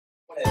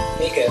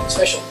make a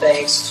special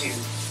thanks to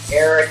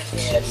Eric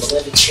and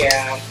Melinda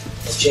Chow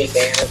and Jay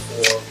Banner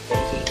for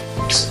making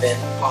this event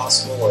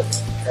possible, and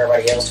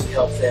everybody else who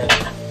helped them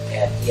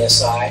at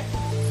ESI.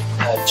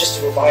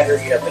 Just a reminder,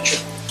 put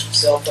your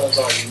cell phones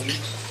on mute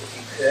if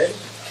you could,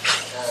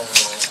 and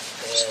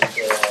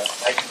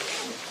I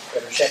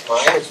better check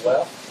mine as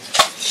well.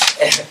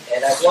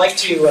 And I'd like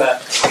to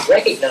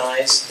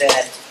recognize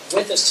that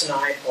with us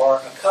tonight are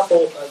a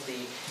couple of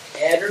the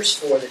editors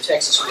for the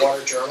Texas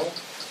Water Journal,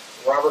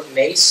 Robert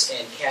Mace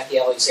and Kathy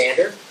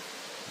Alexander.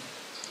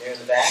 They're in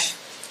the back.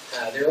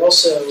 They're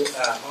also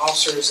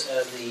officers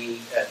of the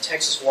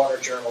Texas Water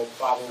Journal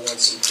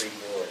 501c3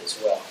 board as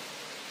well.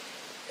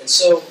 And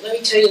so let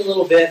me tell you a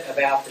little bit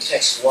about the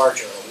Texas Water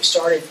Journal. We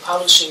started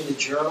publishing the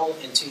journal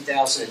in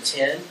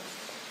 2010.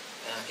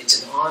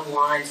 It's an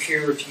online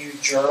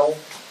peer-reviewed journal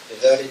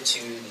devoted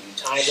to the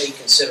timely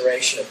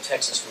consideration of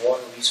Texas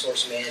water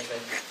resource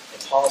management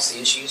and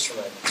policy issues from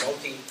a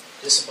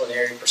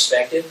multidisciplinary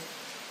perspective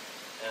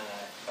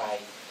by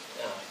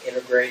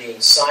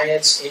integrating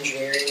science,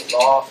 engineering,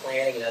 law,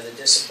 planning, and other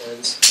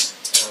disciplines.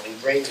 We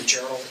bring the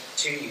journal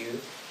to you,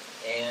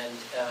 and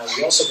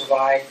we also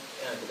provide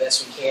the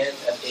best we can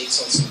updates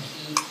on some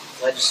key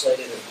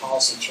legislative and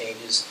policy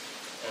changes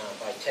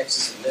by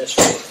Texas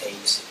administrative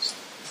agencies.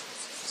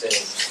 The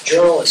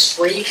journal is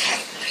free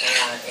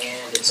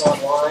and it's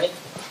online.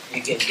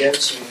 You can go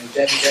to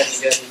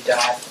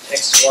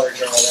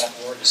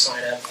www.texaswaterjournal.org to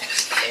sign up,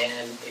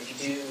 and if you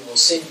do, we'll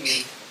send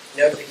you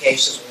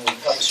notifications when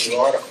we publish new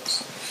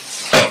articles.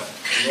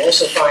 You'll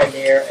also find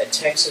there a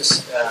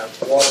Texas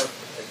water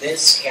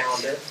events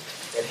calendar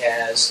that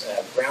has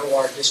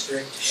Groundwater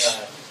District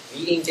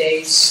meeting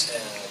dates,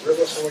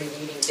 River Authority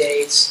meeting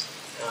dates,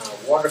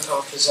 water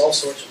conferences, all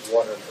sorts of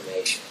water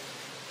information,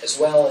 as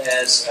well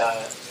as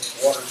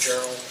water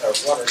journal or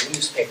water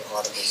newspaper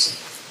articles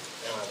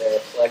that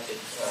are collected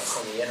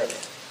from the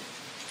internet.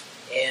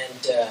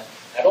 And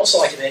I'd also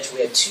like to mention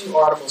we have two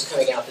articles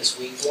coming out this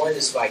week. One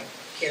is by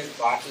Ken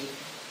Bakke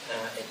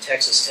at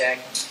Texas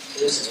Tech.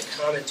 This is a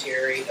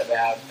commentary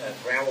about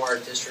groundwater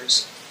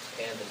districts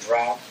and the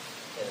drought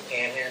in the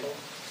Panhandle.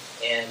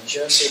 And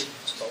Joseph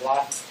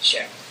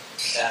Spalachek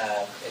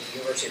at the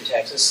University of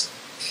Texas,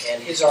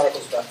 and his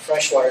article is about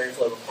freshwater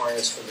inflow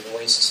requirements for the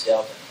Nueces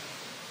Delta.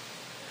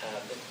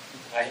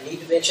 I need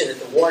to mention that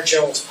the Water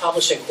Journal is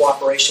published in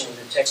cooperation with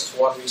the Texas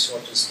Water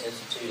Resources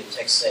Institute at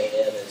Texas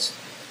A&M. It's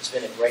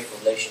been a great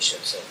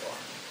relationship so far.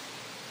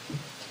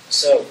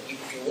 So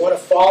if you want to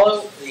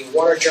follow the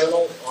Water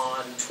Journal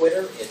on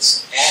Twitter,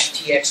 it's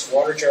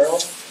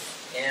 @TXWaterJournal,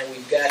 and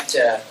we've got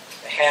a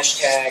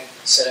hashtag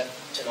set up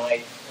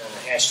tonight,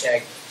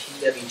 hashtag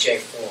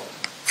TWJForum.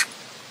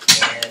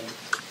 And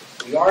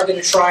we are going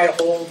to try to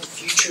hold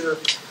future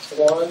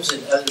forums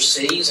in other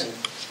cities and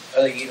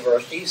other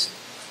universities,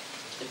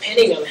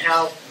 depending on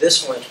how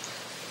this one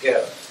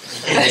goes.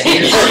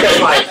 Here's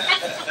my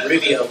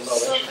Rubio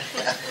moment.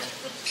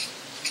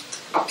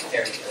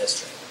 There we go,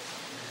 that's right.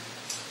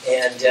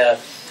 And at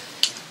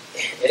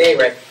any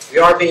rate, we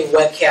are being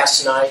webcast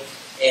tonight,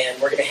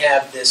 and we're going to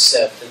have this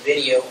the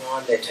video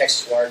on the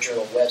Texas Water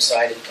Journal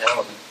website. And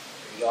are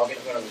you all going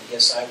to go on the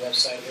ESI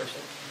website here?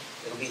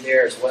 It'll be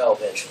there as well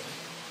eventually.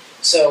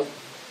 So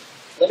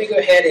let me go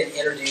ahead and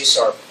introduce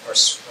our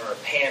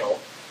panel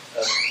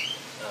of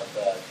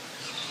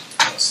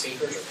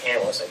speakers, or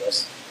panelists, I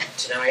guess,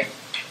 tonight.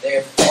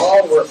 They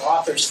all were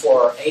authors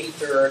for our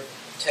 83rd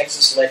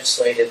Texas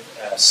Legislative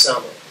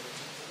Summit,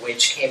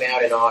 which came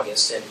out in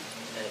August and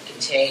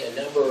contained a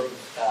number of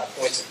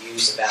points of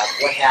views about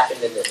what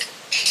happened in the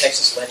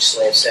Texas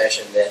legislative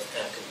session that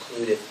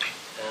concluded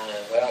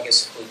at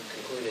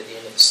the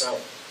end of the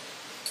summer.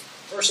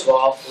 First of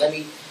all, let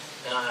me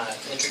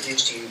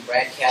introduce to you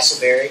Brad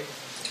Castleberry.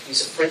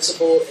 He's a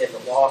principal in the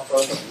law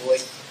firm of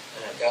Lloyd,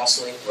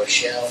 Gosselink,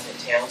 Rochelle, and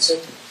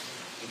Townsend.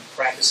 He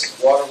practices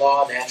water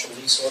law, natural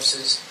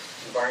resources,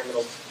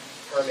 environmental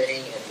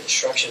permitting, and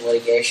construction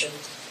litigation.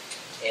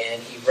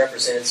 And he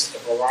represents a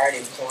variety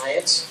of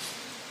clients.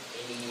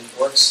 He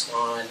works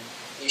on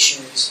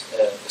issues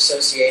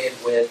associated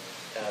with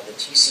the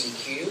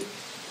TCEQ,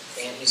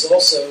 and he's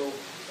also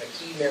a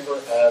key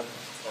member of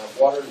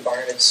Water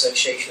Environment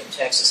Association of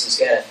Texas. He's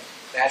got a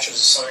Bachelor's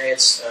of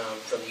Science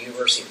from the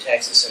University of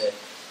Texas and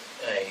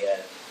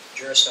a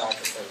Juris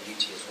Doctor from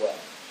UT as well.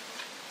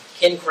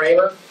 Ken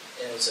Kramer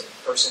is a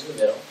person in the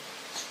middle.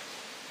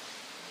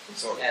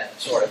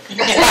 Sort of.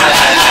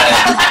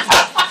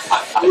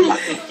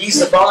 He's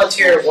the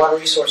volunteer Water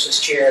Resources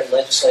Chair and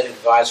Legislative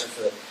Advisor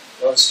for the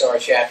Lone Star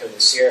chapter of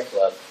the Sierra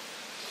Club.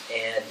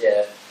 And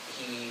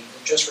he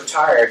just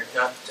retired,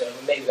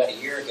 maybe about a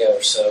year ago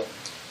or so,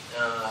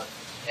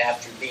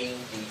 after being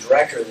the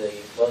director of the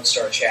Lone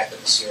Star chapter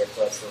of the Sierra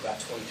Club for about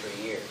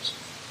 23 years.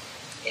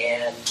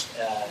 And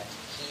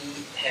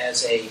he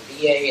has a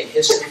BA in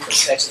History from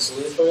Texas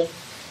Lutheran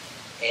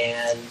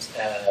and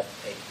a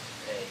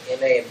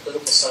MA in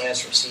Political Science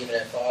from Stephen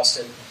F.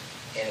 Austin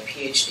and a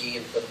PhD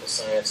in Political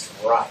Science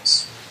from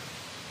Rice.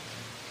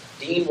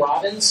 Dean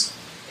Robbins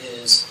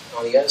is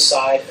on the other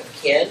side of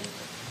Ken.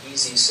 He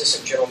He's the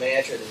Assistant General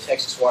Manager of the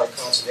Texas Water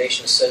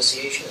Conservation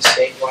Association, a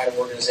statewide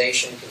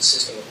organization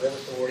consisting of real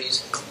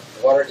authorities,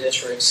 water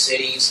districts,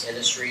 cities,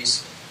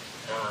 industries,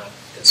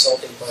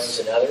 consulting firms,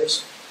 and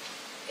others.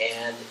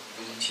 And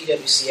the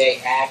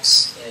TWCA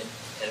acts in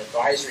an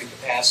advisory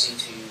capacity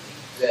to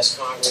the U.S.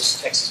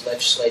 Congress, Texas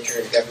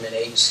Legislature, and government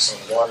agencies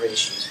on water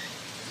issues.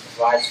 It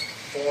provides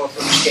a forum for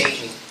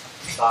exchanging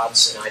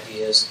thoughts and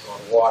ideas on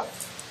water.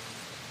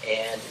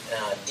 And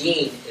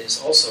Dean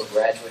is also a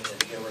graduate of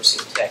the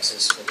University of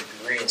Texas with a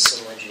degree in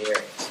civil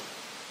engineering.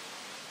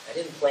 I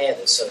didn't plan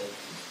this so that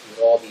you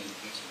would all be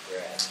UT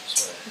grads. I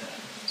just want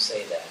to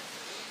say that.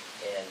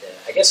 And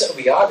I guess it will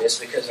be obvious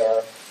because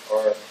our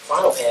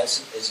final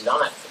answer is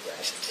not a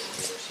graduate from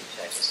the University of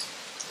Texas.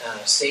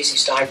 Stacy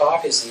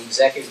Steinbach is the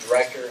Executive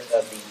Director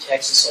of the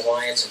Texas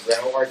Alliance of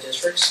Groundwater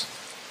Districts,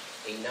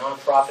 a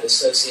nonprofit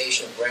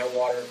association of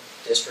groundwater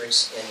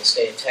districts in the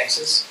state of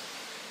Texas.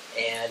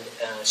 And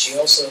she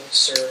also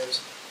serves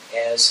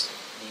as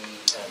the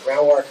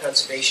Groundwater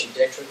Conservation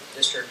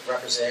District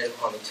Representative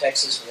on the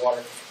Texas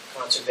Water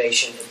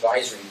Conservation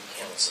Advisory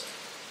Council.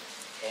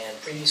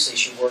 And previously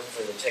she worked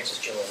for the Texas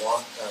General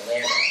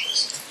Land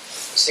Office.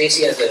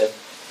 Stacy has a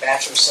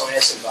Bachelor of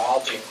Science in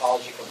Biology and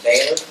Ecology from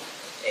Baylor,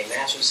 a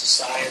Master's of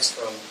Science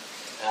from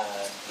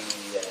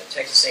the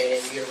Texas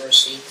A&M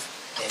University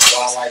in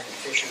Wildlife and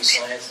Fisheries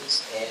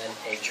Sciences, and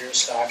a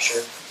Juris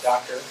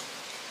Doctor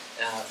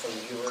from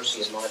the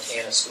University of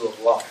Montana School of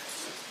Law.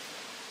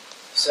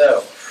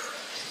 So,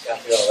 got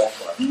through all that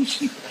part.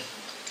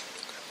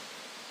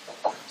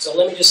 So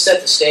let me just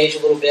set the stage a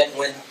little bit.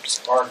 When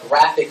our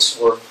graphics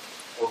were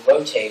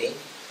rotating,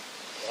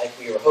 like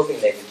we were hoping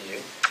they would do,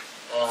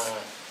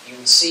 you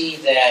would see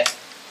that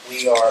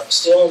we are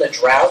still in a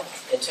drought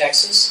in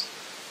Texas,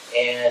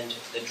 and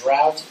the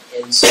drought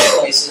in some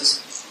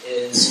places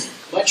is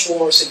much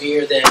more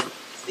severe than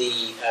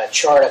the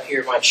chart up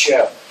here might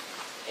show.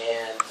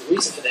 And the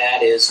reason for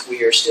that is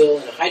we are still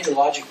in a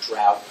hydrologic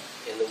drought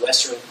in the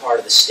western part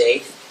of the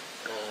state.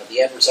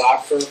 The Edwards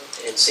Aquifer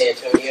in San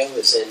Antonio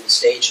is in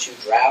stage 2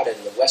 drought, and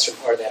the western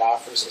part of that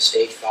aquifer is in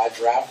stage 5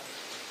 drought.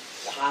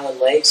 The Highland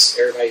Lakes,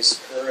 everybody's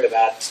heard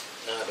about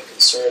the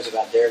concerns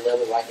about their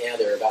level right now.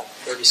 They're about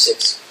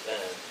 36%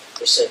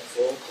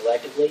 full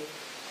collectively.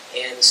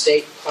 And the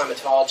state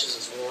climatologist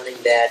is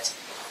warning that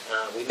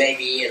we may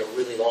be in a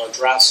really long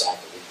drought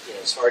cycle.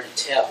 It's hard to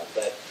tell,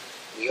 but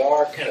we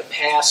are kind of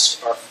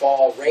past our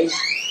fall rain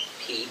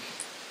peak,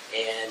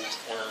 and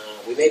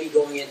we may be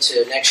going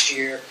into next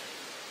year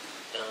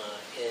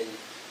in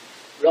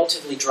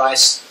relatively dry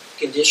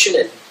condition,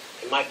 and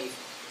it might be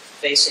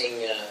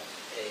facing a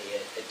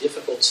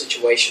difficult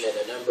situation in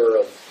a number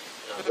of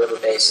river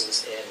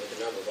basins and with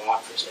a number of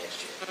aquifers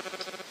next year.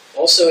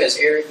 Also, as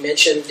Eric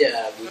mentioned,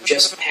 we've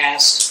just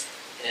passed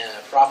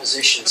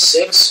Proposition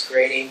 6,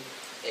 creating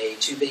a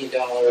 $2 billion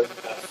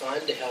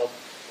fund to help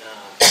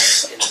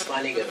in the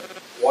funding of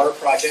water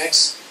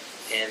projects,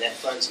 and that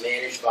fund's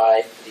managed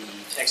by the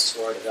Texas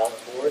Water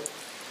Development Board.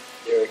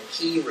 There are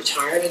key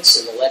retirements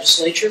in the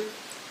legislature,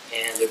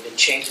 and there have been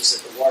changes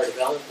at the Water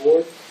Development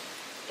Board.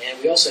 And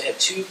we also have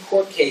 2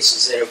 court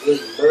cases that have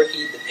really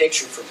murkied the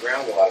picture for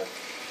groundwater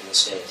in the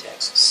state of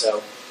Texas.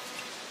 So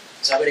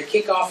I'm going to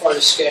kick off our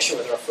discussion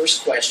with our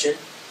first question,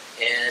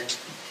 and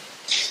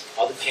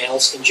all the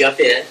panelists can jump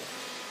in.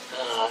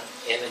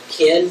 And then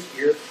Ken,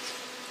 you're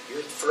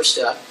first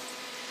up.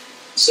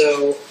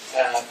 So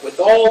with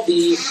all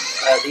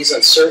these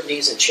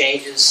uncertainties and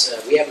changes,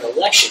 we have an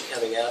election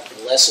coming up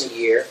in less than a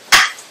year,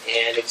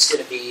 and it's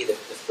going to be the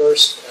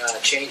first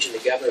change in the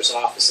governor's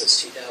office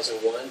since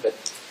 2001, but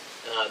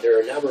there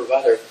are a number of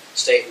other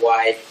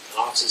statewide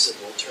offices that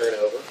will turn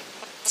over.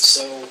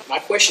 So my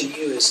question to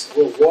you is,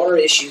 will water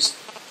issues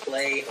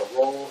play a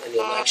role in the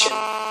election,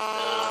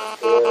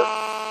 or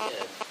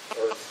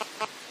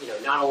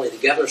not only the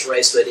governor's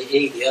race, but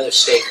any of the other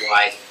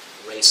statewide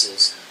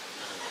races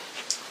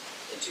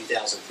in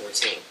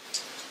 2014?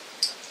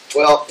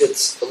 Well,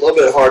 it's a little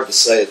bit hard to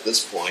say at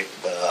this point.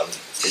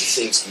 It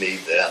seems to me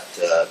that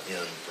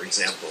in, for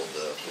example,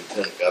 the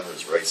lieutenant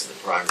governor's race in the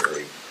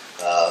primary,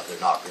 they're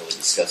not really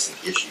discussing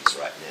issues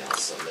right now.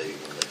 So maybe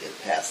when they get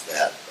past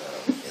that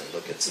and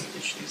look at some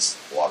issues,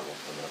 water will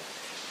come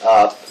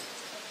up.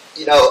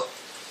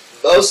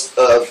 Most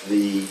of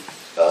the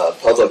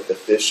public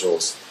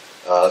officials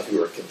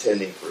who are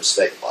contending for a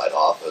statewide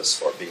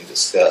office are being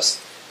discussed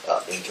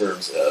in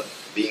terms of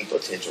being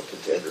potential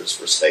contenders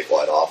for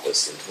statewide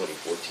office in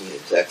 2014 in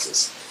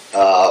Texas.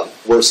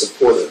 We're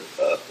supportive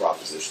of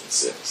Proposition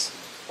 6.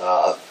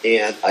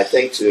 And I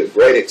think to a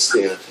great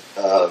extent,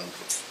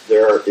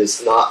 there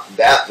is not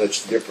that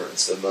much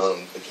difference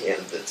among the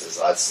candidates as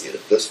I see it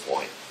at this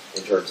point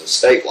in terms of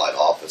statewide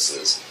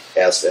offices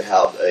as to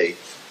how they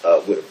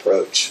would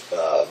approach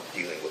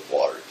dealing with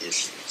water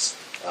issues.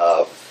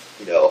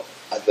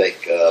 I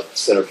think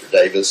Senator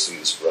Davis,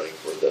 who's running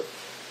for the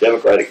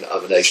Democratic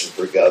nomination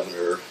for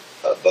governor,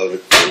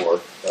 voted for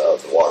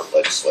the water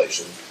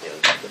legislation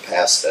in the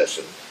past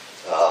session.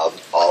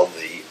 All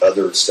the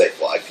other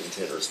statewide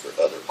contenders for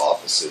other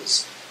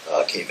offices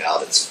came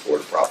out in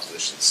support of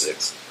Proposition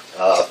 6.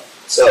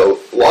 So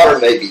water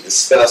may be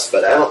discussed,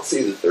 but I don't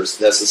see that there's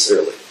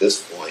necessarily at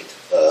this point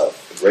a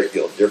great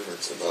deal of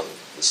difference among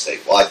the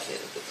statewide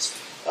candidates.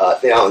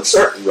 Now, in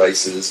certain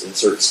races, in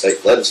certain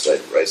state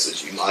legislative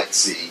races, you might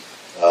see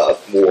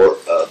more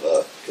of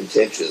a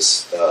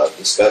contentious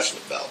discussion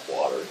about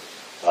water.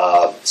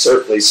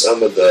 Certainly,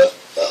 some of the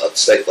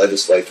state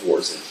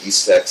legislators in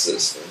East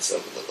Texas and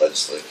some of the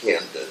legislative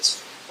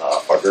candidates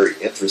are very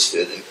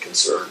interested and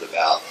concerned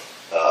about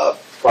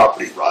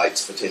property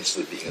rights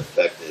potentially being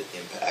affected,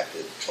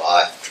 impacted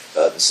by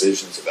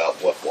decisions about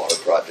what water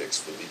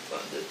projects would be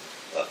funded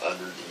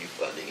under the new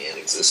funding and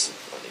existing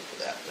funding for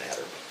that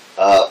matter.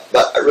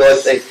 But I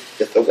really think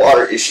if the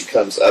water issue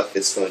comes up,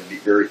 it's going to be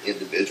very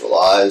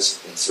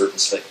individualized in certain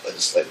state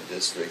legislative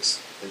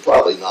districts and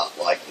probably not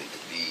likely to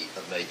be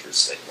a major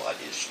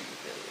statewide issue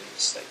in the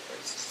state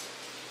races.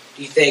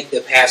 Do you think the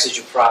passage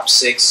of Prop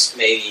 6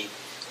 maybe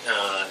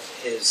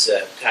has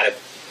kind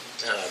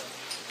of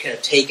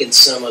taken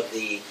some of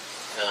the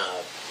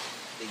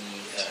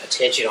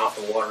attention off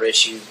the water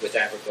issue with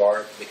that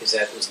regard, because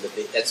that's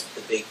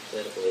the big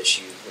political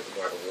issue with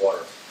regard to water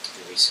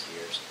in recent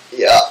years?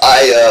 Yeah,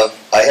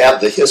 I have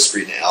the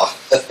history now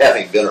of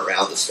having been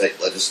around the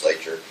state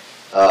legislature,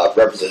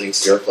 representing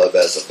Sierra Club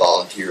as a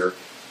volunteer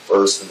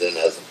first and then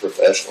as a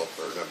professional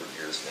for a number of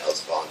years now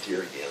as a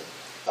volunteer again.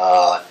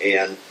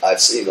 And I've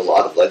seen a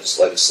lot of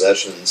legislative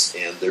sessions,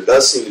 and there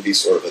does seem to be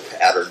sort of a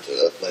pattern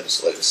to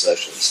legislative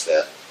sessions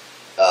that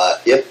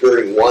if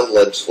during one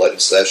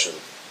legislative session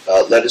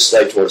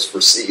legislators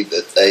perceive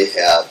that they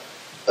have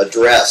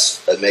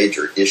addressed a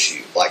major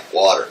issue like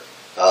water,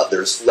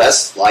 there's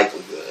less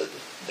likelihood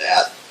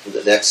that in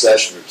the next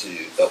session or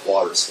two that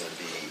water is going to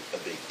be a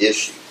big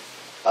issue.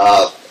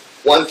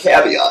 One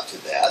caveat to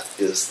that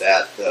is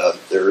that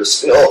there is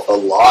still a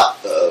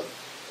lot of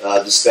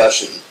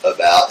discussion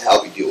about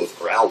how we deal with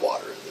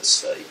groundwater in this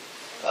state.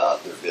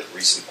 There have been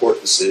recent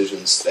court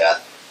decisions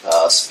that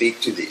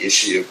speak to the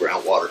issue of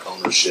groundwater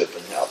ownership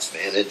and how it's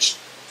managed.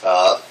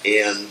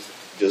 And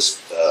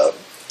just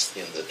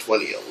in the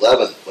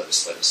 2011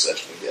 legislative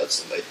session, we had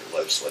some major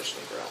legislation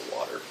on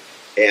groundwater.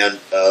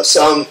 And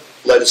some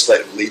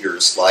legislative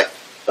leaders, like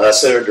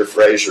Senator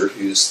Frazier,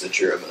 who's the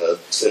chairman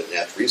of the Senate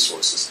Natural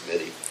Resources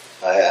Committee,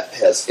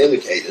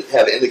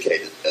 have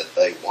indicated that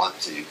they want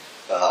to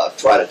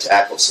try to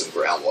tackle some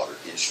groundwater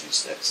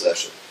issues next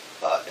session.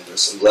 And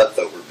there's some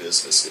leftover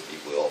business, if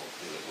you will,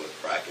 with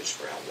brackish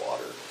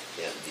groundwater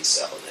and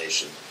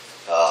desalination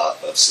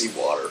of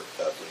seawater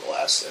from the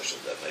last session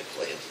that may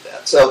play into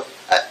that. So,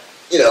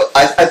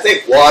 I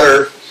think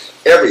water,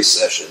 every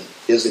session,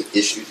 is an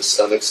issue to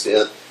some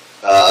extent,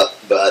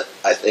 but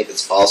I think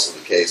it's also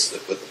the case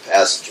that with the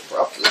passage of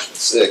Proposition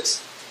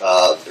 6,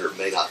 there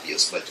may not be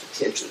as much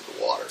attention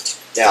to water.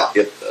 Now,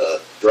 if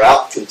the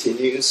drought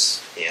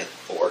continues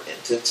or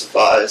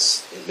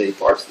intensifies in many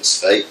parts of the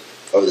state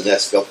over the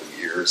next couple of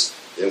years,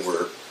 then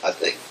we're, I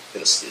think,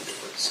 going to see a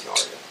different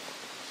scenario.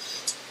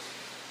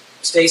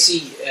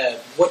 Stacy,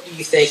 what do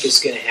you think is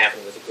going to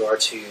happen with regard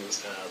to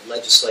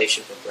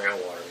legislation for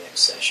groundwater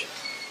next session?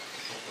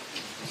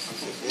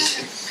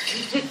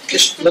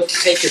 Just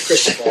take your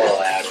crystal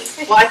ball out.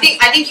 Well, I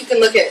think you can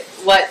look at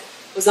what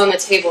was on the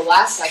table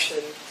last session,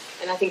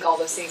 and I think all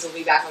those things will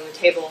be back on the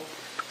table.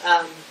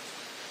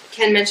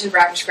 Ken mentioned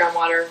brackish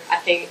groundwater. I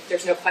think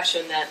there's no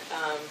question that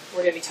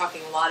we're going to be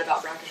talking a lot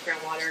about brackish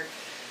groundwater.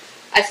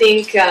 I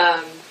think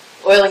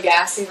oil and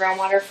gas in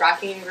groundwater,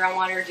 fracking in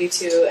groundwater, due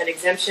to an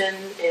exemption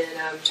in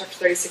Chapter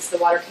 36 of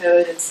the Water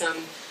Code and some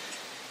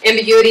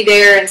ambiguity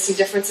there and some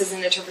differences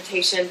in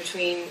interpretation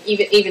between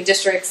even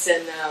districts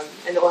and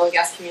the oil and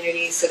gas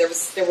community. So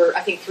there were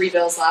I think 3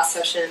 bills last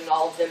session, and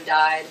all of them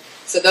died.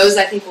 So those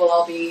I think will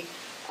all be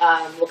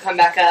will come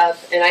back up.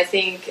 And I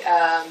think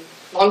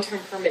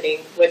long-term permitting,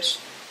 which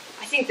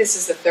I think this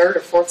is the 3rd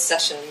or 4th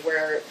session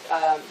where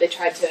they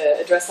tried to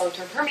address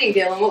long-term permitting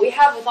deal. And what we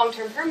have with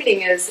long-term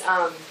permitting is,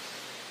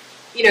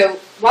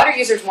 water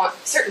users want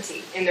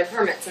certainty in their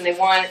permits, and they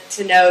want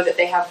to know that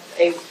they have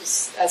a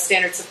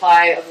standard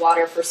supply of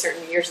water for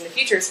certain years in the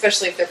future,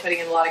 especially if they're putting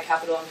in a lot of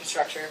capital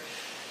infrastructure.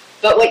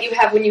 But what you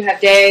have when you have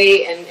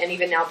Day and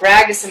even now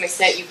Bragg, to some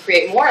extent, you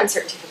create more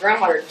uncertainty for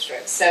groundwater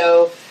districts.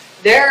 So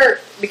there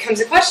becomes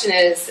a question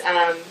is,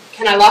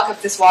 can I lock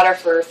up this water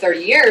for 30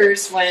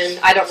 years when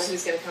I don't know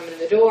who's going to come in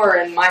the door,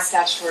 and my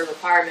statutory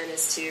requirement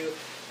is to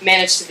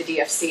manage to the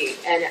DFC,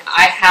 and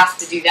I have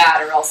to do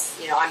that, or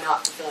else I'm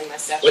not fulfilling my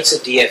statutory. What's a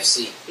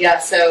DFC? Yeah,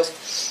 so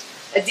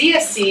a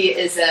DFC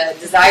is a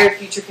desired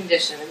future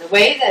condition, and the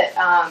way that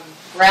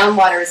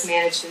groundwater is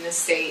managed in this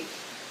state,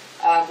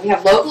 we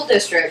have local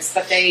districts,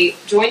 but they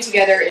join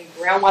together in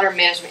groundwater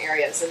management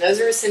areas, and those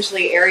are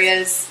essentially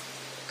areas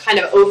kind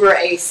of over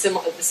the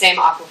same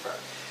aquifer.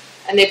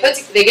 And they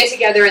get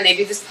together and they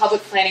do this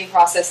public planning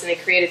process, and they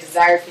create a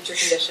desired future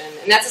condition,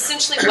 and that's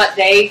essentially what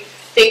they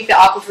think the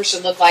aquifer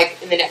should look like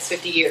in the next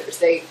 50 years.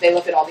 They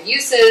look at all the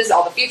uses,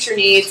 all the future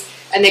needs,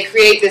 and they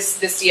create this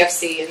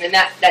DFC. And then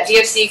that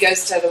DFC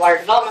goes to the Water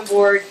Development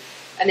Board,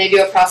 and they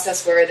do a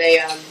process where they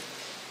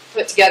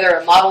put together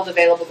a modeled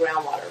available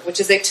groundwater, which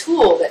is a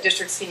tool that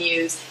districts can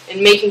use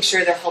in making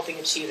sure they're helping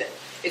achieve it.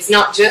 It's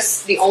not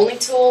just the only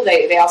tool.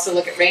 They also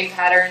look at rain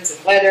patterns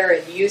and weather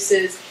and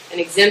uses and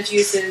exempt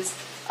uses.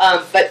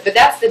 But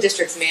that's the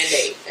district's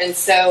mandate. And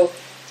so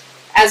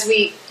as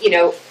we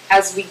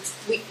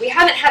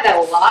haven't had that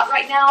a lot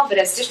right now, but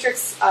as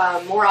districts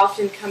more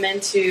often come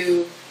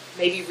into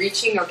maybe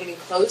reaching or getting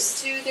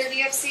close to their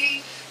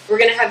DFC, we're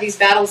going to have these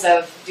battles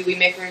of, do we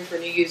make room for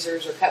new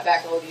users or cut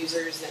back old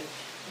users? And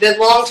the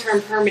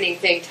long-term permitting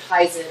thing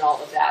ties in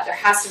all of that. There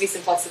has to be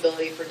some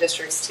flexibility for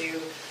districts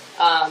to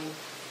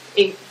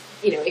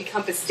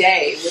encompass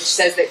day, which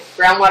says that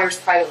groundwater is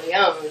privately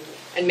owned,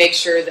 and make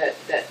sure that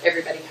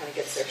everybody kind of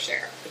gets their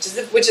share,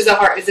 which is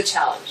a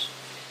challenge.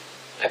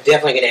 I'm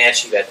definitely going to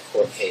ask you about the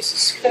court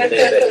cases in a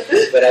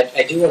minute, but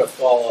I do want to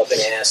follow up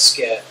and ask.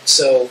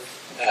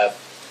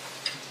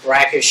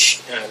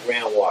 Brackish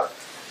groundwater.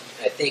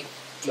 I think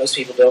most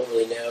people don't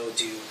really know.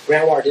 Do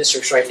groundwater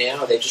districts right now,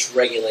 are they just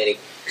regulating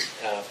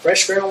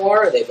fresh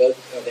groundwater? Are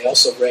they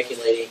also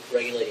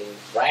regulating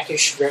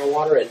brackish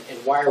groundwater?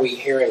 And why are we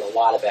hearing a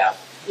lot about?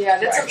 Yeah,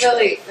 that's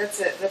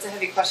a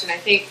heavy question. I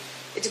think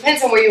it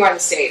depends on where you are in the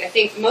state. I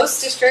think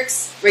most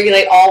districts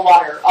regulate all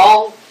water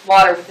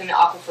within the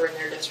aquifer in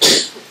their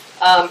district.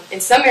 In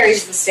some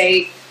areas of the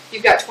state,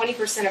 you've got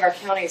 20% of our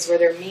counties where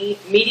their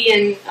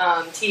median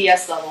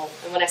TDS level,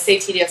 and when I say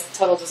TDS,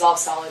 total dissolved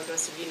solid,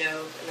 most of you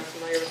know and are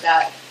familiar with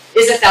that,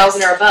 is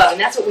 1,000 or above,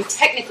 and that's what we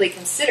technically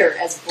consider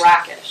as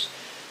brackish.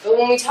 But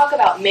when we talk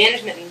about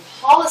management and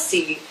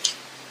policy,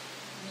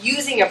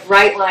 using a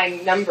bright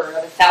line number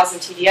of 1,000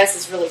 TDS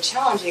is really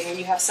challenging when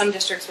you have some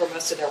districts where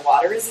most of their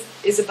water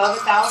is above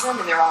 1,000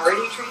 and they're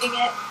already treating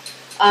it.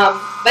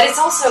 But it's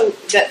also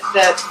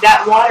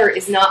that water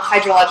is not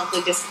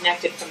hydrologically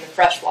disconnected from the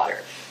fresh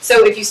water.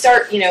 So if you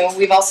start,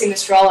 we've all seen the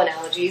straw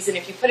analogies, and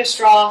if you put a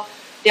straw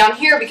down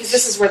here, because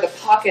this is where the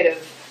pocket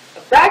of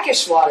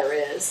brackish water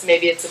is,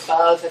 maybe it's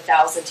above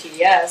 1,000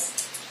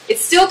 TDS, it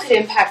still could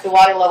impact the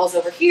water levels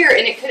over here,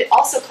 and it could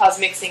also cause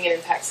mixing and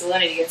impact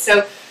salinity. And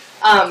so,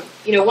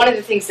 one of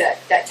the things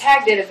that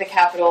TAG did at the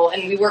Capitol,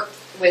 and we worked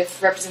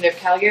with Representative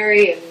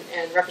Caligari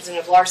and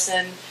Representative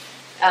Larson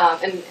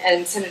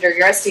and Senator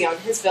Uresti on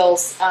his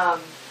bills,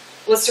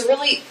 was to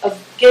really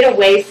get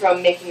away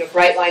from making a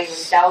bright line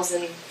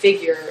 1,000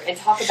 figure and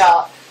talk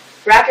about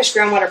brackish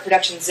groundwater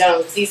production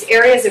zones, these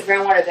areas of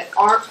groundwater that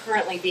aren't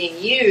currently being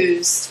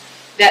used,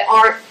 that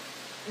aren't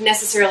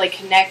necessarily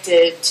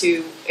connected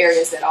to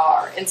areas that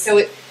are. And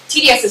so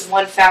TDS is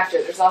one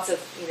factor. There's lots of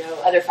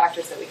other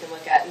factors that we can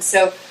look at. And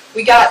so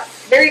we got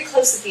very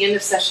close at the end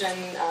of session.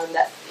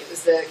 That it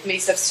was the committee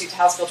substitute to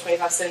House Bill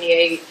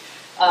 2578.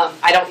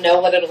 I don't know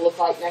what it'll look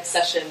like next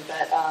session,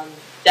 but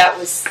that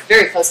was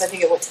very close. I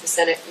think it went to the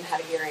Senate and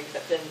had a hearing,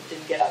 but then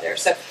didn't get out there.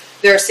 So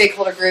there are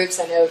stakeholder groups.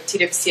 I know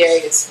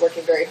TWCA is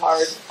working very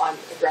hard on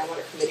a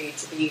groundwater committee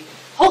to be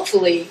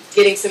hopefully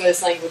getting some of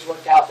this language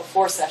worked out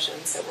before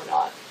session, so we're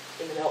not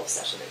in the middle of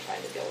session and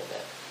trying to deal with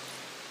it.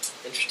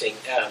 Interesting.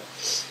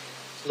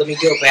 Let me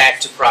go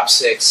back to Prop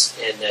 6,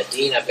 and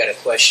Dean, I've got a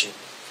question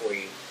for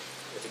you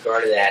with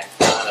regard to that.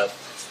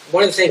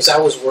 One of the things I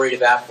was worried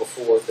about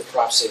before the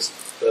Prop 6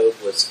 vote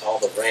was all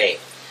the rain.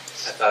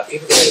 I thought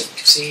people are going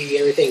to see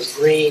everything's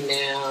green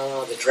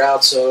now, the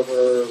drought's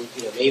over,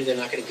 maybe they're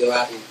not going to go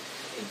out and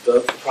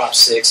vote for Prop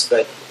 6,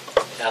 but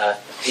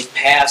it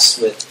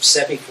passed with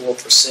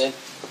 74%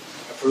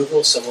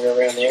 approval, somewhere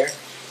around there,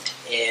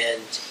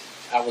 and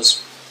I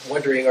was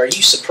wondering, are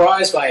you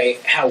surprised by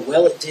how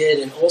well it did,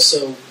 and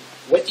also,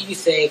 what do you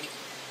think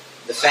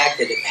the fact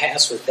that it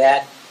passed with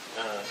that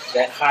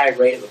high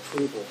rate of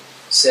approval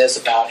says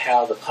about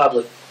how the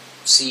public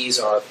sees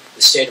the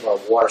state of our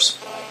water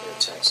supply here in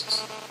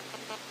Texas?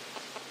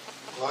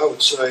 Well, I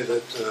would say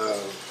that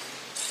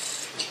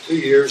 2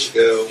 years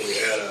ago we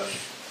had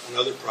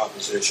another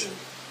proposition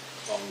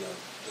on the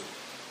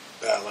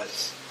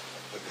ballot,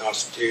 a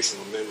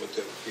constitutional amendment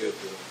that would give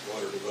the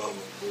Water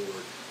Development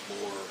Board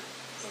more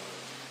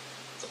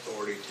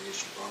authority to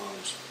issue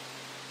bonds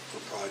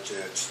for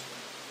projects.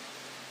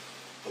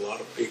 A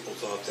lot of people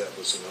thought that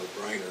was a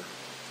no-brainer,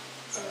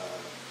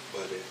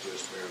 but it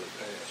just barely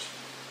passed.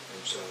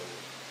 And so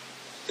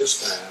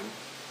this time,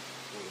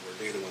 when we're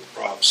dealing with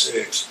Prop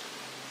 6,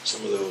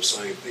 some of those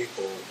same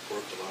people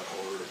worked a lot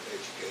harder at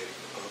educating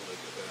the public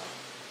about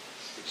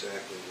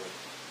exactly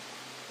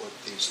what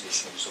these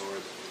issues are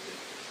that we're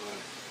getting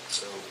confronted.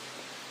 So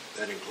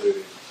that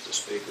included the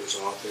Speaker's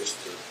office,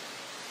 the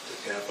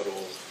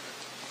Capitol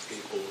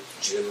people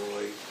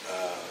generally,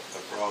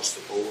 across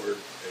the board.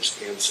 As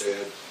Kim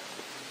said,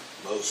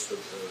 most of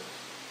the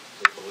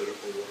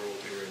political world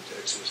here in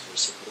Texas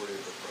was supportive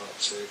of Prop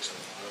 6, and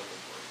a lot of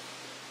them were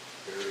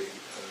very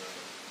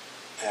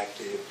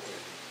active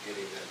in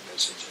getting that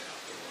message out.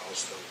 There were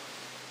also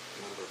a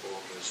number of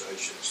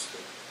organizations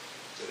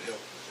that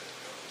helped with that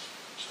cause.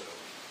 So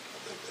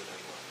I think that had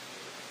a lot to do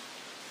with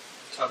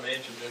it. Todd, may I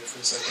interject for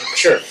a second?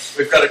 Sure.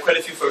 We've got quite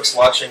a few folks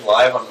watching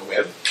live on the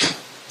web.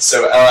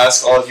 So I'll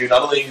ask all of you,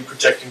 not only are you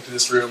projecting to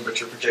this room,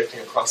 but you're projecting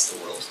across the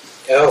world.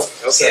 Oh,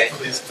 okay.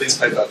 So please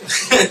pipe up.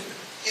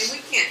 And we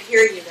can't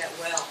hear you that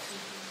well.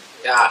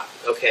 Ah,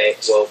 okay.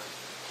 Well,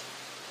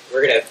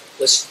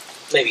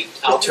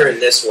 I'll turn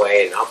this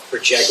way and I'll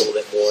project a little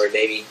bit more, and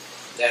maybe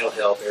that'll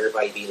help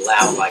everybody be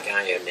loud like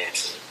I am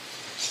naturally.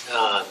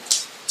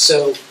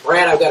 So,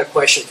 Brad, I've got a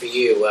question for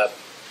you.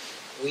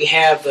 We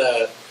have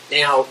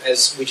now,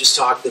 as we just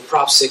talked, the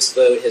Prop 6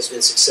 vote has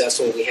been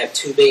successful. We have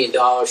 $2 billion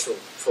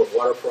for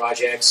water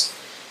projects,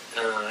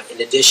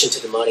 in addition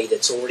to the money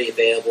that's already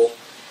available.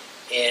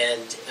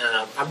 And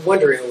I'm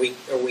wondering,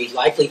 are we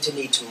likely to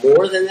need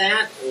more than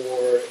that,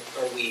 or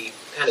are we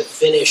kind of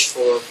finished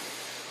for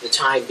the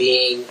time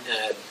being,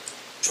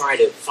 trying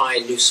to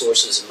find new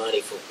sources of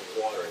money for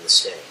water in the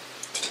state?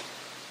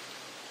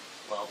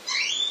 Well,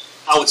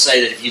 I would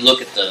say that if you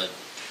look at the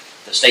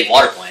state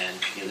water plan,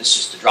 this is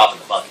just a drop in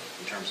the bucket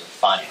in terms of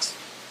financing.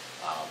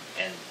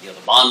 And the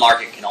bond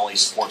market can only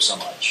support so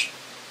much.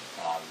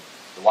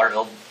 The water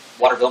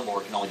bill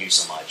board can only do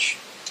so much.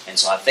 And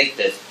so I think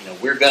that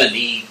we're going to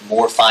need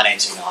more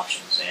financing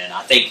options. And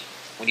I think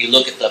when you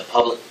look at the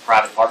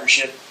public-private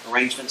partnership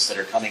arrangements that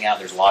are coming out,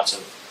 there's lots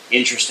of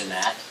interest in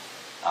that.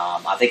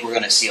 I think we're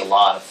going to see a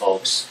lot of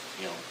folks,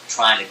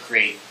 trying to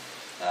create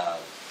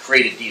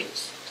creative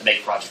deals to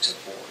make projects move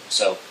forward.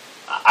 So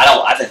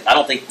I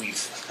don't think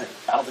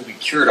we've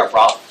cured our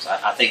problems.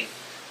 I think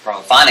from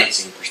a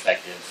financing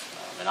perspective,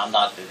 and I'm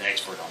not an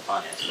expert on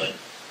finance, but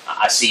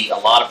I see a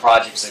lot of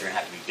projects that are going to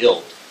have to be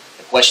built.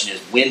 The question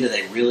is, when do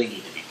they really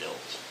need to be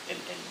built, and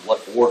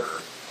what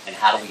order, and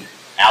how do we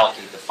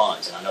allocate the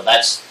funds? And I know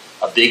that's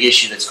a big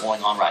issue that's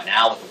going on right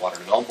now with the Water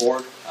Development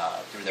Board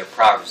through their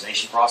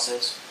prioritization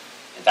process.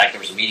 In fact,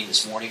 there was a meeting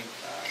this morning,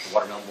 the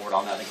Water Development Board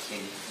on that. I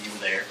think you were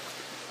there.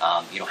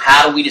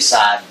 How do we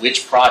decide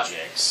which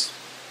projects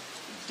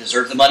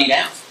deserve the money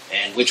now,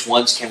 and which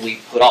ones can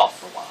we put off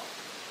for a while?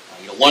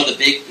 One of the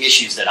big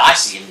issues that I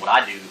see in what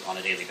I do on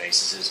a daily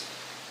basis is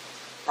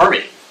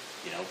permitting.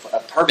 A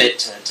permit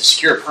to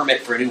secure a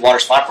permit for a new water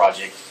supply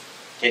project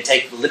can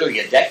take literally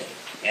a decade.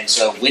 And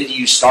so, when do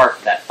you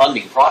start that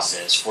funding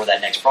process for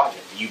that next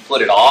project? Do you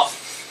put it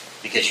off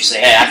because you say,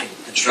 "Hey, I can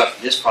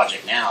construct this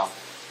project now,"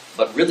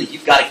 but really,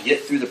 you've got to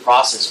get through the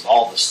process of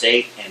all the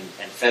state and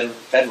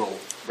federal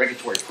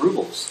regulatory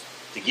approvals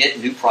to get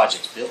new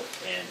projects built.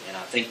 And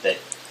I think that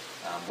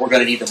we're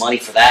going to need the money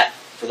for that,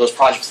 for those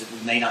projects that we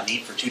may not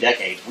need for 2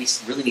 decades. We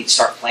really need to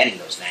start planning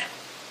those now.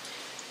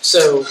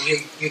 So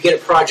you get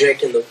a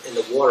project in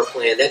the water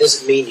plan. That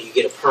doesn't mean that you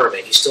get a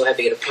permit. You still have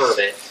to get a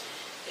permit,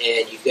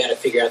 and you've got to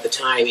figure out the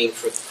timing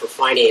for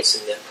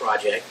financing that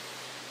project.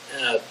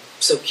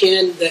 So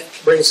Ken, that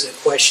brings a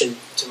question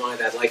to mind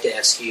that I'd like to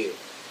ask you.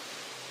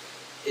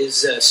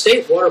 Is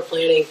state water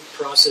planning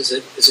process,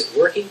 is it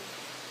working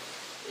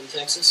in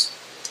Texas?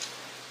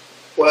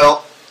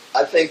 Well,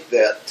 I think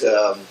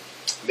that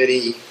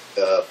many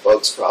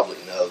folks probably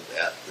know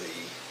that the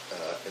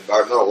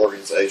environmental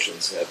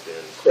organizations have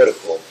been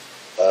critical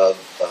of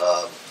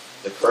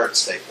the current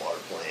state water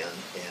plan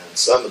and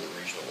some of the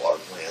regional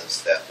water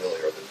plans that really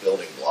are the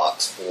building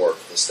blocks for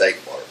the state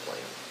water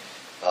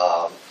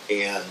plan.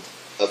 And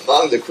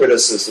among the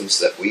criticisms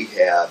that we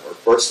have are,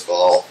 first of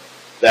all,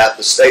 that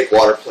the state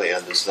water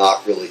plan does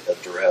not really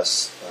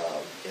address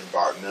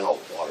environmental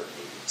water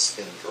needs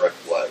in a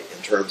direct way,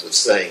 in terms of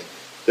saying,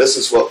 this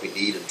is what we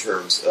need in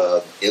terms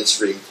of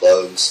in-stream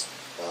flows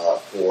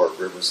for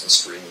rivers and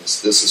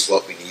streams. This is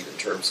what we need in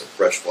terms of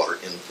freshwater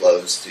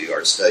inflows to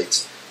our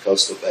state's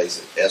coastal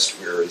basin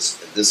estuaries,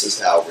 and this is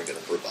how we're going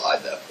to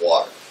provide that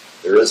water.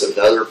 There is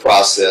another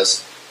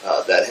process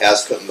that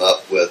has come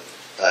up with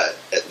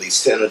at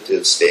least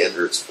tentative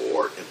standards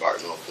for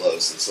environmental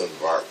flows in some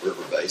of our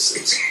river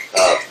basins,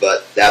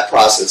 but that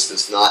process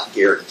does not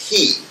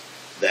guarantee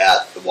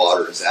that the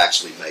water is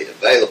actually made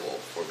available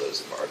for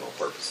those environmental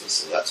purposes.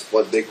 So that's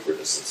one big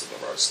criticism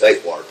of our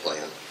state water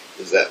plan,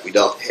 is that we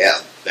don't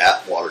have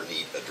that water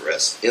need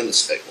addressed in the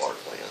state water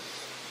plan.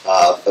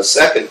 A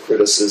second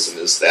criticism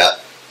is that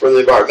from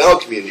the environmental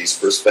community's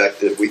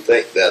perspective, we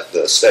think that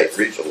the state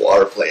regional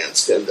water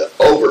plans tend to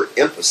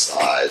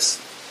overemphasize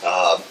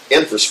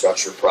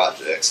infrastructure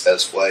projects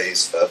as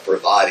ways of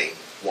providing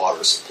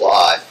water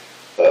supply,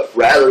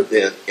 rather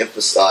than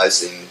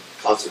emphasizing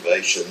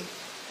conservation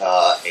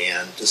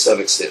and to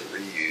some extent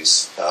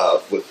reuse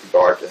with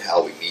regard to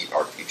how we meet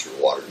our future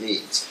water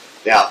needs.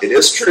 Now, it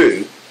is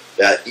true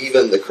that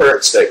even the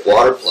current state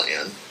water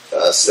plan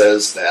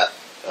says that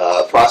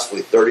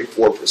approximately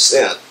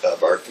 34%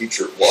 of our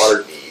future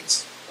water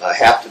needs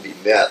have to be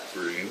met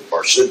through,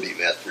 or should be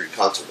met through,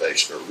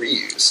 conservation or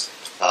reuse.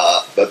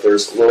 But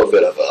there's a little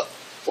bit of a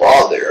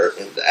flaw there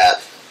in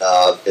that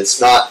it's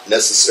not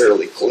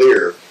necessarily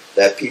clear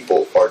that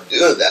people are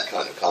doing that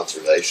kind of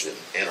conservation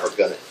and are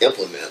going to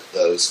implement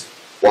those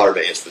water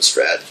management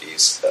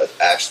strategies that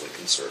actually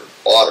conserve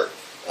water.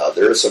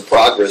 There is some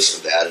progress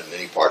in that in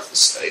many parts of the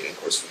state, and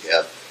of course we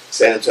have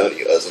San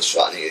Antonio as a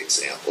shining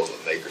example of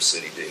a major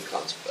city doing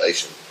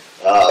conservation.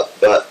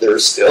 But there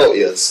still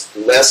is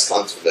less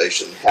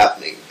conservation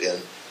happening than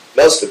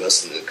most of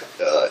us in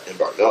the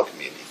environmental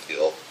community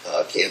feel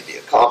can be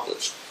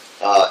accomplished.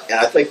 And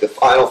I think the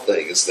final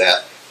thing is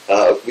that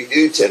we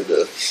do tend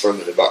to,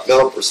 from an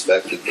environmental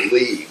perspective,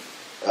 believe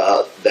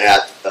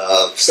that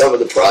some of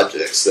the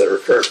projects that are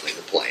currently in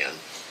the plan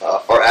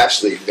are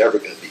actually never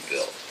going to be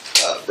built.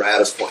 Brad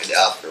has pointed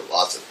out there are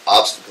lots of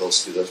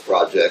obstacles to those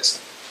projects.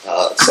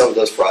 Some of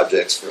those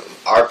projects, from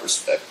our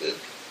perspective,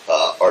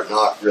 are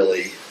not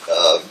really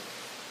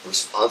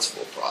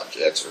responsible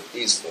projects or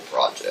feasible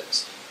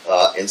projects.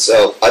 And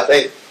so I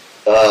think,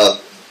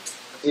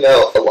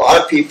 a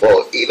lot of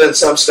people, even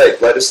some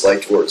state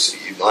legislators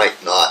who you might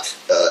not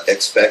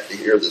expect to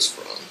hear this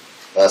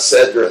from,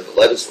 said during the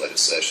legislative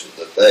session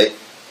that they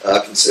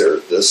consider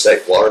the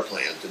state water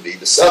plan to be,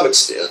 to some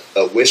extent,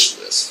 a wish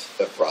list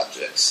of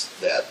projects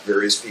that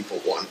various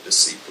people wanted to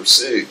see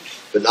pursued,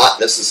 but not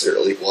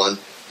necessarily one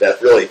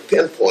that really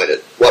pinpointed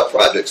what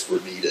projects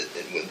were needed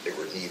and when they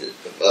were needed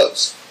the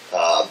most.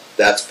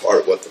 That's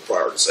part of what the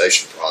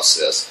prioritization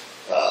process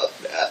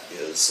that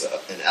is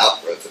an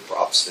outgrowth of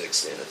Prop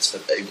 6 and its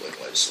enabling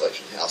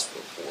legislation House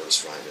Bill 4 is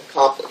trying to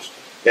accomplish.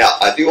 Now,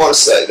 I do want to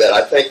say that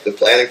I think the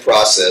planning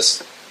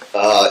process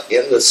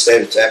in the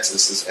state of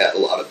Texas has had a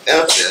lot of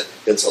benefit.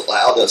 It's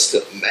allowed us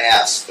to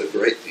amass a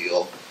great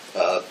deal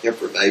of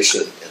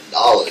information and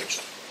knowledge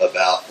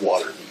about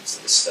water needs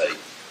in the state.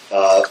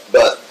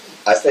 But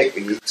I think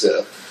we need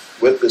to,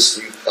 with this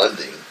new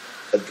funding,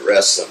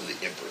 address some of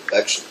the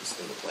imperfections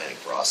in the planning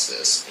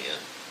process and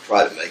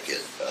try to make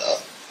it a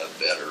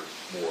better,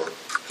 more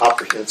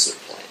comprehensive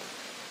plan.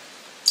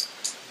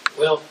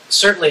 Well,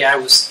 certainly I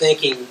was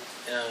thinking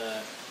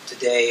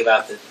today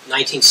about the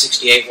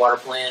 1968 water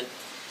plan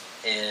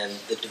and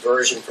the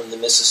diversion from the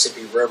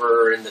Mississippi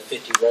River and the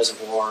 50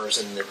 reservoirs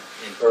and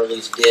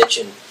Burley's Ditch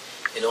and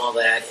all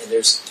that. And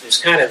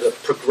there's kind of a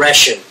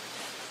progression,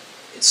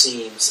 it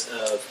seems,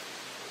 of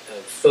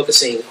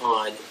focusing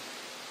on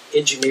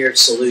engineered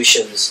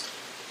solutions,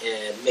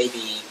 and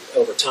maybe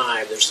over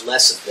time there's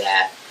less of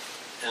that.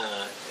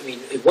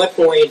 At what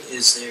point do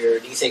you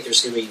think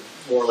there's going to be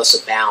more or less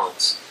a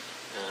balance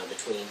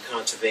between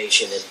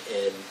conservation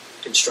and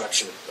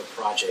construction of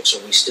projects?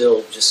 Are we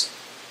still just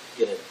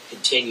going to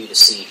continue to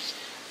see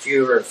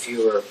fewer and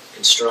fewer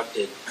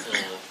constructed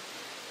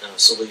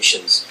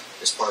solutions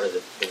as part of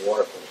the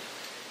water plan?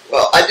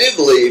 Well,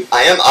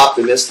 I am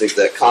optimistic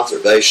that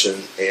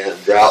conservation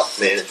and drought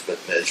management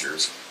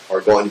measures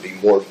are going to be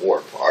more and more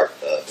a part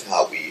of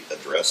how we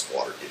address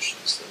water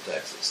issues in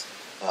Texas.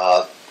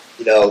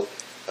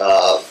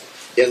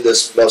 In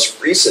this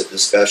most recent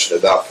discussion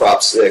about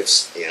Prop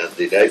 6 and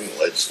the enabling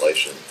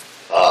legislation,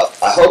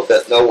 I hope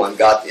that no one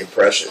got the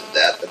impression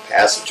that the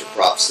passage of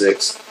Prop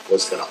 6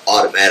 was going to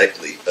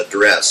automatically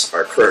address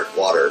our current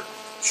water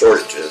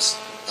shortages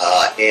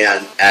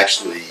and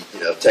actually,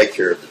 take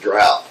care of the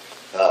drought.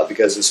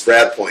 Because as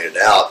Brad pointed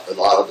out, a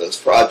lot of those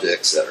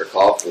projects that are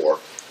called for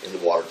in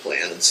the water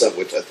plan, and some of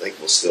which I think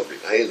will still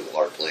remain in the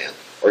water plan,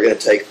 are going to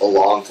take a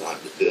long time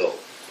to build.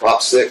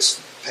 Prop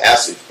 6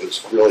 passage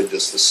was really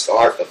just the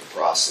start of the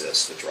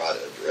process to try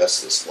to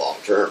address this long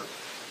term.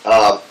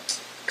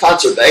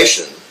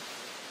 Conservation,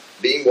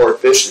 being more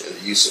efficient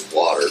in the use of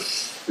water,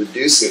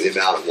 reducing the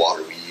amount of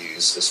water we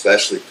use,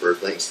 especially for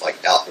things like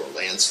outdoor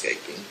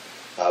landscaping,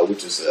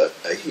 which is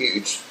a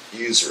huge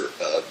user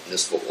of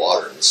municipal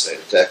water in the state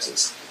of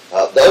Texas.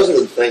 Those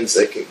are the things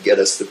that can get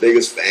us the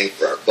biggest bang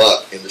for our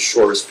buck in the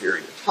shortest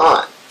period of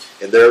time.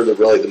 And they're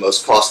really the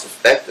most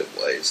cost-effective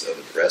ways of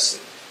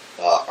addressing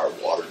our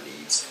water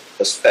needs,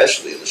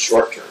 especially in the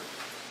short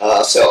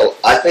term. So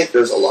I think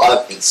there's a lot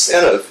of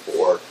incentive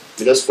for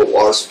municipal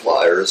water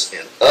suppliers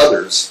and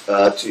others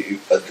to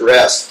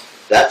address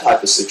that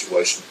type of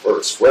situation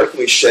first. Where can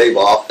we shave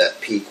off that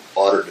peak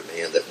water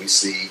demand that we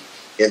see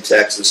in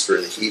Texas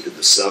during the heat of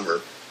the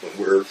summer when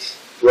we're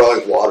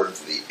throwing water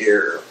into the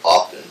air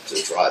often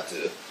to try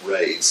to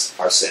raise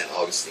our San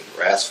Augustine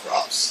grass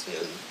crops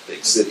in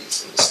big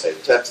cities in the state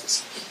of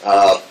Texas?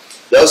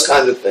 Those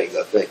kinds of things,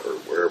 I think, are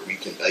where we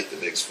can make the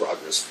biggest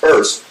progress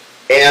first.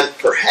 And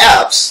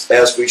perhaps,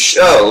 as we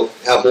show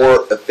how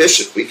more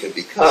efficient we can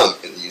become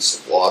in the use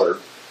of water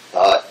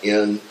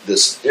in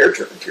this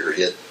near-term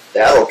period,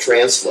 that'll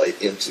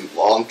translate into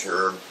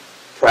long-term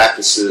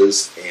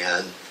practices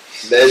and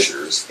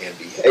measures and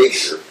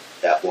behavior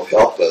that will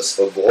help us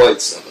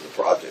avoid some of the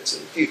projects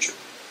in the future.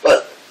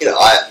 But,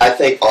 I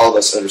think all of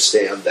us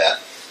understand that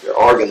there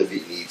are going to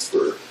be needs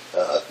for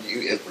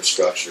new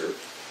infrastructure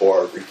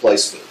or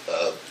replacement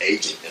of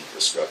aging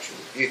infrastructure in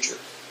the future.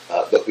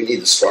 But we need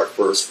to start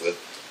first with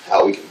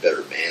how we can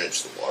better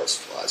manage the water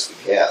supplies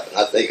we have. And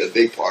I think a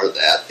big part of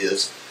that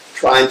is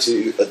trying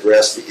to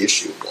address the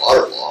issue of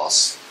water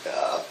loss,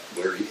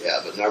 where you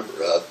have a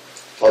number of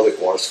public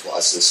water supply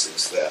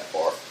systems that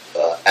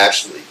are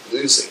actually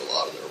losing a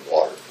lot of their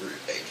water through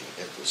aging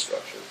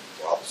infrastructure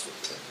and problems with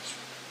the infrastructure.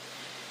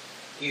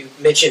 You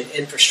mentioned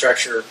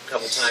infrastructure a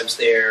couple times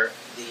there.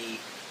 The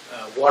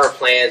water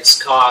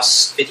plans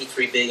cost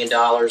 $53 billion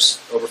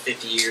over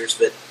 50 years,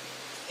 but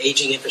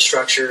aging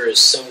infrastructure is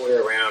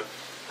somewhere around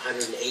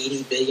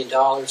 $180 billion.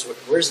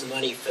 Where's the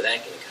money for that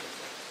going to come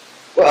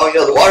from? Well,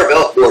 the Water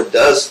Development Board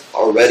does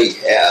already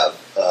have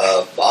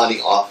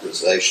bonding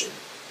authorization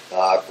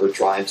we're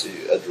trying to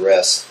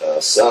address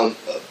some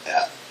of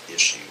that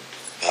issue.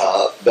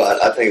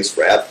 But I think, as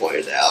Brad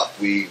pointed out,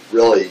 we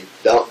really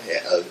don't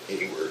have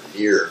anywhere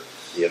near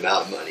the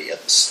amount of money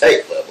at the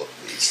state level,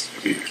 at least,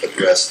 to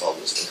address all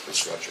those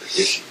infrastructure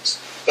issues.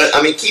 But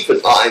I mean, keep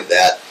in mind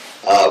that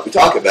we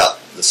talk about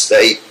the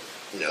state,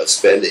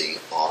 spending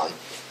on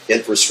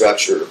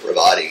infrastructure,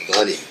 providing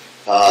money.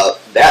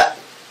 That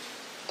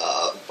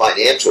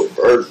financial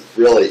burden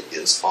really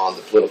is on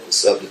the political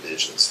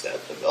subdivisions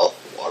that develop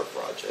the water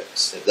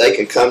projects. If they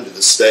can come to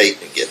the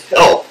state and get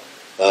help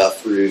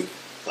through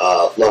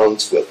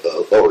loans with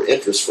a lower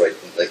interest rate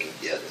than they can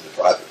get in the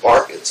private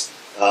markets,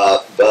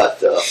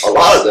 but a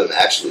lot of them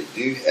actually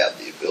do have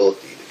the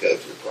ability to go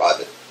to the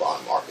private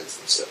bond markets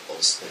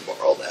themselves and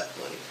borrow that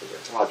money for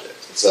their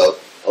projects. And so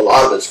a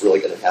lot of it's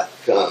really going to have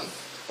to come,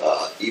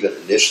 even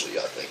initially,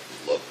 I think,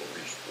 from local and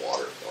regional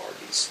water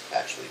authorities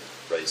actually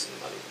raising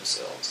the money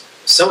themselves.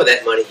 Some of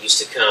that money used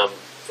to come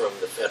from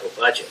the federal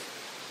budget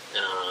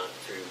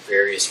through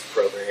various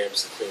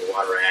programs the Clean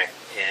Water Act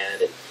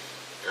had,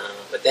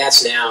 but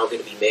that's now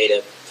going to be made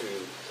up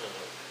through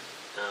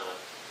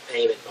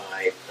payment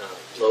by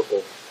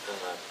local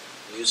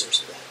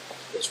users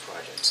of those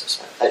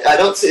projects. I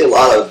don't see a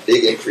lot of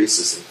big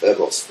increases in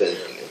federal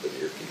spending in the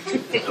near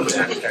future.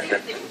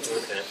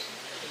 Okay.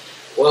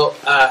 Well,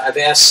 I've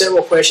asked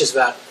several questions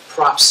about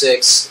Prop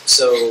 6,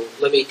 so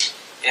let me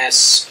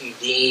ask you,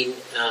 Dean.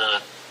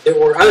 There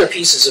were other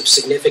pieces of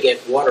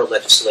significant water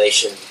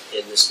legislation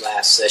in this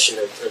last session.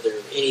 Are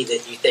there any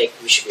that you think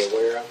we should be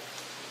aware of?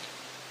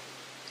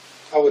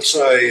 I would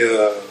say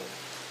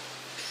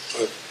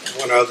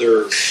one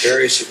other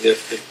very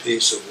significant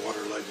piece of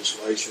water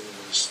legislation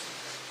was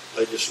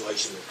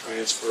legislation that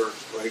transfers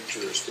rate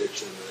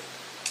jurisdiction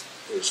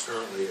that is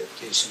currently at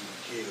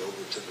TCEQ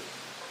over to the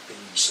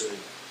PUC.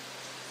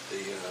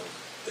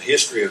 The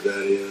history of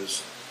that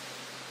is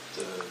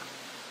the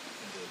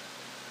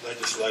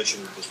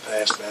legislation was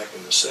passed back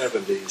in the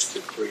 70s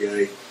to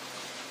create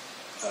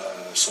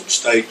some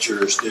state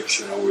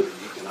jurisdiction over the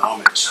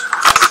economics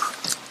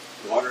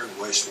of water and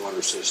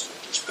wastewater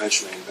systems,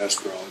 especially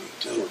investor-owned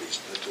utilities,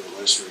 but to a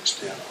lesser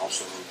extent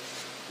also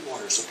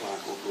water supply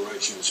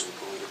corporations and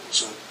political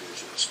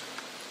subdivisions.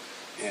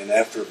 And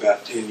after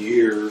about 10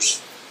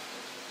 years,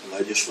 the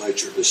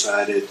legislature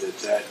decided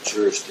that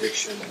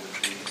jurisdiction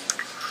would be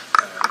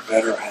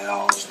better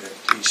housed at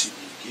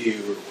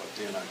TCEQ, or what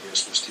then I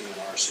guess was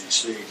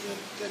TNRCC,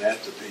 than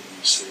at the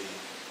PUC,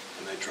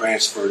 and they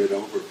transferred it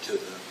over to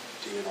the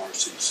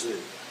TNRCC.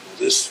 Well,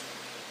 this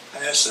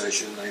past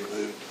session, they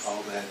moved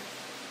all that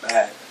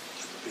back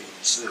to the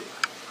PUC.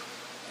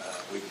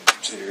 We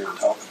can sit here and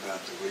talk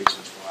about the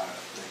reasons why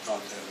they thought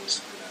that was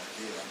a good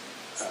idea,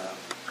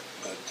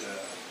 but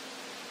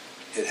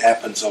it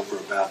happens over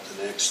about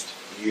the next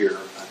year.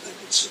 I think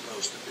it's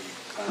supposed to be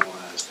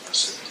finalized by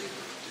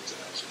September of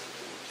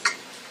 2014.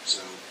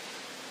 So,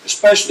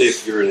 especially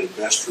if you're an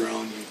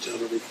investor-owned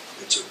utility,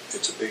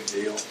 it's a big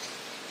deal.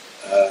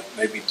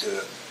 Maybe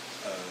to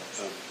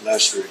a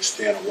lesser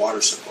extent, a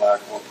water supply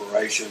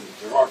corporation.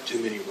 There aren't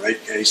too many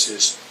rate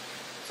cases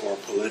for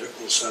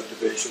political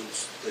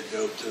subdivisions that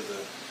go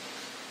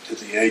to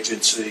the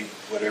agency,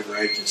 whatever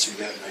agency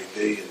that may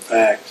be. In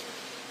fact,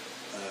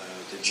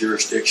 the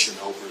jurisdiction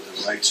over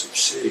the rates of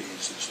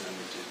cities is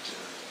limited to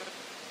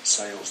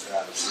sales to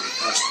out-of-city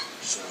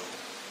customers. So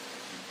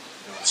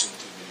you don't see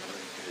too many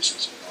rate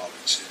cases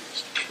involving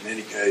cities. In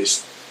any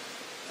case,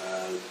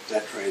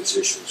 that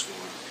transition is going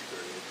to be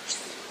very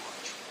interesting to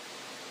watch.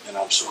 And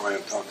I'm sorry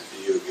I'm talking to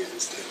you again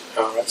instead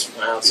of that's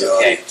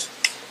okay.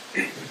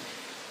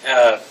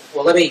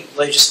 Well, let me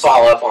just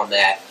follow up on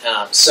that.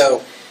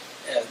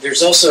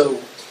 There's also,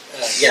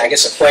 I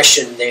guess, a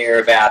question there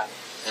about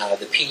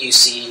the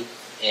PUC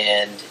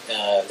and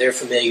their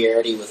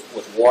familiarity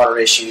with water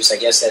issues. I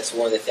guess that's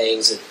one of the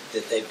things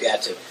that they've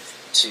got to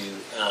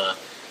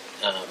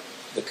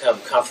become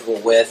comfortable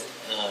with.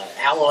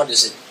 How long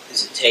does it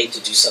take to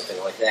do something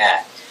like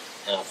that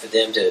for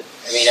them to?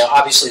 I mean,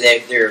 obviously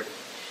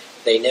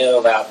they know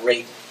about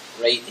rate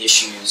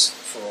issues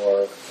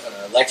for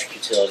electric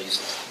utilities,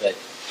 but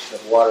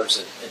water's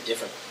a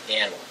different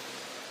animal.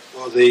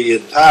 Well, the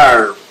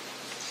entire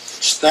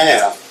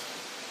staff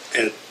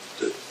at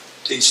the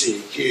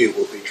TCEQ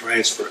will be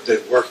transferred,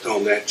 that worked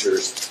on that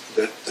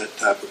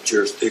type of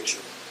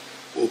jurisdiction,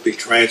 will be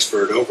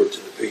transferred over to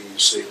the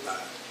PUC by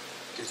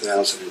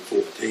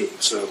 2014.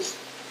 So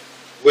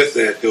with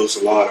that goes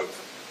a lot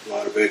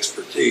of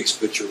expertise.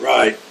 But you're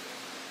right,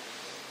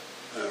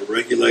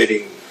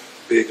 regulating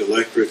big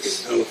electric and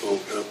telephone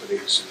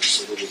companies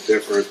is a little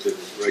different than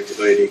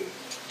regulating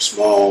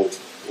small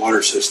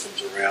water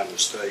systems around the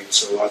state.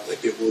 So I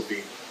think it will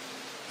be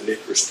an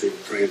interesting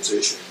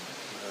transition.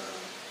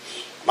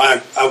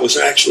 I was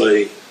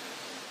actually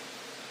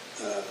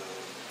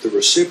the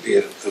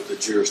recipient of the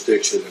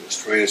jurisdiction that was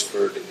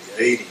transferred in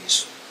the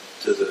 80s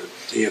to the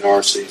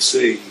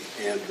TNRCC,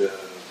 and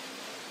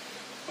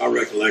my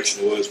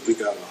recollection was we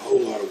got a whole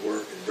lot of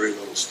work and very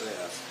little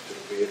staff.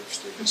 It'll be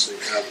interesting to see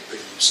how the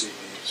PUC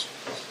views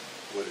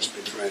what has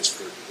been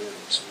transferred to them.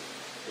 So.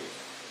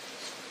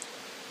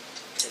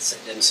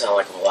 doesn't sound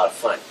like a whole lot of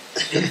fun.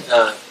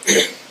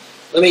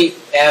 Let me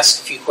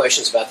ask a few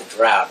questions about the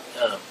drought.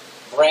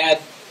 Brad,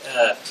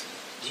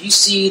 do you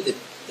see the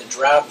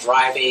drought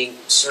driving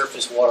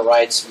surface water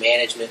rights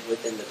management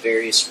within the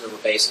various river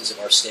basins of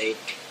our state?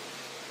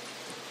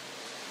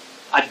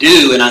 I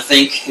do, and I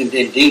think, and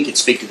Dean can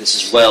speak to this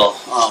as well.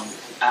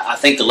 I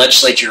think the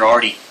legislature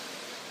already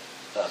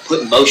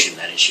put in motion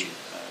that issue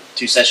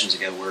 2 sessions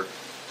ago, where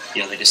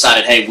they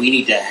decided, hey, we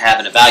need to have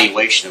an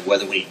evaluation of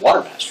whether we need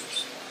water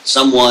masters,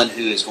 someone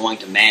who is going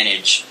to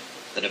manage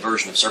the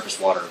diversion of surface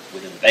water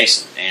within the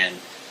basin. And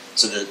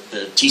so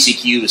the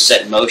TCQ is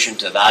set in motion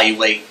to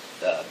evaluate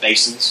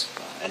basins,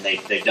 and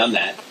they've done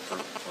that for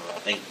I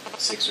think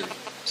six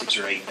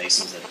or eight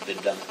basins that have been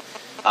done.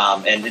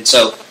 And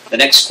so the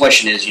next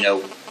question is,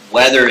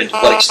 whether and to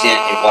what extent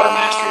a water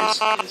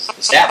master is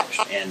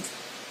established. And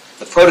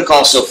the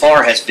protocol so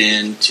far has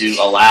been to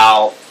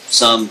allow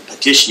some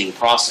petitioning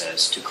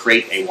process to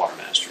create a water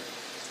master.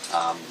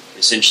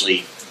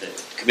 Essentially, the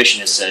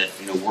commission has said,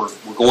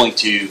 we're going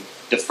to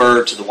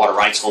defer to the water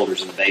rights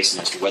holders in the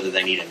basin as to whether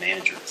they need a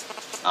manager.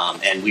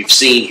 And we've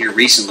seen here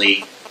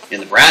recently in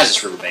the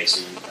Brazos River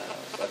Basin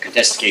a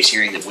contested case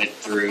hearing that went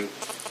through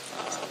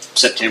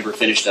September,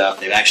 finished up.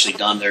 They've actually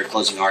done their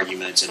closing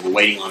arguments, and we're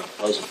waiting on a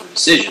proposal for a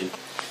decision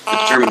to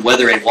determine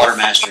whether a water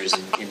master is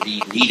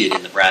indeed needed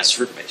in the Brazos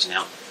River Basin.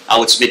 Now, I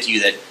would submit to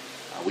you that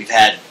we've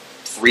had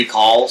 3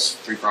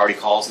 priority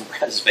calls in the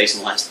Brazos Basin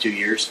in the last 2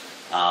 years.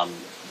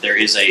 There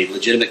is a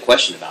legitimate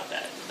question about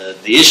that.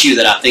 The issue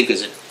that I think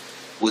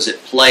was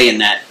at play in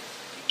that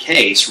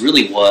case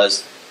really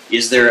was,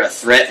 is there a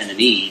threat and a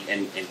need?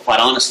 And quite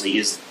honestly,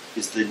 is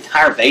the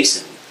entire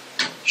basin,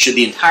 should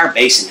the entire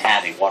basin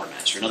have a water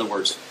master? In other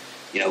words,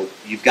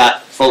 you've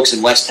got folks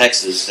in West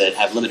Texas that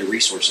have limited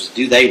resources.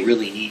 Do they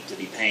really need to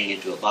be paying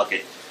into a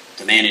bucket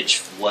to manage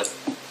what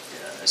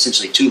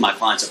essentially 2 of my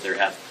clients up there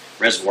have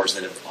reservoirs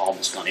that have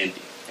almost gone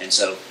empty? And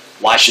so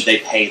why should they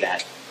pay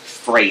that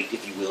freight,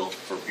 if you will,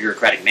 for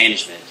bureaucratic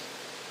management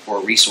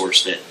for a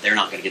resource that they're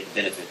not going to get the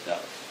benefit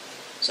of?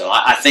 So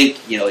I think,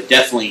 it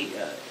definitely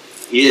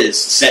is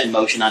set in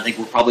motion. I think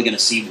we're probably going to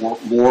see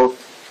more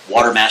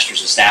water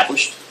masters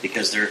established,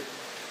 because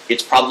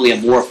it's probably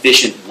a more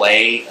efficient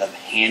way of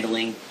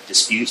handling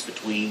disputes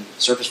between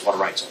surface water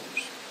rights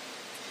holders.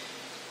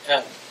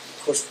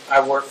 Of course,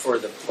 I work for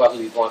the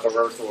Guadalupe-Blanco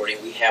River Authority,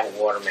 and we have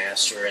a water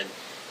master, and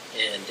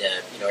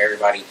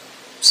everybody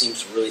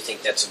seems to really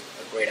think that's a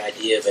great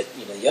idea. But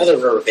the other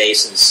river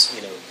basins,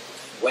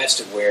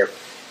 west of where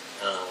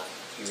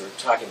you were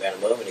talking about a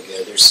moment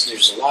ago,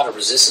 there's a lot of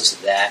resistance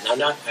to that,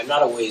 and I'm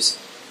not always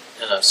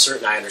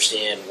certain I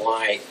understand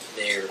why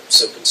they're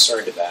so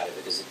concerned about it,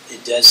 because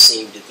it does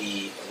seem to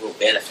be a real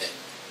benefit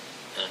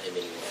in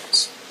many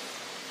ways.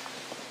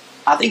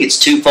 I think it's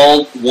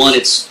twofold. One,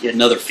 it's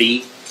another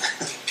fee,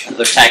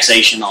 another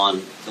taxation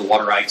on the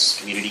water rights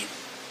community.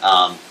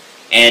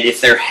 And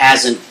if there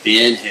hasn't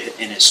been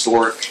an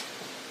historic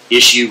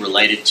issue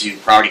related to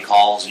priority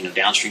calls,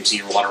 downstream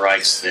senior water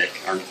rights that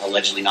are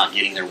allegedly not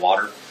getting their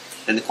water,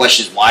 then the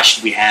question is, why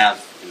should we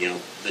have,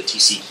 the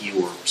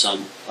TCQ or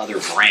some other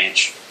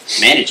branch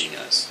managing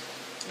us?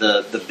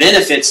 The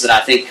benefits that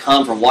I think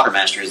come from water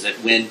master is that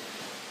when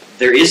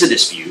there is a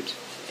dispute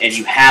and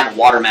you have a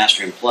water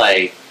master in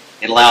play,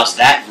 it allows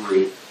that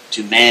group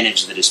to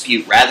manage the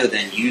dispute rather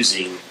than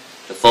using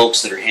the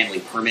folks that are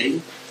handling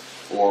permitting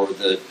or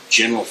the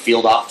general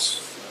field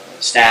ops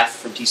staff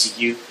from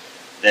TCQ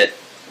that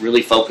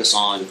really focus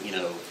on,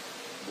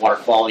 water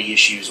quality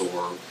issues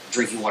or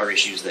drinking water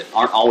issues that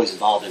aren't always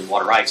involved in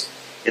water rights.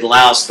 It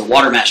allows the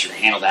water master to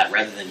handle that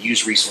rather than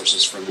use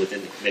resources from within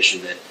the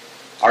commission that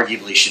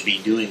arguably should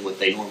be doing what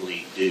they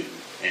normally do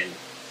and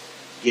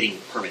getting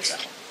permits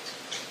out.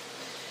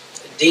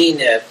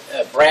 Dean,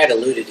 Brad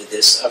alluded to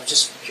this. I'm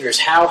just curious,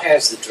 how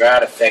has the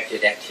drought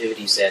affected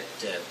activities at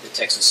the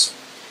Texas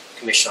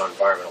Commission on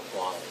Environmental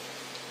Quality?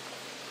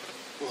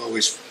 Well,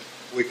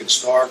 we can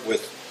start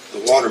with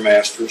the water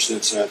master,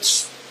 since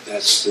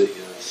that's the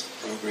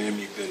program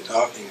you've been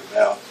talking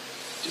about.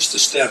 Just to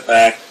step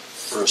back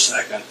for a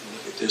second and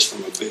look at this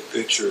from a big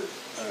picture.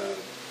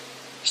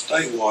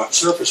 State water,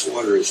 surface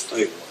water is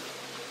state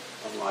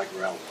water, unlike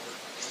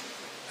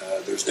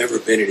groundwater. There's never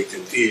been any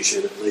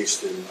confusion, at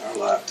least in our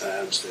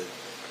lifetimes, that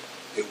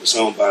it was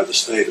owned by the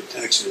state of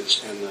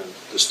Texas, and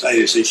the state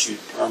has issued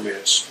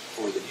permits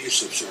for the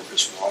use of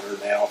surface water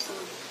now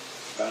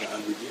for about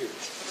 100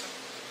 years.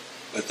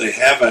 But they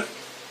haven't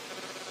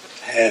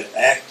had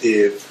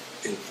active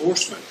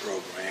enforcement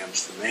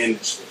programs to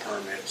manage the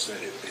permits that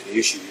have been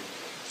issued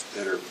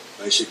that are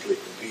basically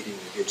competing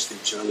against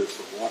each other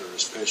for water,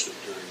 especially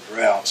during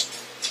droughts,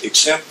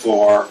 except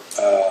for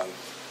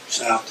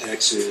South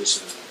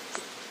Texas and the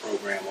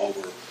program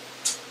over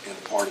in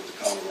a part of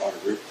the Colorado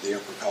River, the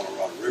upper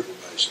Colorado River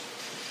Basin.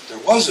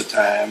 There was a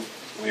time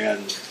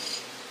when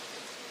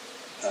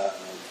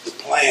the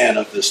plan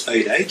of the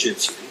state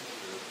agency,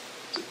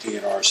 the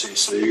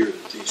TNRCC or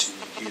the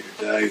TCEQ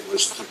today,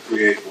 was to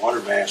create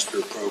water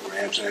master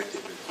programs,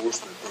 active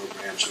enforcement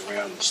programs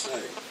around the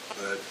state.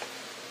 But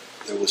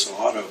there was a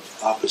lot of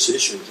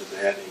opposition to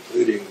that,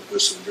 including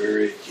with some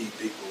very key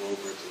people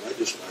over at the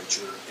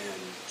legislature,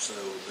 and so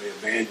they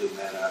abandoned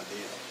that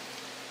idea.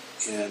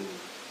 In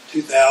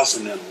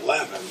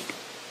 2011,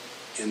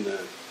 in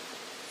the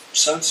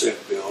sunset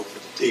bill for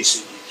the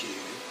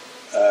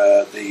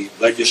TCEQ, the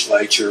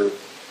legislature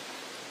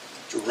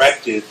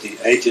directed the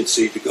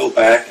agency to go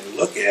back and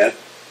look at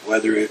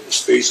whether it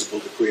was feasible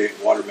to create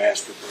water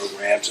master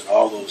programs in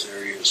all those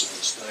areas of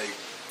the state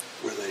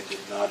where they did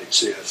not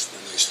exist.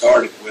 And they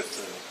started with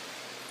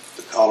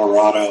the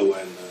Colorado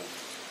and the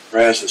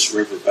Brazos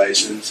River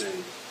basins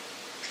and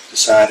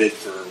decided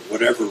for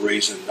whatever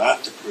reason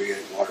not to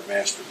create water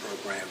master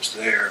programs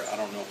there. I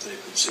don't know if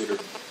they've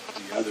considered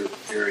the other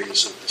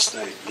areas of the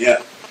state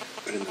yet.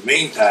 But in the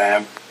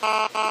meantime,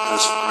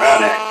 because of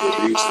drought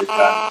activities, they've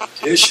gotten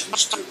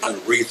petitions to kind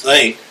of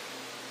rethink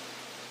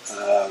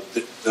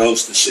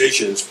those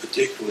decisions,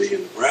 particularly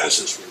in the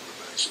Brazos River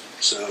basin.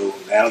 So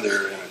now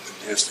they're in a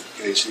contested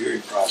case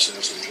hearing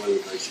process on whether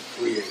they should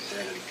create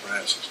that in the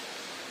Brazos.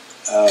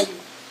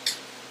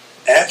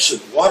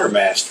 Absent water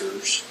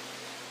masters,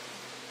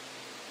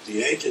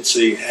 the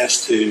agency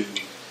has to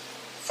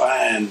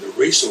find the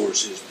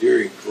resources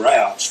during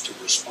droughts to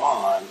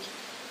respond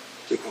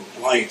to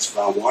complaints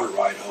by water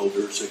right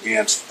holders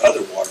against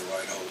other water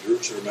right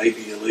holders, or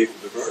maybe illegal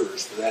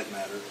diverters for that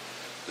matter,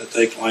 that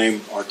they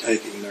claim are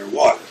taking their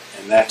water.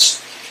 And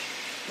that's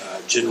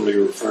generally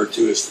referred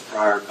to as the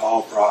prior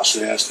call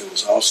process. There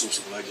was also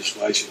some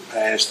legislation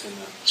passed in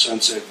the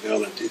Sunset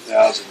Bill in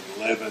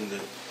 2011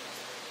 that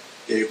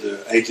gave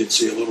the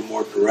agency a little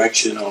more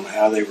direction on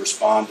how they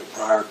respond to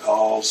prior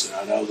calls. And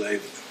I know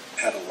they've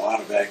had a lot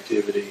of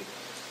activity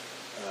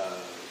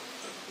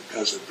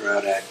because of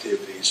drought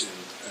activities and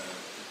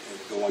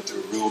going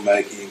through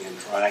rulemaking and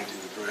trying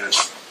to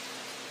address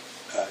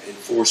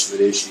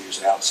enforcement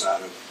issues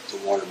outside of the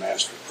Water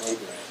Master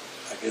Program.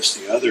 I guess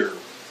the other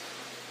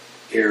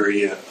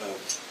area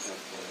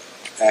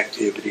of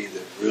activity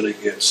that really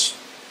gets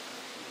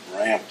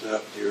ramped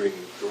up during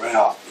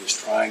drought is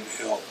trying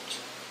to help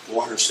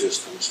water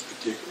systems,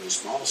 particularly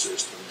small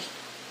systems,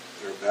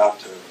 that are about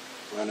to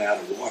run out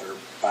of water,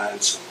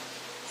 find some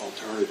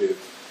alternative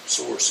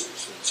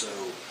sources. And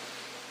so,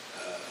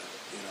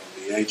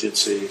 the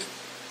agency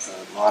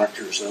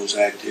monitors those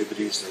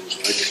activities. There was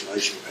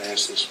legislation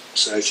passed this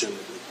session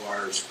that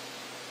requires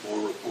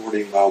more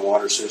reporting by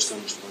water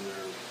systems when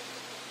they're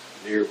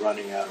near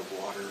running out of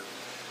water,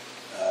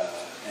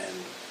 and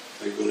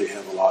they really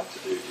have a lot to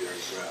do during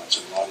droughts,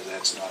 and a lot of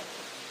that's not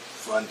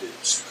funded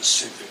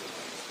specifically.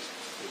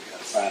 We've got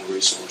to find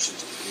resources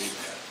to do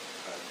that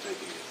by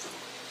taking it from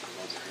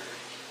other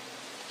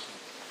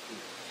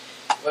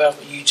areas. Well,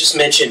 you just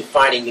mentioned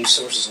finding new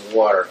sources of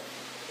water,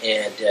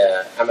 and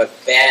I'm a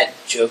bad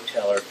joke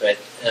teller, but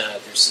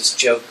there's this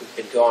joke that's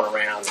been going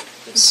around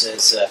that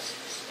says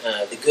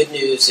the good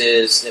news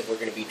is that we're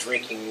going to be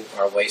drinking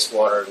our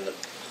wastewater, and the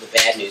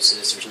bad news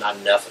is there's not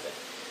enough of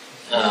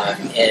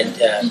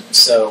it.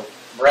 So,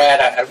 Brad,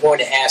 I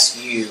wanted to ask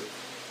you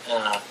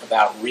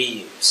about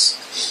reuse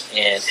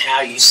and how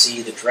you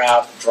see the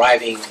drought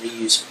driving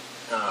reuse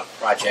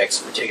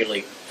projects,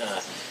 particularly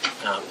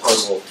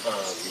potable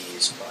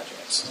reuse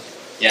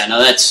projects. Yeah, no,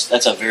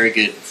 that's a very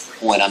good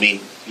point. I mean,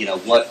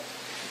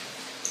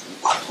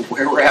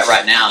 where we're at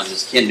right now,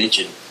 as Ken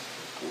mentioned,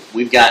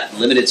 we've got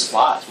limited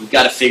supplies. We've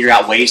got to figure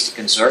out ways to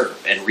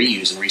conserve and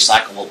reuse and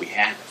recycle what we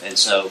have. And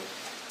so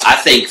I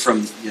think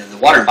from the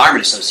Water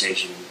Environment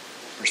Association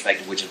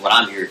perspective, which is what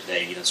I'm here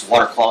today, it's the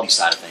water quality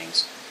side of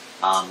things,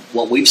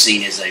 what we've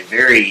seen is a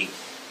very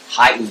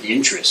heightened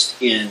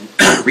interest in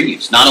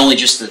reuse. Not only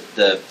just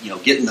the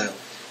getting the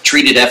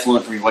treated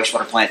effluent from your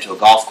wastewater plant to a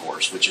golf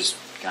course, which is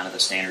kind of the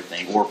standard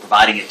thing, or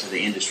providing it to the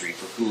industry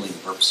for cooling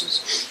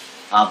purposes,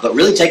 but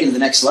really taking it to the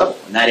next level,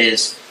 and that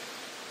is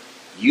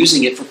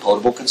using it for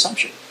potable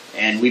consumption.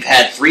 And we've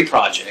had 3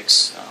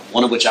 projects,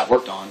 one of which I've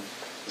worked on,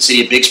 the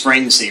City of Big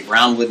Spring, the City of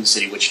Brownwood, and the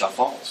City of Wichita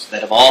Falls,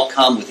 that have all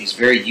come with these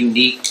very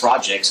unique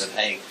projects of,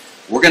 hey,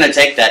 we're going to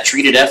take that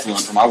treated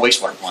effluent from our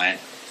wastewater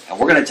plant, and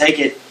we're going to take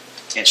it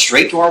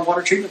straight to our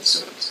water treatment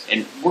facilities.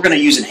 And we're going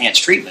to use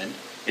enhanced treatment.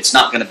 It's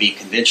not going to be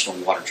conventional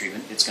water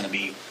treatment. It's going to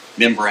be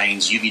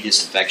membranes, UV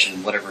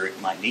disinfection, whatever it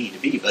might need to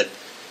be. But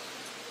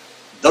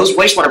those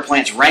wastewater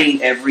plants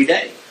rain every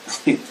day.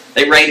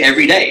 They rain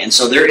every day. And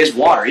so there is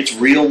water. It's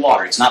real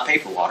water. It's not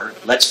paper water.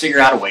 Let's figure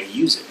out a way to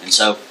use it. And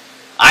so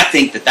I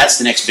think that that's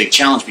the next big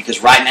challenge,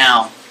 because right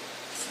now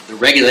the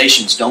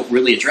regulations don't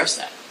really address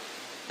that.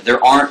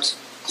 There aren't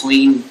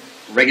clean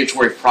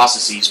regulatory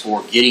processes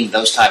for getting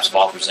those types of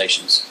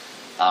authorizations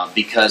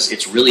because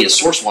it's really a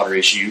source water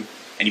issue,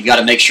 and you've got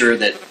to make sure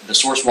that the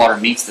source water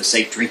meets the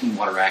Safe Drinking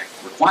Water Act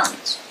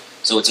requirements.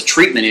 So it's a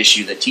treatment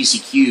issue that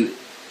TCQ,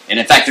 and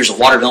in fact there's a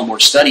Water Development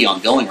Board study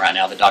ongoing right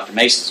now that Dr.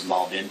 Mason's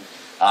involved in,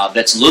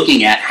 that's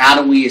looking at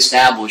how do we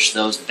establish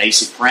those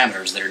basic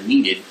parameters that are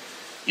needed,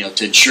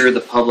 to ensure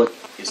the public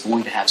is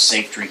going to have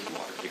safe drinking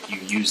water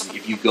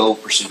if you go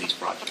pursue these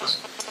projects.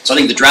 So I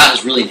think the drought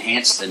has really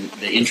enhanced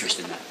the interest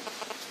in that.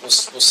 Well,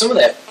 some of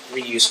that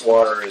reuse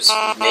water is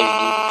maybe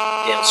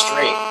needed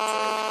downstream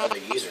for other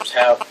users.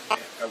 How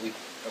are we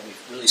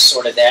really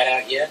sorted that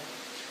out yet?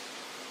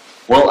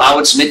 Well, I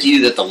would submit to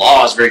you that the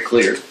law is very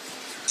clear.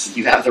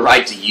 You have the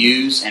right to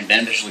use and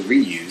beneficially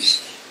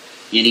reuse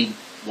any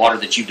water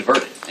that you've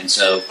diverted. And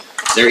so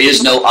there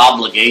is no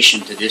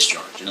obligation to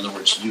discharge. In other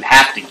words, you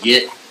have to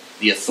get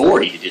the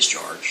authority to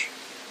discharge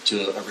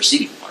to a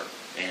receiving water.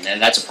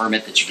 And that's a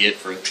permit that you get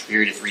for a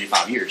period of 3 to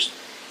 5 years.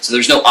 So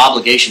there's no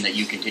obligation that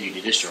you continue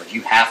to discharge.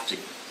 You have to,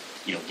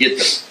 get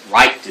the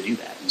right to do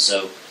that. And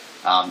so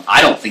I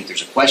don't think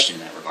there's a question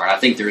in that regard. I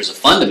think there is a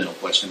fundamental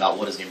question about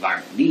what does the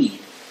environment need,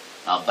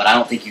 but I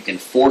don't think you can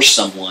force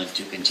someone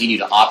to continue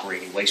to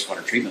operate a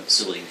wastewater treatment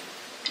facility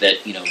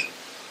that,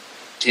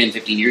 10,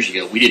 15 years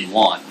ago we didn't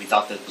want. We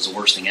thought that was the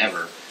worst thing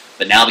ever.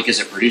 But now because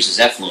it produces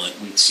effluent,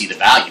 we see the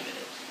value in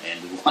it,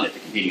 and we want it to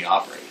continue to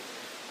operate.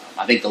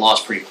 I think the law is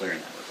pretty clear in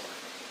that regard.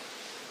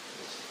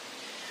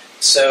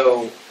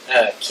 So,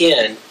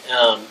 Ken,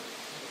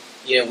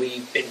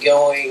 we've been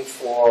going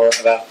for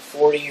about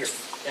 40 or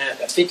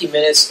 50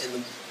 minutes,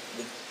 and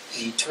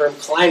the term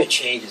climate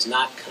change has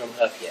not come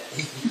up yet.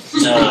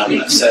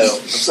 I'm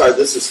sorry,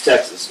 this is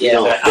Texas. We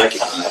don't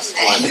recognize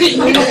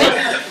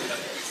climate.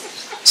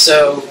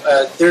 So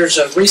there's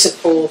a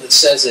recent poll that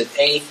says that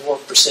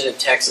 84% of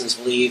Texans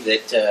believe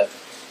that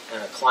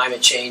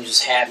climate change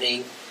is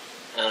happening,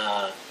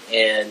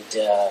 and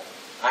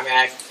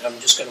I'm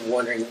just kind of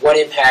wondering, what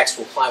impacts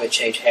will climate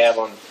change have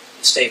on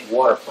the state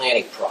water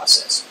planning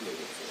process moving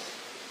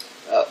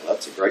forward?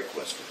 That's a great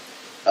question.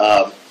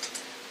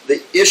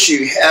 The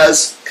issue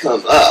has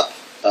come up.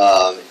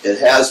 It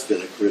has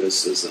been a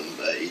criticism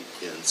made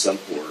in some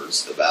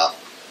quarters about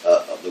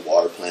the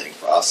water planning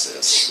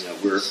process.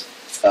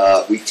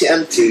 We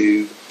tend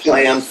to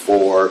plan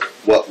for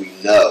what we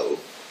know,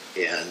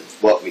 and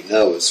what we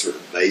know is sort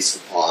of based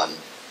upon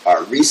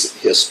our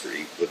recent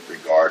history with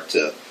regard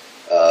to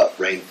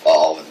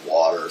rainfall and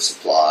water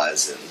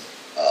supplies and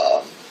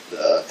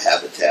the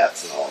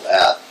habitats and all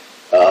that.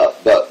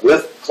 But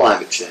with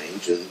climate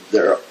change, and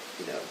there,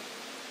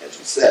 as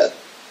you said,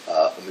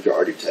 a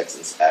majority of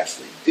Texans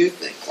actually do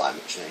think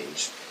climate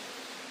change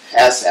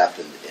has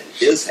happened and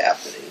is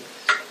happening.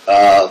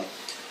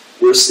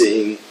 We're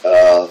seeing,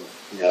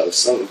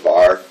 some of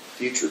our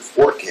future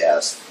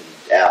forecasts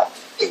in doubt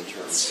in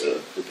terms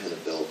of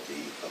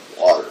dependability of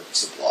water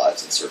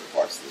supplies in certain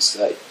parts of the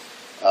state.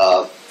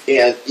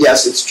 And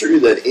yes, it's true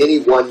that any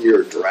 1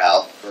 year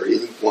drought or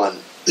any one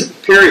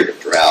period of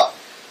drought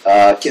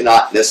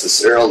cannot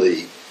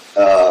necessarily,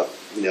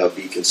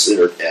 be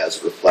considered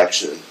as a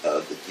reflection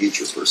of the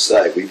future per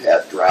se. We've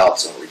had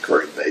droughts on a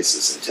recurring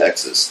basis in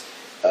Texas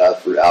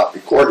throughout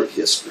recorded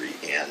history,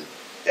 and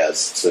as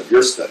some of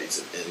your studies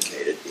have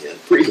indicated, in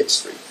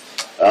prehistory.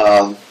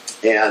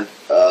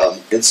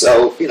 And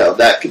so,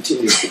 that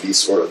continues to be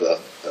sort of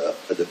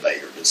a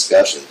debate or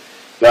discussion.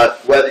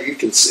 But whether you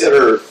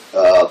consider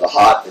the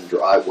hot and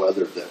dry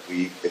weather that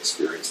we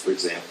experienced, for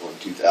example, in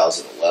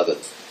 2011,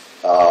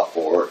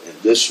 or in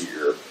this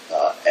year,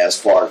 as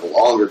part of a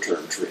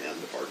longer-term trend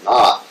or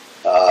not,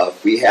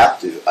 we have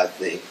to, I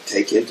think,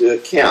 take into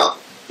account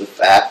the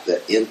fact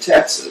that in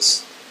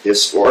Texas,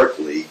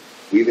 historically,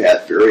 we've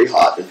had very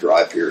hot and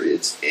dry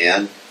periods,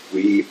 and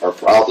we are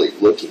probably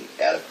looking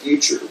at a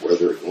future where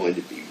there are going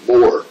to be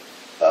more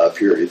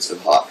periods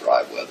of hot,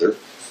 dry weather,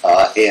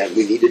 and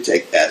we need to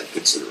take that into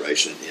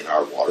consideration in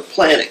our water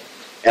planning.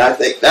 And I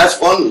think that's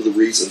one of the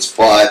reasons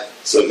why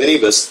so many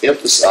of us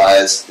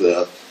emphasize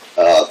the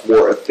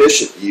more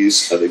efficient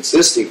use of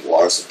existing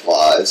water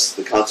supplies,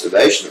 the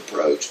conservation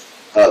approach,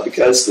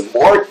 because the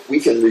more we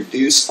can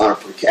reduce on a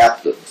per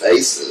capita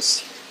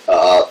basis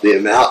the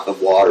amount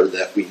of water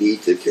that we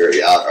need to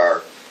carry out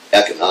our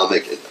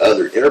economic and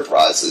other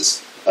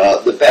enterprises,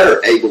 the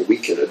better able we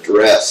can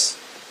address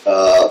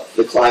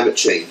the climate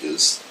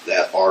changes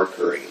that are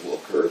occurring and will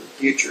occur in the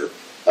future,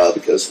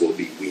 because we'll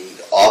be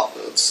weaned off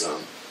of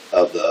some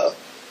of the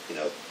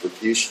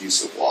profuse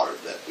use of water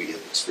that we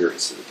have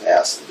experienced in the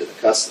past and been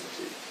accustomed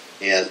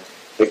to. And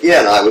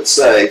again, I would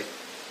say,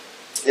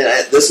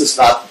 this is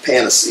not the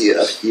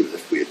panacea, even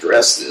if we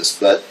address this,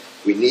 but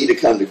we need to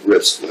come to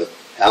grips with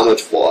how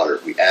much water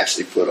we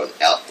actually put on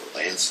outdoor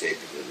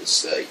landscaping in the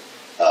state.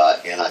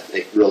 And I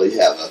think really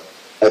have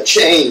a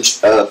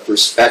change of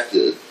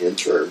perspective in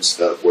terms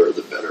of where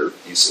the better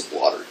use of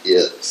water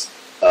is.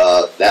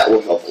 That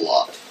will help a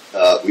lot.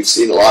 We've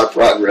seen a lot of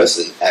progress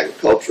in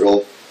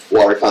agricultural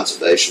water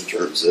conservation in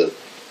terms of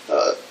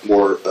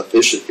more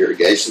efficient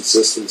irrigation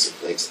systems and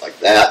things like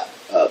that.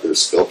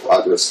 There's still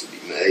progress to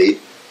be made.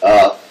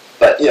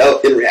 But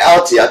in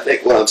reality, I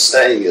think what I'm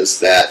saying is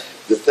that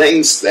the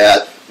things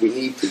that we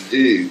need to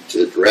do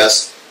to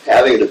address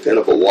having a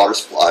dependable water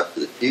supply for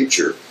the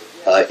future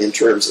in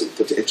terms of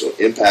potential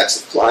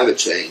impacts of climate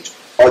change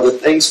are the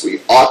things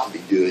we ought to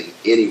be doing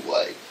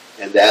anyway,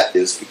 and that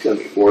is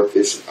becoming more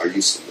efficient in our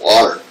use of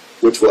water,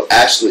 which will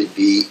actually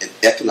be an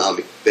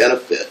economic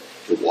benefit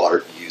to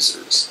water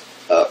users,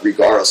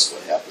 regardless of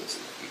what happens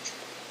in the future.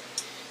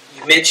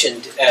 You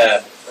mentioned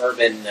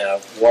urban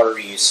water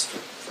use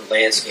for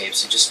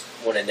landscapes. I just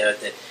want to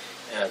note that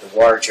the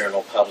Water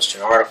Journal published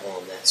an article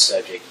on that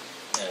subject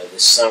this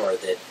this summer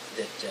that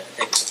I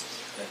think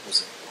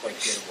was a quite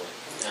good one.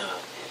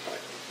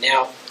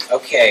 Now,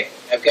 okay,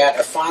 I've got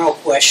a final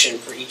question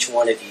for each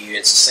one of you.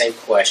 It's the same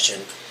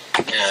question,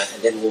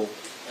 and then we'll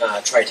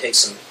try to take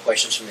some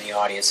questions from the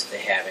audience if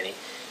they have any.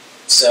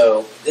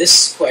 So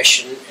this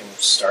question, and we'll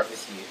start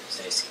with you,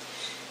 Stacy,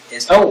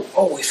 is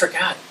we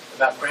forgot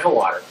about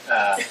groundwater.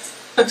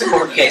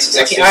 Court cases.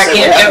 I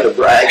can't go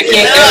to that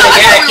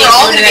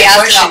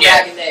question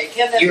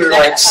yet. You were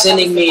like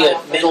sending me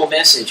a mental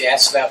message,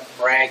 asked about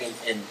Bragg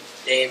and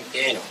Dave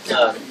Daniel.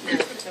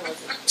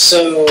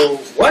 So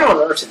what on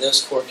earth do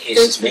those court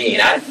cases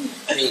mean? I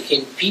mean,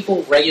 can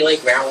people regulate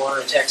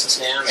groundwater in Texas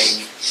now? I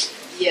mean,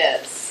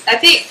 yes. I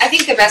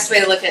think the best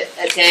way to look at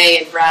Day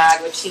and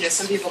Bragg, which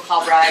some people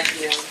call Bragg,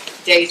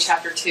 Day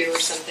Chapter 2 or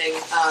something.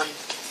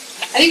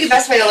 I think the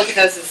best way to look at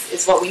those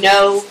is what we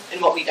know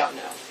and what we don't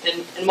know.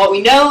 And what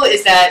we know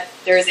is that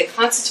there is a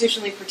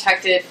constitutionally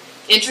protected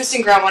interest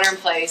in groundwater in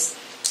place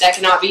that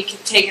cannot be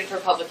taken for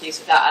public use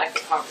without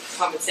adequate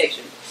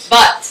compensation.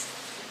 But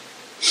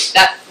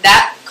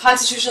that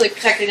constitutionally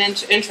protected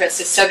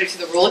interest is subject to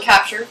the rule of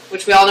capture,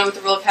 which we all know what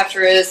the rule of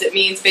capture is. It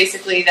means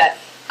basically that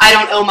I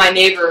don't owe my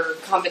neighbor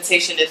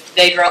compensation if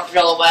they drill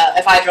a well,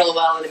 if I drill a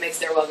well and it makes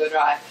their well go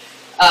dry.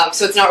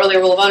 So it's not really a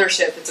rule of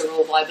ownership; it's a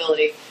rule of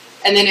liability.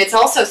 And then it's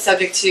also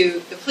subject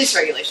to the police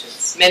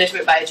regulations,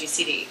 management by a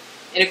GCD,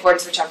 in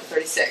accordance with Chapter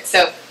 36.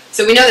 So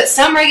we know that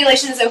some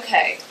regulation is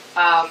okay,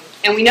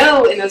 and we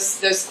know in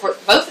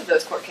both of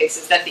those court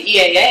cases that the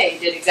EAA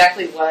did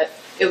exactly what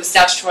it was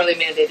statutorily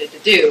mandated to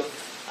do.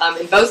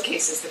 In both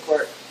cases, the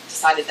court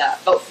decided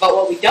that. But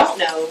what we don't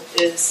know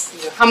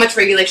is how much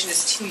regulation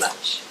is too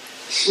much.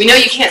 We know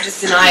you can't just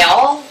deny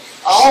all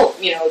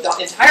the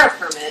entire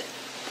permit,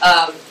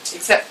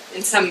 except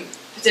in some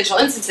potential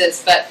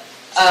instances. But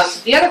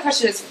the other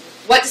question is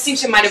what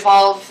distinction might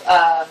evolve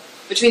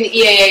between the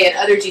EAA and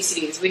other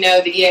GCDs. We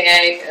know the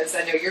EAA, as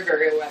I know you're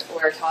very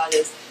aware, Todd,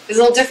 is a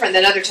little different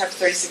than other Chapter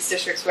 36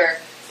 districts where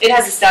it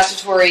has a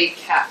statutory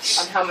cap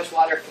on how much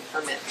water it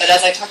can permit. But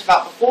as I talked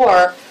about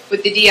before,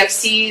 with the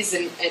DFCs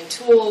and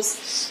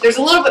tools, there's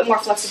a little bit more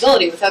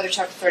flexibility with other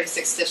Chapter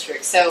 36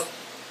 districts. So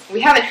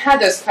we haven't had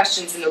those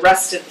questions in the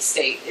rest of the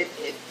state.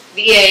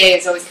 The EAA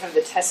is always kind of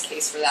the test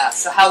case for that.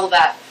 So how will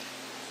that,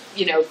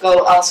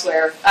 go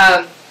elsewhere?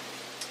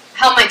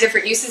 How might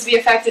different uses be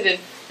affected? And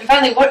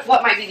finally, what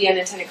might be the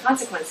unintended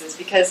consequences?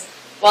 Because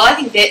while I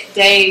think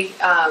Day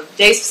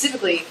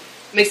specifically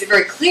makes it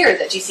very clear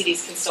that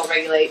GCDs can still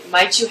regulate,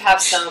 might you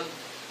have some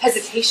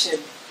hesitation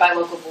by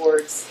local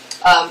boards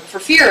for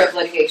fear of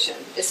litigation,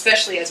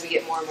 especially as we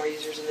get more and more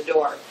users in the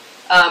door?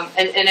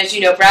 And as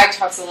you know, Bragg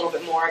talks a little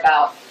bit more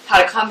about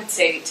how to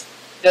compensate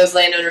those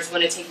landowners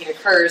when a taking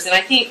occurs. And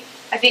I think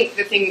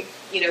the thing,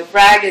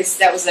 Bragg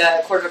that was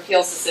a Court of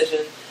Appeals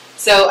decision.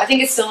 So I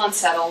think it's still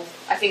unsettled.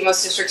 I think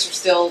most districts are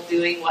still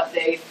doing what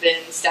they've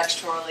been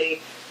statutorily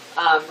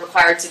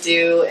required to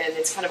do, and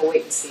it's kind of a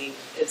wait and see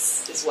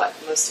is what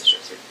most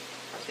districts are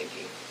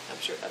thinking. I'm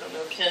sure, I don't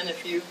know, Ken,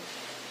 if you...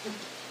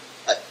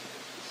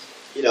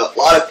 A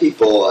lot of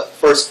people,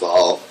 first of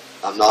all,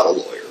 I'm not a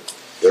lawyer,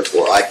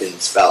 therefore I can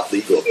spout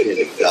legal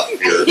opinion without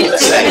fear of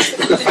sanction.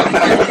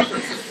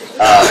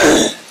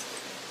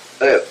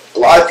 A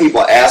lot of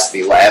people asked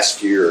me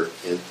last year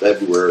in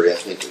February, I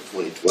think in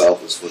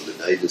 2012 was when the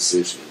Day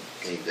decision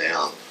came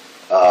down.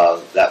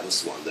 That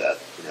was the one that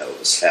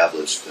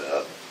established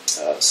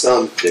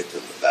some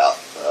dictum about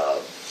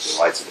the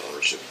rights of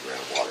ownership of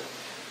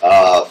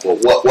groundwater.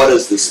 Well, what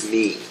does this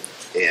mean?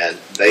 And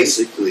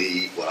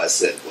basically what I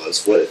said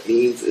was what it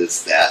means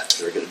is that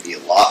there are going to be a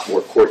lot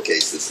more court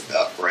cases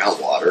about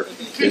groundwater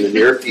in the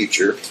near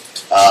future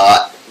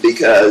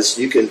because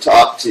you can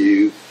talk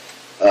to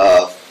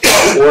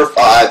 4 or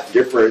 5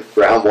 different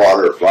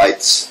groundwater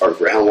rights or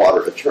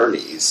groundwater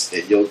attorneys,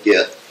 and you'll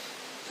get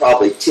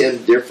probably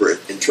 10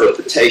 different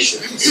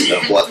interpretations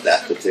of what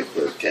that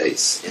particular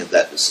case and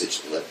that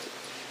decision led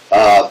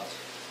to.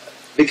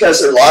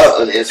 Because there are a lot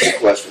of unanswered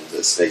questions,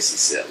 as Stacy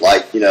said.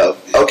 Like,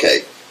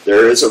 okay,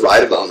 there is a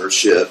right of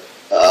ownership,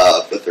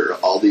 but there are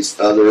all these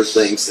other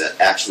things that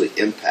actually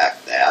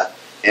impact that.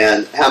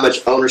 And how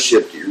much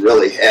ownership do you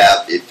really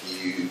have if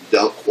you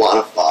don't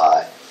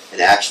quantify and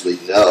actually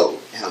know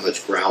how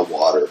much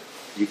groundwater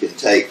you can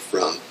take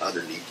from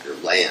underneath your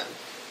land?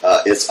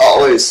 It's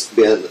always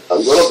been a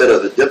little bit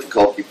of a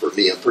difficulty for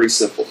me. I'm pretty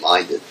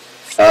simple-minded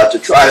to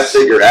try to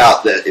figure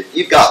out that if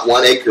you've got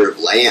 1 acre of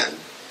land,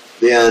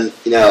 then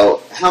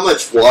how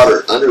much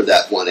water under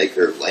that 1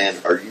 acre of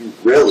land are you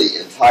really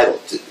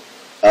entitled to?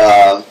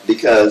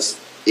 Because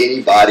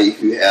anybody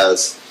who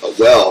has a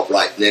well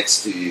right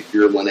next to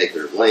your 1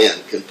 acre of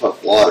land can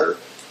pump water,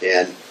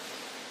 and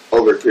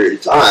over a period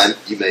of time,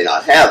 you may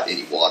not have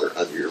any water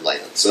under your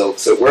land. So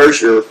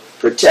where's your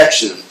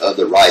protection of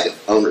the right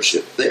of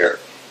ownership there?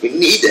 We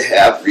need to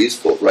have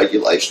reasonable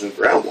regulation of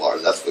groundwater,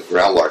 and that's what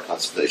groundwater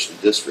conservation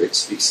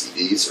districts,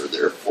 VCDs, are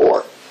there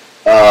for.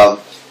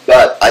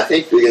 But I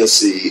think we're going to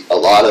see a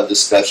lot of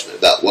discussion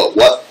about, well,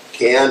 what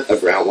can a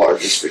groundwater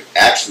district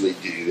actually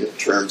do in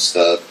terms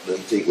of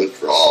limiting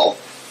withdrawal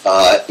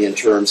in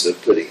terms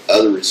of putting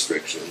other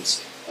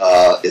restrictions.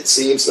 It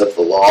seems that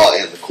the law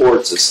and the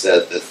courts have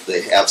said that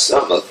they have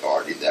some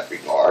authority in that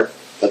regard,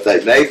 but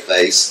they may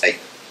face a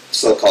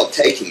so-called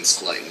takings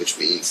claim, which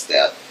means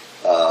that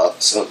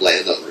some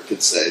landowner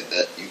could say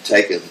that you've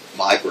taken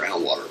my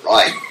groundwater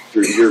right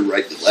through your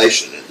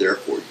regulation, and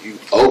therefore you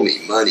owe me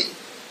money,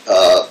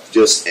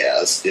 just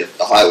as if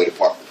the highway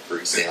department, for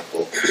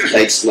example,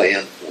 takes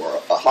land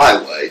for a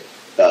highway,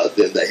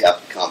 then they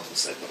have to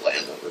compensate the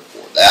landowner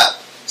for that.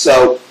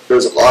 So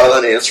there's a lot of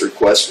unanswered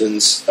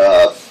questions.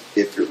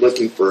 If you're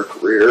looking for a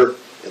career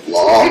in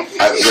law,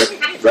 I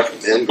would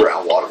recommend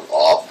groundwater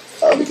law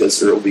because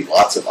there will be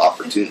lots of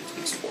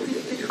opportunities for you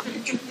in the near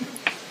future.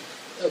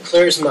 Oh,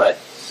 clear as mud.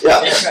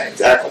 Yeah,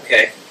 exactly.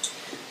 Okay.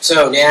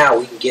 So now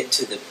we can get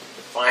to the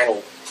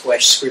final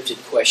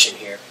scripted question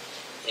here.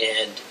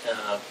 And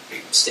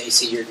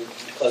Stacy, you're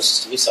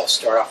closest to me, so I'll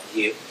start off with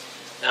you.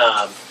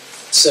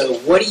 So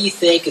what do you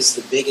think is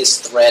the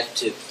biggest threat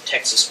to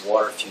Texas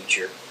water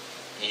future?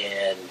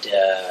 And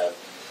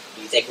do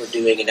you think we're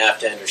doing enough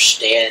to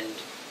understand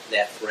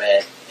that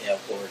threat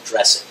or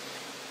address it?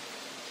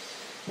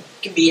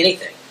 It can be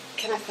anything.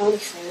 Can I phone a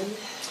friend?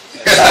 you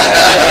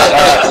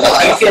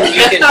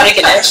can make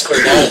an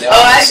expert out of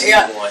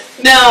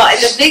it. No,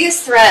 the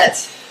biggest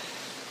threat,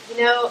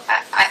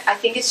 I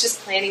think it's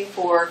just planning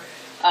for,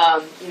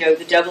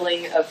 the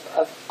doubling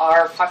of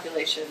our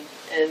population,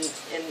 and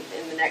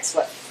in the next,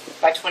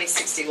 by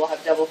 2060 we'll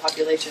have double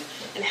population.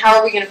 And how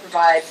are we going to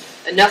provide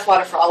enough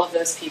water for all of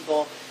those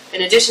people,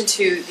 in addition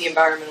to the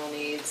environmental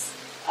needs,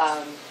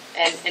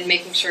 and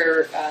making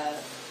sure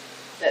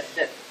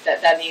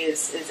that need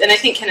is, and I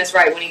think Ken is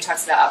right when he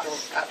talks about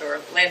outdoor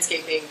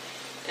landscaping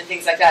and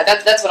things like that.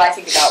 That's what I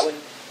think about when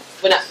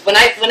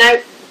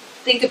I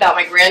think about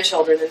my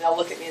grandchildren, and they'll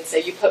look at me and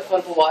say, "You put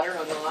potable water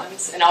on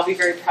lawns," and I'll be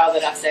very proud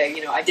that I say,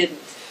 I didn't.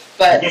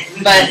 But I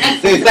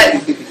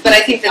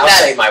think I'll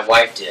say my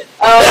wife did.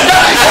 Oh.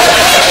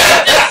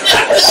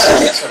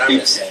 That's what I'm going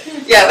to say.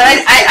 Yeah, but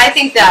I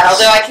think that,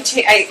 although I can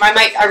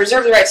I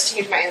reserve the right to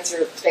change my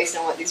answer based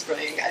on what these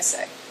brilliant guys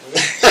say.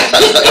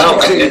 Oh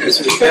my goodness,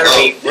 we better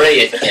be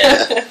brilliant,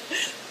 Ken.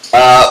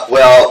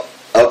 Well,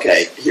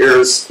 okay,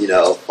 here's,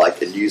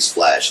 like a news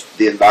flash.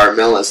 The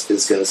environmentalist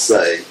is going to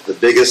say the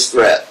biggest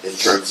threat in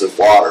terms of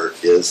water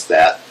is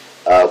that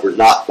we're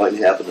not going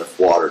to have enough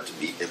water to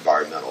meet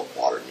environmental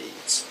water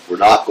needs. We're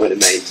not going to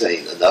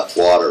maintain enough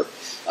water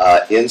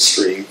in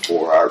stream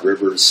for our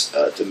rivers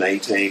to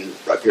maintain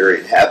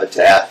riparian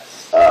habitat,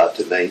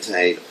 to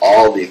maintain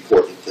all the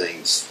important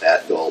things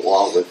that go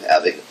along with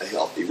having a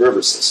healthy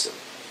river system.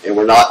 And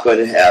we're not going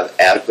to have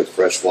adequate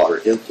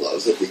freshwater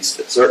inflows, at least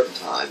at certain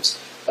times,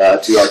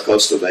 to our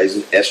coastal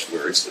basin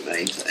estuaries to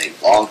maintain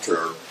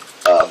long-term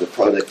the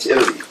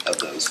productivity of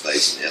those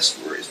basin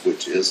estuaries,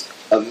 which is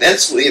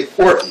immensely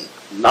important,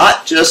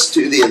 not just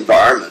to the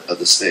environment of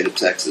the state of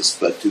Texas,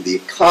 but to the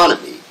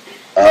economy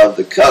of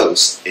the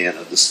coast and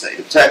of the state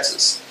of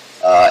Texas.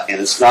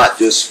 And it's not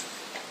just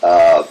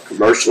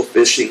commercial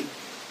fishing.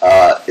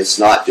 It's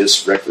not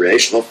just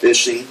recreational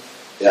fishing.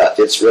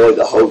 It's really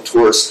the whole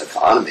tourist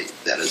economy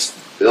that is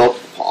built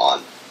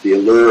upon the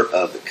allure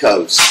of the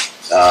coast,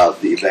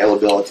 the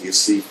availability of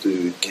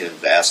seafood in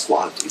vast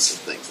quantities and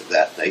things of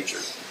that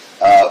nature.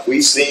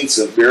 We've seen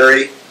some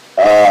very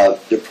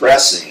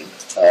depressing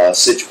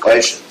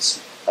situations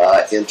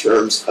in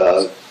terms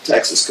of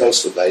Texas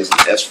coastal basin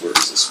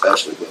estuaries,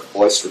 especially with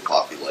oyster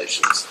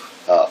populations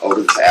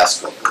over the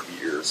past couple of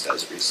years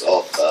as a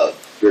result of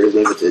very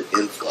limited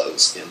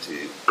inflows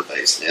into the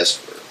basin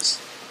estuaries.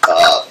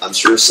 I'm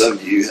sure some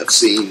of you have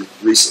seen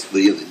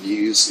recently in the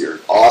news here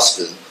in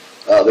Austin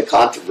the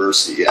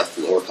controversy at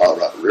the Lower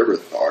Colorado River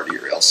Authority,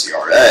 or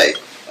LCRA,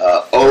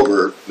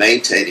 over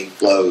maintaining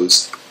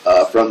flows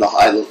from the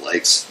Highland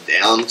Lakes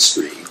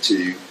downstream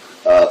to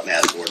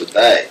Matagorda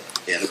Bay.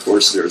 And of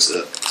course there's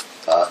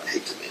I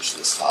hate to mention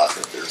this, Todd,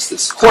 but there's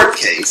this court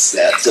case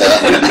that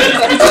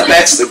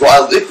affects the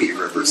Guadalupe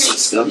River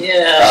system.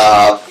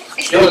 Yeah.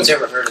 No one's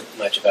ever heard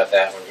much about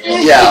that one.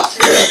 Yeah.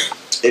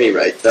 At any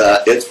rate,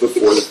 it's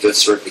before the Fifth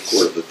Circuit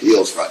Court of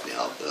Appeals right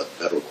now, the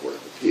Federal Court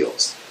of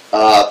Appeals.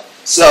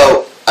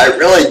 So I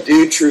really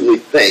do truly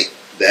think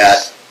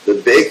that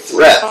the big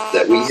threat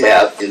that we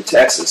have in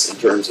Texas in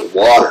terms of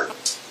water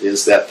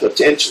is that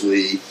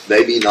potentially,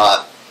 maybe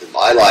not in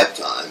my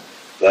lifetime,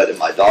 but in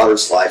my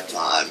daughter's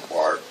lifetime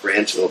or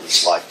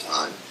grandchildren's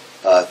lifetime,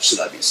 should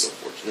I be so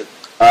fortunate,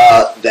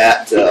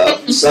 that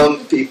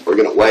some people are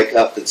going to wake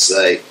up and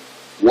say,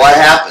 what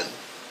happened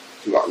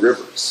to our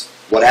rivers?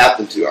 What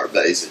happened to our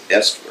bays and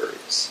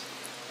estuaries?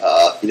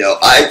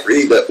 I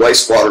agree that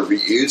wastewater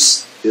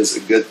reuse is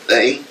a good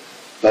thing,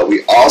 but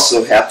we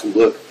also have to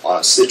look on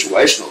a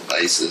situational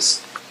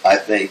basis, I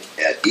think,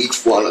 at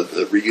each one of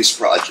the reuse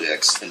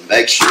projects and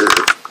make sure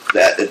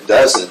that it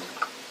doesn't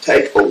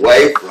take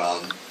away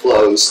from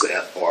flows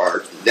that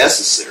are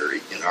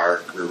necessary in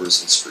our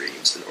rivers and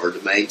streams in order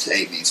to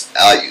maintain these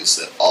values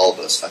that all of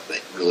us, I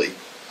think, really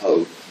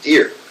hold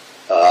dear.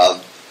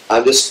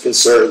 I'm just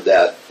concerned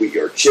that we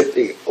are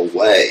chipping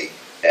away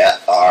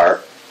at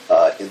our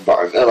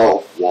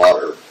environmental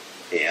water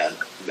and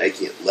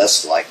making it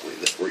less likely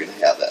that we're going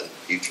to have that in the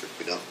future if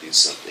we don't do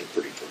something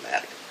pretty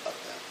dramatic about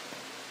that.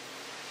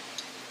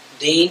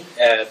 Dean,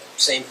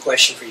 same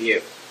question for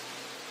you.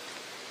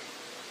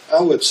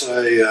 I would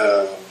say,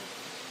 I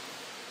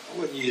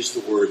wouldn't use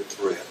the word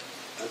threat.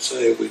 I'd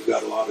say we've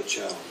got a lot of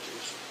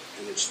challenges.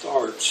 And it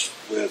starts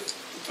with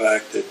the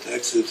fact that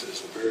Texas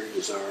is a very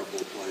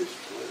desirable place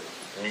to live.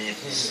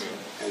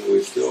 Mm-hmm. And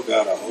we've still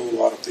got a whole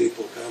lot of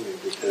people coming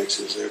to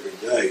Texas every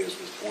day, as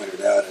was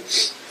pointed out at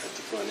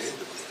the front end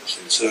of this.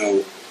 And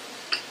so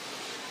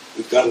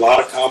we've got a lot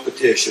of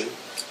competition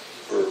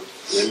for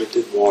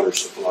limited water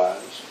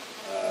supplies,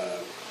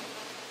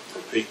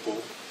 for people,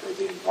 for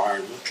the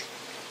environment,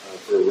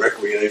 for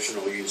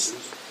recreational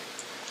uses,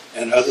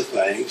 and other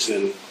things.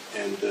 And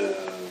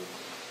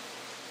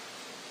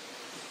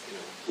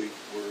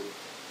we're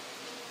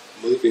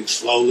moving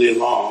slowly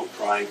along,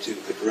 trying to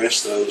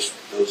address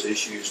those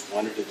issues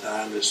one at a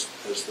time as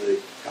they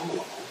come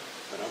along.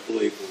 But I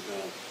believe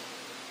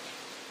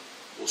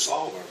we'll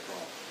solve our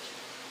problems,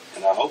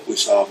 and I hope we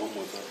solve them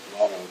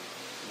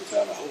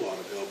without a whole lot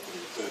of help from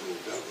the federal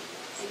government.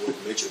 I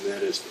wouldn't mention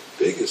that as the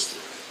biggest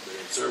threat, but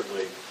it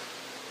certainly,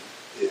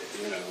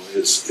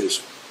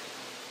 is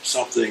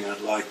something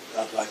I'd like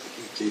to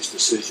keep these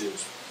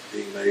decisions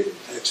being made in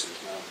Texas,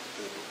 not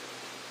federal.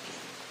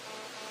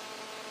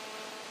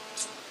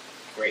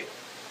 Great.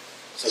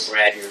 So,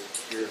 Brad,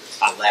 you're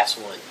our last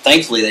one.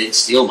 Thankfully, they didn't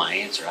steal my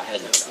answer. I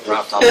had no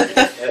problem with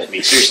it. I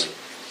mean, seriously.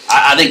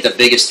 I think the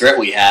biggest threat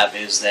we have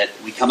is that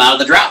we come out of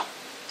the drought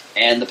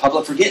and the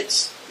public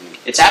forgets.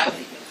 It's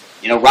apathy.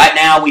 Right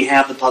now we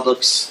have the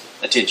public's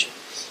attention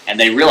and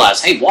they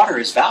realize, hey, water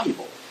is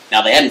valuable.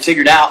 Now, they hadn't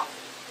figured out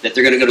that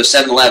they're going to go to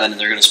 7-Eleven and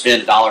they're going to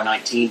spend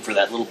 $1.19 for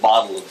that little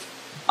bottle of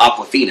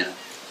Aquafina,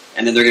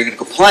 and then they're going to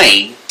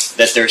complain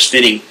that they're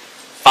spending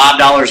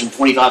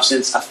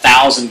 $5.25,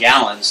 1,000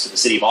 gallons to the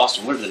city of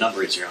Austin. Whatever the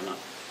number is here, I'm not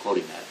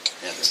quoting that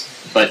ever.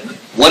 But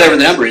whatever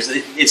the number is,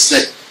 it's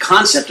the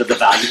concept of the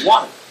value of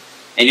water.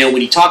 And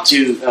when you talk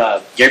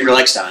to Gabriel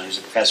Eckstein, who's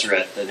a professor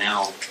at the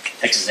now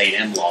Texas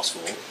A&M Law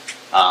School,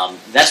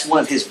 that's one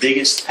of his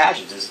biggest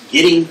passions, is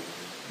getting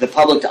the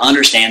public to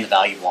understand the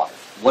value of water.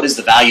 What is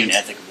the value and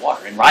ethic of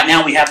water? And right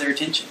now we have their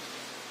attention.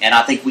 And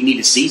I think we need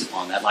to seize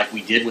upon that, like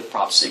we did with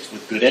Prop 6,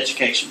 with good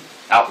education,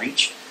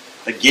 outreach,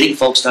 but getting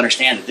folks to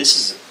understand that this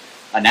is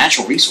a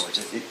natural resource.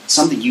 It's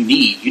something you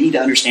need. You need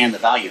to understand the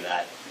value of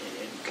that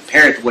and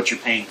compare it to what you're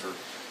paying for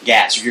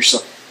gas. Or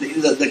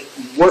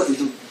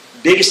the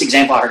biggest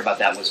example I heard about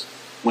that was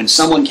when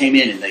someone came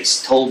in and they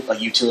told a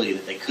utility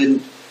that they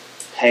couldn't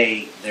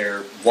pay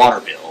their water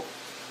bill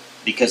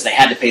because they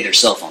had to pay their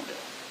cell phone bill.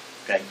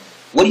 Okay,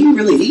 what do you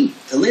really need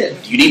to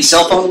live? Do you need a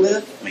cell phone to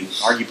live? I mean,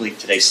 arguably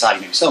today's society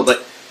maybe so,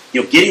 but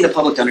getting the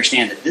public to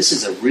understand that this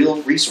is a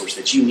real resource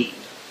that you need,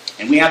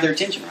 and we have their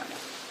attention right now.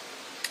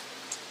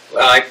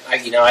 Well,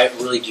 I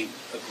really do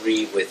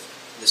agree with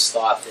this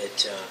thought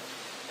that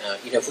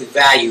if we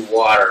value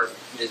water,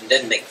 it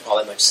doesn't make all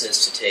that much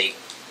sense to take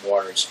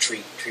water that's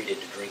treated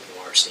to drinking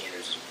water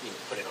standards and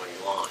put it on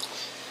your lawn.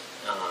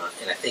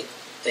 And I think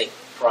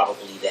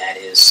probably that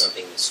is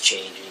something that's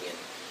changing, and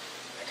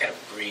I kind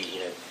of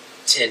agree.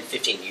 10,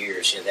 15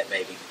 years, that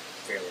may be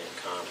fairly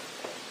uncommon,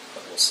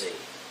 but we'll see.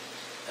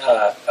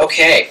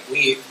 Okay,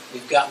 we've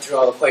gotten through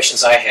all the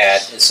questions I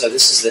had, and so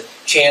this is the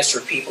chance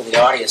for people in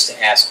the audience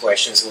to ask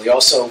questions. And we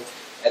also,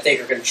 I think,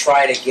 are going to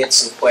try to get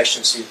some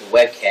questions through the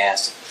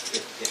webcast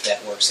if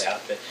that works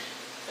out. But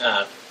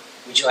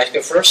would you like to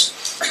go first?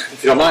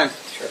 If you don't mind.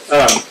 Sure.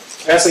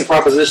 Passing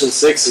Proposition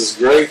 6 is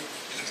great,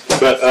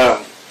 but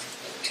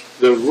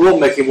the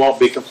rulemaking won't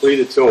be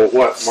completed till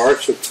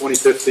March of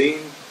 2015?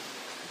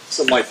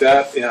 Something like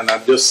that, and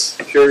I'm just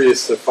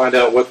curious to find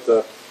out what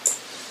the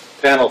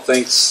panel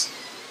thinks,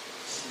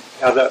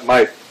 how that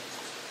might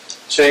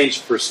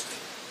change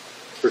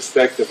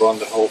perspective on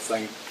the whole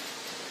thing.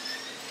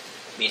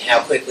 I mean,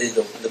 how quickly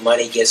the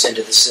money gets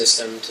into the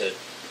system to...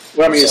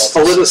 Well, I mean, it's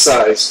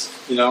politicized,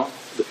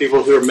 The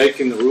people who are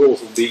making the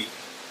rules will be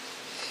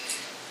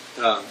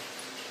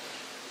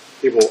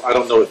people, I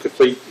don't know, a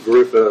complete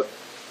group of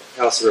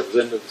House of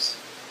Representatives,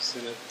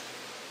 Senate.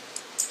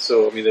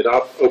 So, I mean, it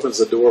opens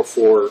the door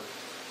for,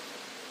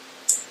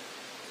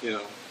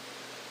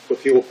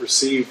 what people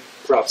perceive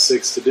Prop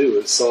 6 to do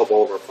is solve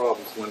all of our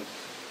problems when,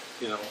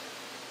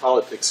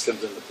 politics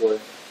comes into play.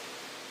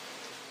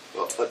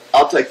 Well,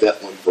 I'll take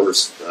that one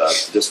first,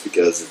 just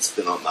because it's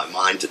been on my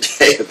mind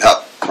today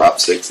about Prop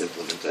 6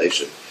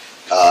 implementation,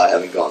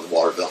 having gone to the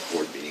Water Belt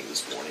Board meeting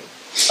this morning.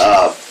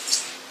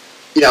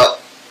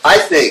 I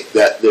think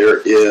that there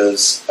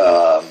is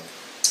a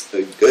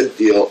good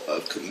deal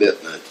of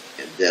commitment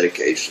and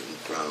dedication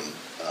from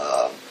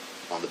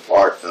on the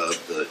part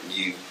of the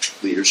new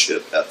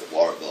leadership at the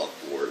Water Belt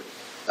Board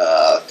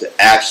to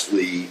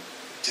actually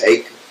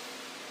take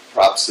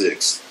Prop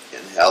 6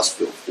 and House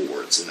Bill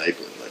 4, its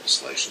enabling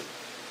legislation,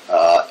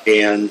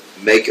 and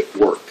make it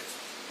work.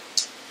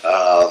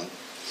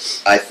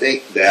 I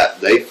think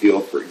that they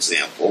feel, for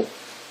example,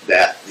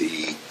 that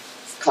the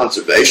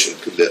conservation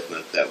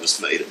commitment that was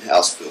made in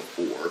House Bill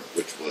 4,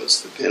 which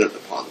was dependent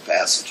upon the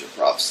passage of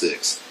Prop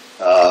 6,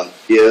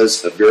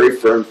 is a very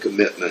firm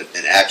commitment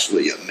and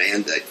actually a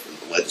mandate from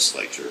the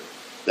legislature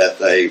that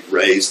they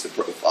raise the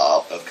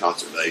profile of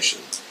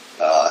conservation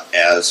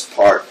as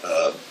part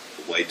of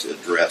the way to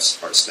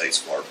address our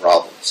state's water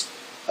problems.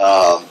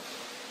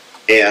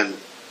 And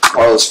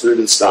Carlos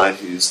Rubenstein,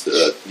 who's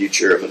the new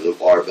chairman of the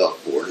Water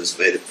Development Board, has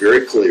made it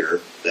very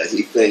clear that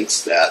he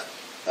thinks that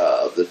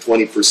the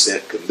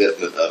 20%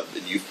 commitment of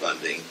the new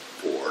funding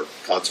for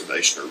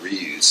conservation or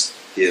reuse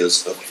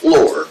is a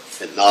floor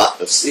and not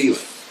a ceiling,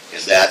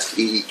 and that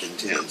he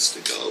intends to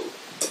go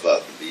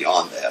above and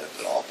beyond that if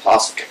at all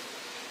possible.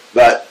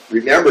 But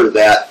remember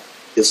that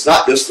it's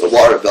not just the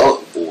Water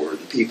Development Board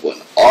and people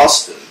in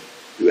Austin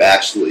who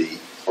actually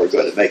are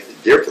going to make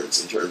the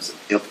difference in terms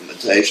of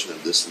implementation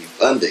of this new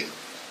funding.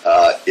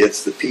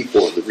 It's the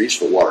people in the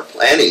regional water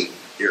planning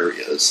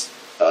areas,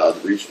 the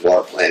regional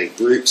water planning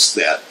groups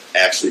that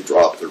actually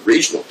draw up the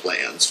regional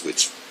plans,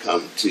 which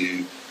come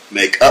to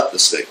make up the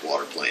state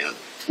water plan,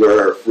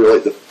 where really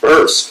the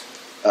first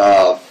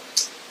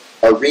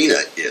arena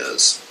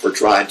is for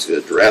trying to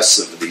address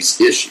some of these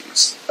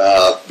issues.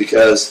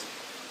 Because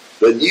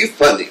the new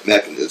funding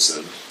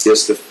mechanism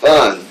is to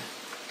fund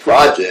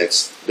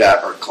projects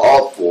that are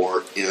called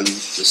for in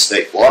the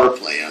state water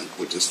plan,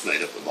 which is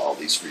made up of all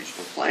these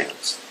regional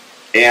plans.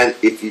 And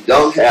if you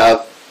don't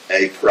have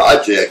a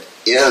project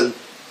in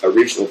a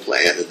regional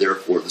plan and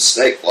therefore the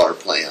state water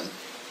plan,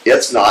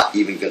 it's not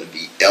even going to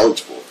be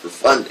eligible for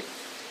funding.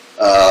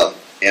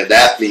 And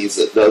that means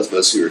that those of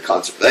us who are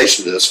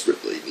conservationists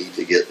really need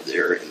to get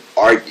there and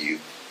argue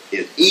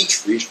in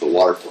each regional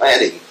water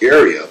planning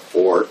area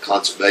for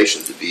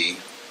conservation to be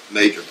a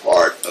major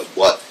part of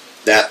what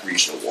that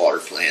regional water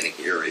planning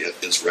area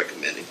is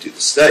recommending to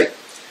the state.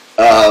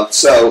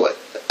 So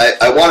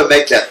I want to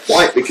make that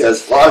point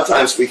because a lot of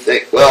times we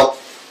think, well,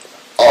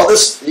 all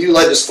this new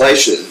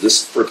legislation,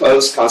 this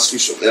proposed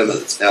constitutional amendment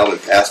that's now been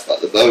passed by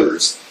the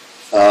voters,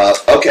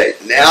 okay,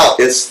 now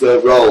it's the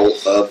role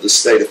of the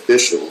state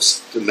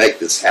officials to make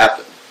this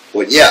happen.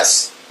 Well,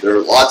 yes, there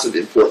are lots of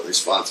important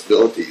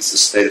responsibilities the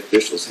state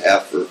officials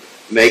have for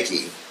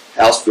making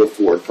House Bill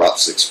 4 and Prop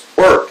 6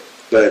 work,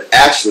 but it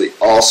actually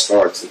all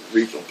starts at the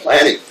regional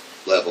planning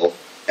level,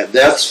 and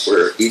that's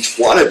where each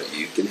one of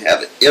you can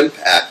have an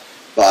impact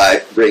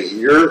by bringing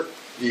your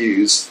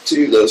views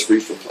to those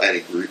regional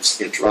planning groups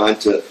and trying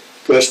to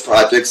push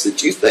projects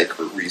that you think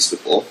are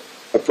reasonable,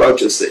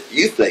 approaches that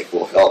you think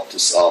will help to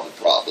solve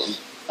the problem,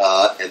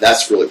 and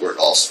that's really where it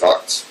all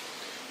starts.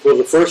 Well,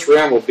 the first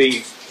round will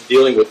be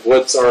dealing with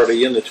what's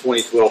already in the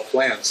 2012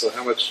 plan, so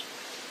how much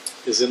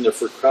is in there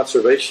for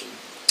conservation?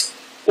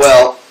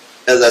 Well,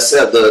 as I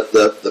said,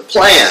 the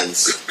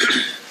plans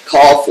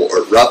call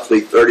for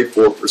roughly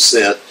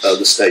 34% of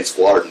the state's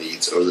water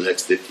needs over the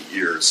next 50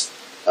 years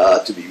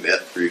to be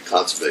met through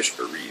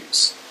conservation or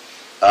reuse.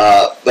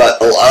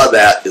 But a lot of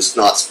that is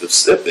not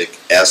specific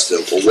as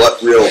to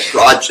what real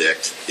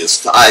project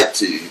is tied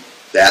to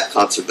that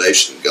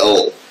conservation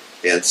goal.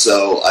 And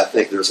so I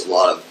think there's a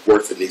lot of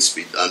work that needs to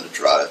be done to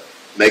try to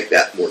make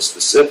that more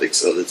specific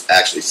so that it's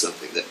actually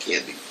something that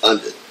can be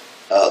funded.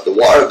 The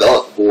Water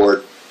Development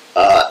Board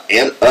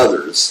and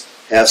others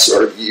have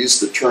sort of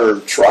used the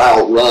term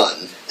trial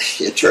run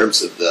in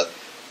terms of the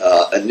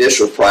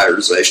initial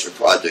prioritization of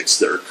projects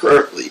that are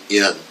currently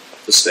in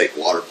the state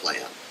water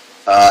plan.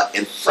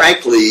 And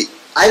frankly,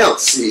 I don't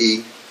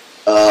see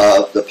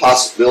the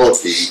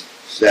possibility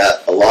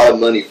that a lot of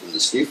money from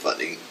this new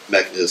funding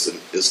mechanism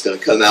is going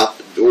to come out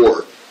the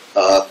door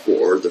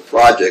for the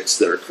projects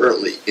that are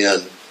currently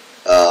in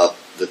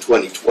the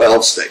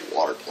 2012 state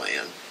water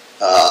plan.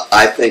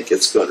 I think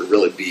it's going to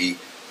really be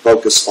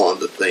focused on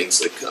the things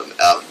that come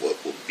out of what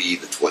will be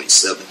the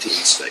 2017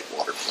 state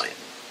water plan.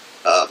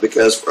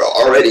 Because we're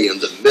already in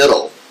the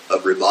middle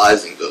of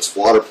revising those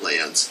water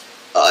plans,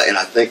 and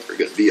I think there are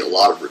going to be a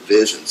lot of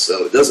revisions,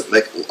 so it doesn't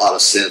make a lot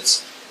of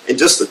sense, and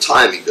just the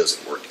timing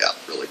doesn't work out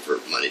really for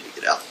money to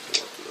get out the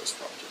door for those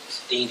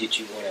projects. Dean, did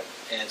you want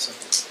to add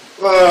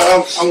something?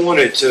 Well, I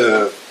wanted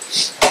to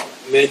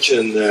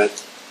mention that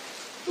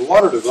the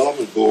Water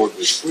Development Board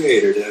was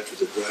created after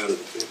the drought of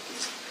the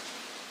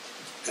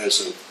 50s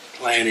as a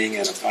planning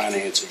and a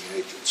financing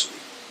agency,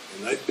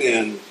 and they've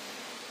been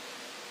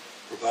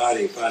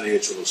providing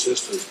financial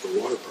assistance for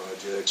water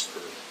projects for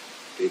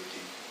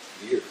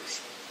 50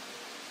 years.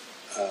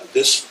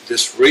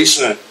 This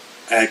recent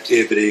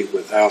activity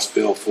with House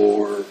Bill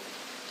 4, the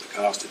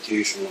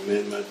constitutional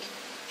amendment,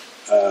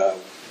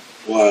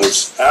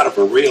 was out of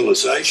a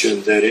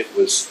realization that it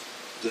was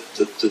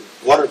the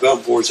Water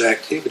Development Board's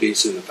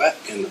activities in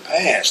the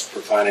past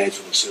for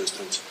financial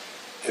assistance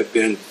have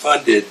been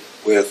funded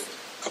with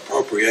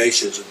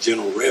appropriations of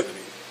general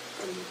revenue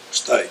from the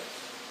state.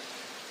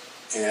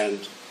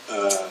 And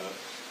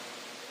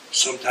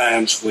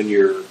sometimes when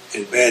you're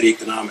in bad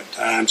economic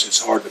times,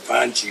 it's hard to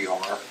find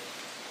GR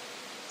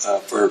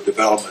for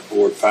development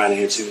board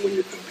financing when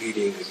you're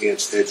competing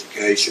against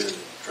education and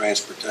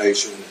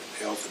transportation and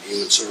health and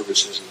human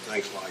services and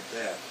things like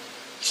that.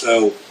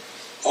 So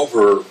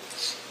over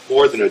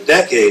more than a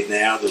decade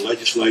now, the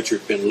legislature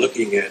has been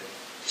looking at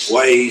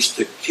ways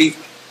to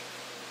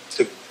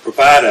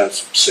provide a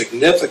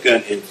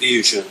significant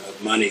infusion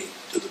of money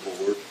to the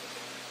board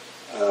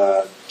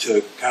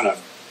to kind of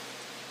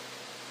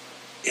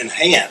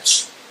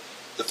enhance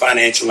the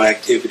financial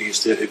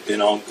activities that have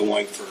been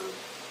ongoing for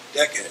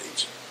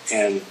decades.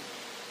 And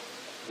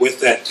with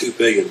that $2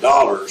 billion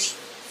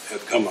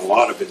have come a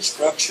lot of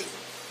instruction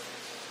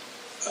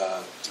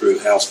through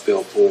House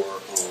Bill 4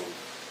 on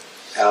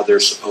how they're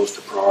supposed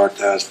to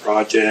prioritize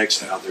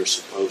projects, how they're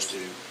supposed to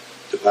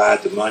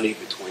divide the money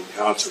between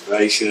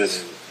conservation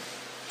and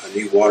a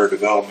new water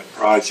development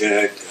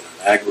project and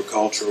an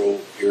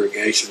agricultural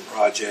irrigation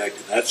project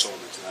and that sort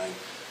of thing.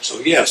 So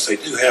yes, they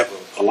do have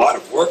a lot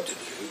of work to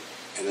do,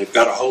 and they've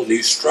got a whole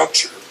new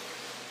structure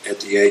at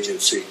the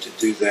agency to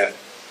do that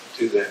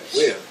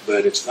with.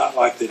 But it's not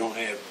like they don't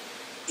have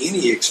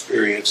any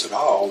experience at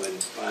all in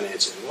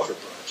financing water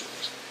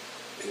projects.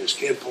 And as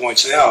Ken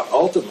points out,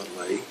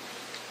 ultimately,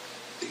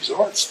 these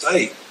aren't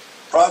state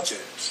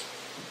projects.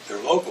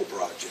 They're local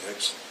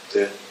projects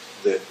that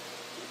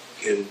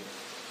can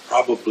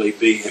probably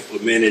be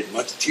implemented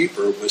much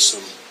cheaper with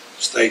some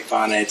state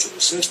financial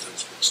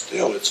assistance, but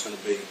still it's going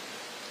to be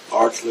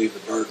largely the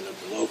burden of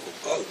the local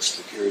folks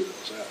to carry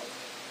those out.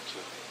 So.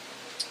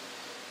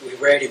 Are we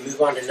ready to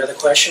move on to another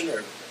question,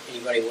 or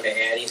anybody want to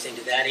add anything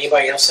to that?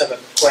 Anybody else have a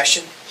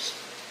question?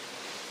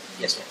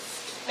 Yes, ma'am.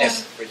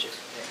 Yes, Bridget.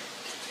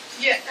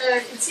 Yeah,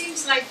 it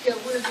seems like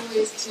one of the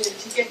ways to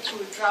get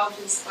through a drought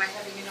is by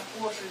having enough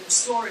water in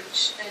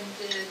storage, and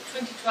the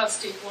 2012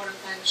 State Water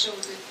Plan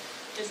shows that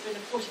there's been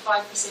a 45%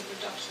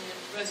 reduction in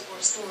reservoir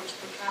storage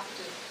per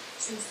capita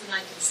since the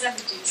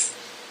 1970s.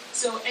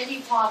 So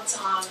any thoughts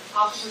on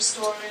aquifer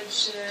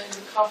storage and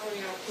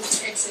recovery, or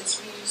putting excess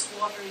reused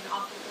water in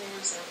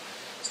aquifers, or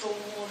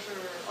stormwater,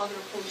 or other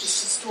approaches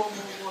to store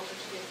more water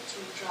to get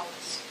through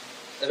droughts?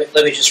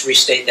 Let me just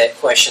restate that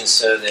question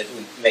so that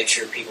we make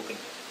sure people can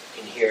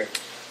hear.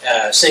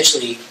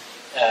 Essentially,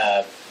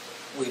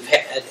 we've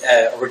had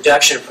a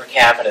reduction in per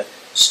capita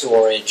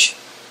storage,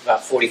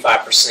 about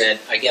 45%.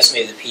 I guess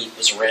maybe the peak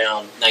was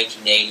around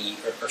 1980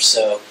 or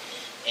so.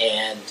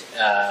 And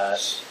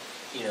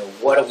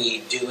what are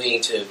we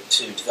doing to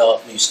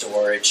develop new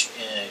storage?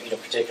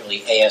 Particularly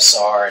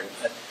ASR and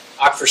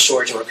aquifer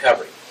storage and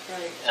recovery,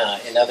 right.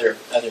 And other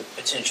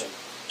potential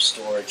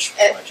storage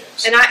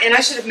projects. And I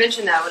should have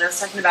mentioned that when I was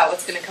talking about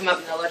what's going to come up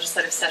in the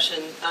legislative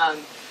session.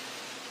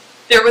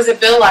 There was a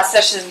bill last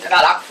session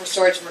about aquifer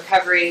storage and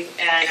recovery,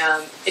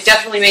 and it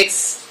definitely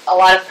makes a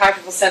lot of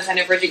practical sense. I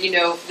know, Bridget, you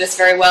know this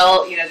very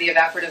well, the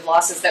evaporative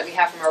losses that we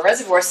have from our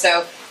reservoirs,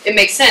 so it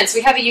makes sense.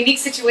 We have a unique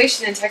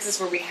situation in Texas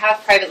where we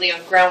have privately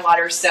owned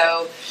groundwater,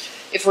 so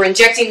if we're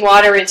injecting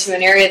water into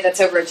an area that's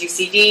over a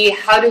GCD,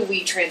 how do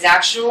we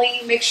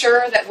transactionally make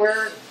sure that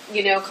we're,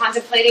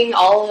 contemplating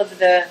all of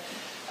the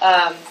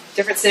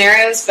different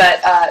scenarios?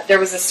 But there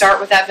was a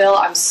start with that bill.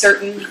 I'm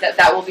certain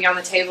that will be on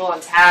the table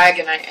on TAG,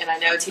 and I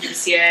know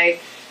TPCA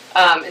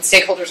and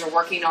stakeholders are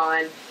working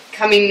on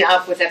coming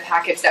up with a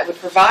package that would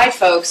provide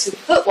folks who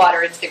put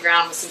water into the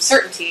ground with some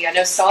certainty. I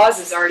know SAWS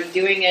is already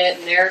doing it,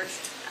 and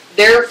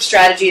their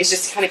strategy is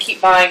just to kind of keep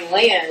buying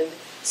land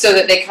so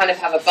that they kind of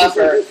have a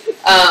buffer.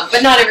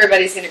 But not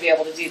everybody's going to be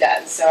able to do that.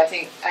 And so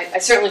I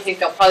certainly think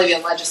there'll probably be a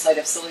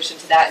legislative solution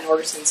to that in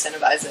order to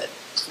incentivize it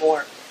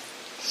more.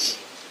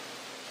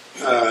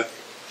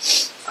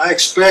 I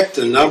expect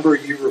the number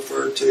you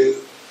referred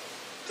to,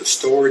 the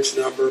storage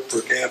number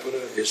per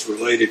capita, is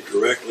related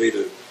directly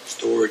to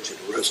storage in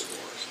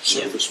reservoirs,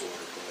 surface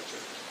water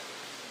projects.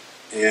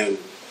 And,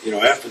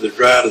 after the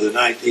drought of the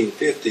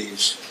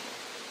 1950s,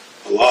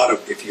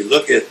 if you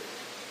look at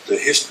the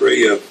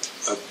history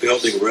of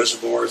building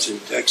reservoirs in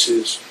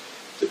Texas,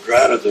 the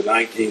drought of the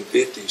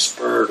 1950s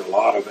spurred a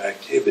lot of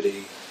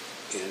activity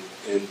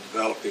in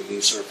developing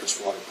these surface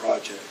water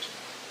projects.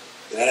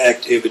 That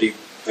activity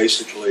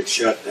basically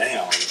shut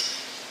down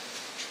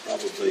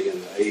probably in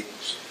the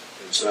 80s.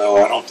 And so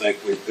I don't think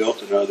we've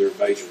built another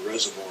major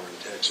reservoir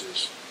in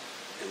Texas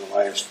in the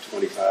last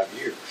 25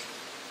 years.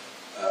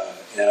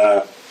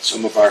 And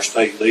some of our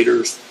state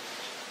leaders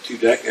 2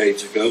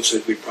 decades ago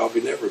said we'd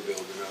probably never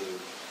build another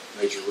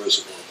major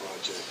reservoir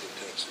project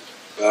in Texas.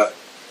 But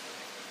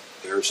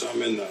there are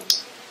some in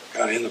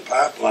the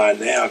pipeline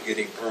now,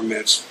 getting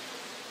permits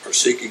or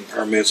seeking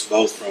permits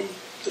both from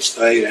the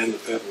state and the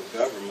federal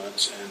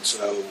governments, and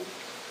so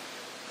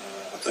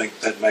I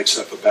think that makes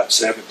up about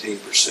 17%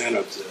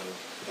 of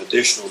the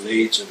additional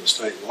needs in the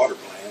state water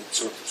plan,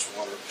 surface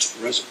water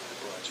reservoir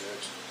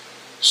projects.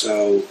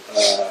 So,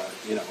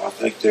 I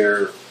think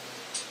there,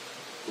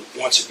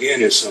 once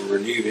again, is some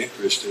renewed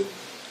interest in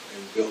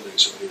building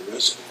some new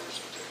reservoirs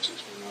in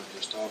Texas. We're not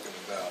just talking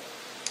about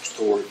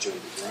storage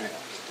underground.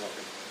 We're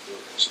talking about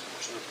building some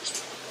more surface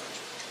water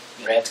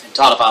projects. And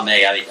Todd, if I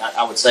may,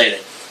 I would say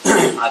that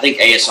I think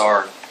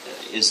ASR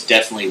is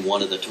definitely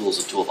one of the tools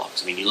in the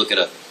toolbox. I mean, you look at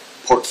a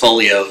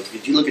portfolio,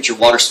 if you look at your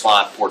water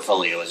supply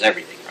portfolio as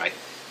everything, right?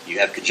 You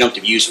have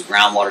conjunctive use of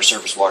groundwater,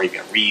 surface water, you've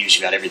got reuse,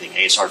 you've got everything.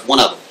 ASR is one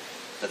of them.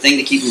 The thing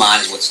to keep in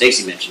mind is what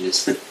Stacy mentioned,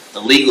 is the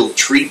legal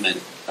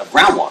treatment of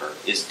groundwater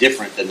is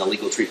different than the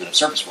legal treatment of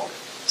surface water.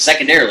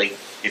 Secondarily,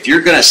 if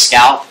you're going to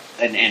scout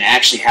and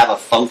actually have a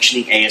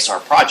functioning ASR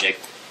project,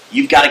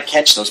 you've got to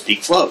catch those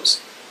peak flows.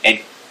 And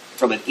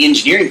from an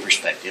engineering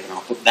perspective, and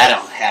I'll put that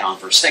hat on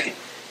for a second,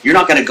 you're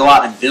not going to go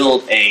out and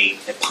build a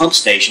pump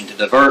station to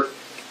divert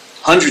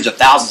hundreds of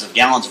thousands of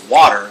gallons of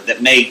water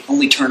that may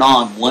only turn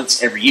on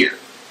once every year.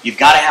 You've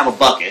got to have a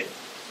bucket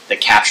that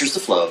captures the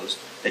flows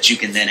that you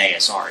can then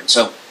ASR. And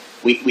so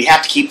we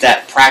have to keep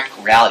that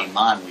practical reality in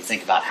mind when we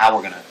think about how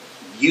we're going to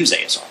use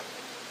ASR.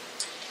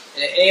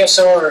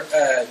 ASR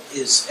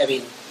is, I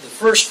mean, the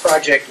first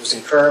project was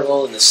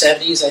incurable in the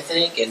 70s, I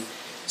think, and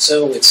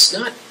so it's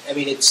not, I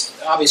mean, it's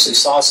obviously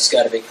SAWS has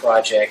got a big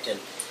project, and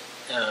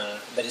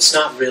but it's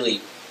not really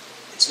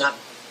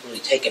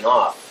taken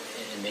off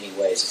in many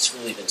ways. It's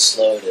really been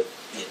slow to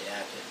be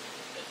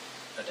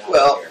adopted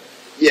Well, here.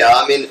 yeah,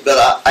 I mean,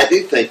 but I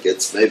do think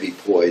it's maybe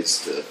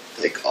poised to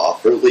take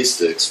off, or at least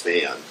to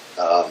expand.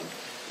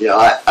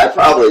 I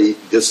probably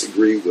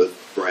disagree with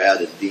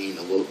Brad and Dean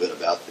a little bit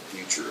about the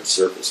future of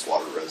surface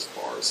water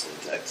reservoirs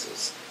in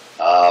Texas.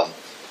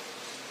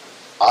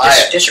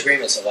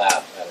 Disagreement's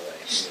allowed, by the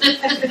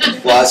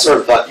way. Well, I sort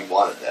of thought you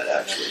wanted that,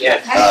 actually.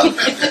 Yeah.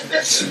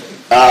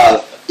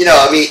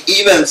 I mean,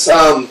 even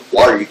some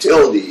water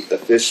utility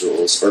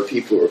officials or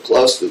people who are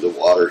close to the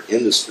water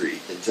industry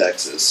in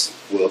Texas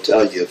will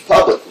tell you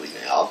publicly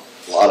now,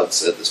 a lot have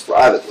said this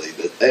privately,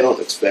 that they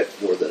don't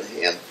expect more than a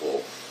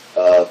handful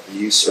of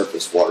new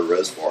surface water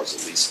reservoirs,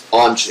 at least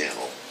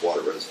on-channel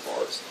water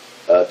reservoirs,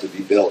 to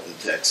be built in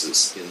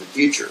Texas in the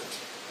future.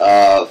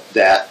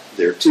 That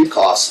they're too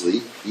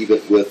costly,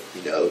 even with,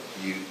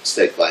 new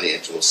state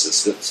financial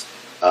assistance.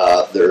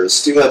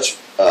 There's too much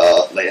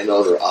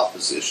landowner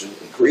opposition,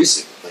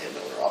 increasing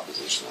landowner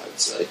opposition, I would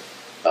say.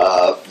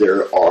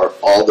 There are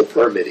all the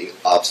permitting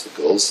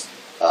obstacles,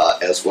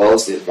 as well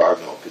as the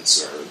environmental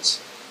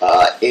concerns.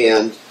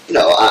 I'm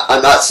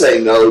not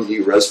saying no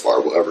new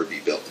reservoir will ever be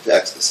built in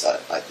Texas.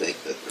 I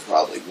think that there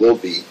probably will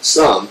be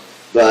some,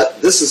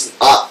 but this is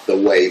not the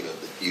wave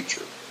of the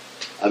future.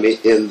 I mean,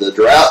 in the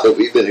drought that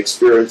we've been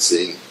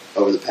experiencing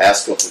over the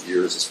past couple of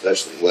years,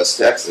 especially in West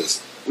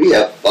Texas, we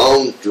have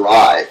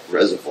bone-dry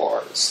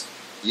reservoirs.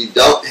 You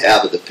don't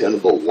have a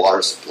dependable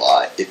water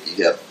supply if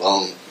you have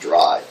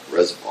bone-dry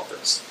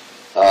reservoirs.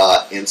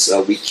 And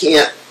so we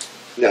can't,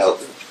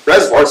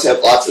 reservoirs have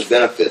lots of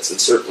benefits,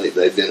 and certainly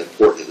they've been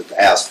important in the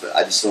past, but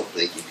I just don't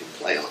think you can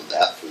plan on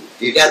that for the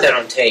future. You got that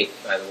on tape,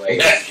 by the way,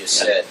 what you just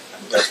said.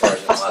 Reservoirs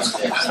have lots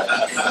of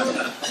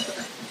benefits.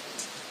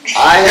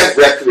 I have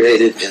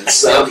recreated in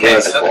some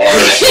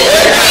reservoirs.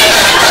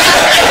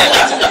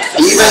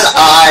 Even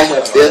I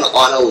have been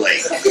on a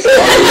lake.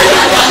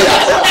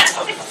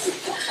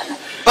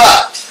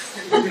 But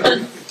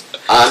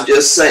I'm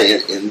just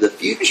saying, in the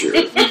future,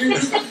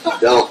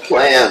 don't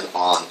plan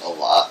on a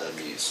lot of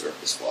new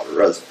surface water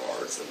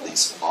reservoirs, at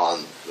least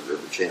on the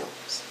river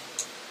channels.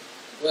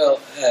 Well,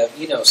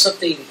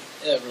 something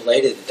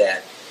related to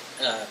that.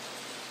 Of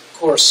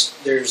course,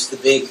 there's the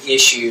big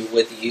issue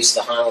with the use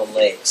of the Highland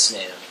lakes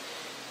now.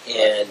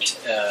 And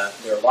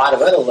there are a lot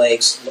of other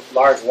lakes,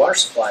 large water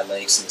supply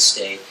lakes in the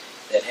state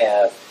that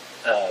have,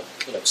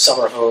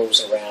 summer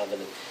homes around them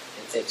and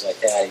things like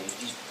that.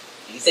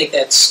 Do you think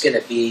that's going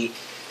to be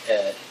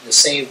the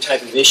same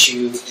type of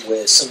issue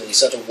with some of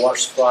these other water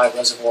supply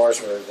reservoirs,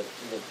 or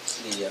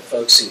the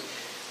folks who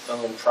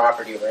own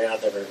property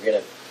around them are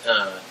going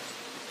to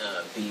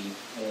be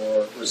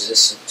more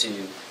resistant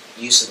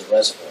to use of the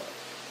reservoir?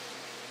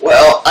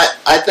 Well,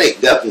 I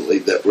think definitely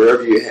that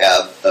wherever you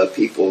have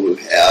people who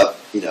have,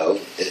 an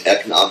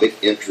economic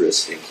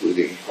interest,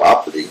 including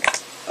property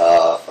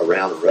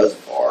around a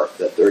reservoir,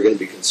 that they're going to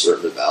be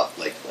concerned about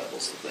lake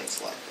levels and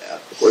things like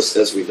that. Of course,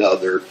 as we know,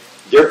 there are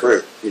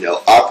different,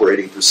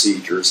 operating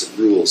procedures and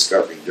rules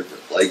governing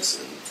different lakes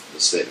in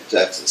the state of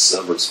Texas.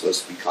 Some are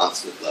supposed to be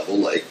constant level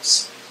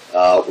lakes,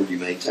 where you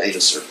maintain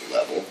a certain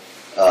level.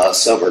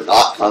 Some are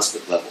not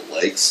constant level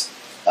lakes,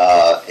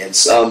 and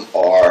some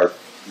are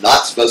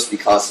not supposed to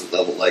be constant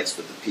level lakes,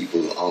 but the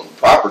people who own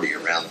property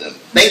around them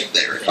think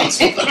they're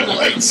constant level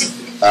lakes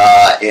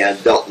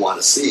and don't want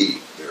to see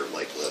their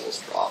lake levels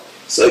drop.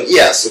 So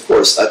yes, of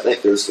course, I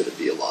think there's going to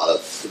be a lot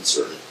of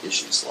concern and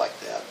issues like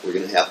that. We're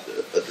going to have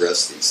to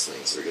address these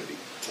things. They're going to be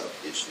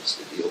tough issues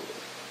to deal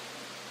with.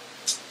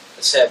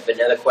 Let's have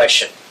another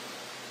question.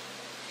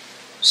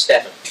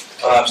 Stephen.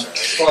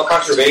 From a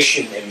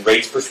conservation and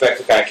rates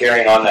perspective, kind of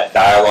carrying on that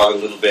dialogue a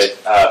little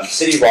bit, the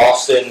City of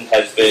Austin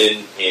has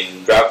been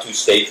in Drought 2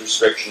 stage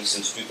restrictions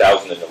since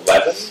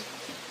 2011.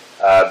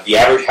 The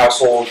average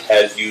household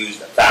has used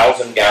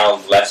 1,000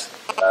 gallons less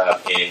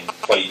in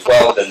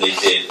 2012 than they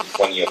did in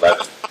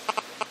 2011.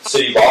 The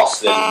City of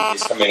Austin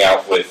is coming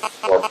out with,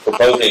 or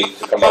proposing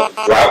to come up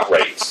with drought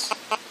rates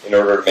in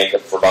order to make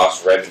up for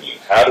lost revenue.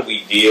 How do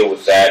we deal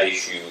with that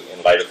issue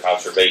in light of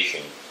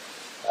conservation?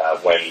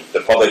 When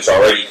the public's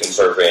already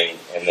conserving,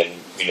 and then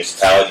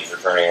municipalities are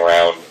turning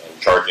around and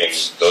charging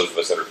those of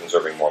us that are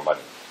conserving more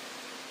money.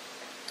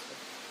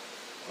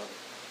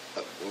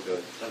 We'll go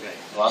ahead. Okay.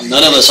 Well,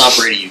 none of us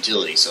operate a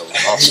utility, so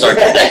I'll start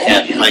with that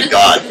caveat. My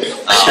God.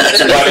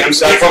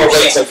 Not from a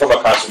rates and from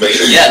a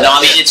conservation. Yeah, no,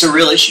 I mean, it's a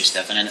real issue,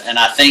 Stefan, and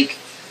I think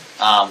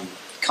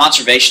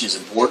conservation is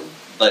important,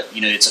 but,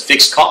 it's a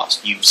fixed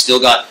cost. You've still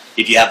got,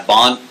 if you have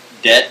bond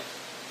debt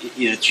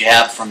that you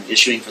have from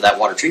issuing for that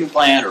water treatment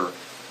plant or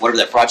whatever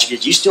that project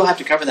is, you still have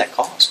to cover that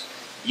cost.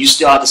 You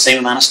still have the same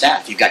amount of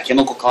staff. You've got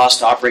chemical costs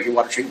to operate your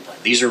water treatment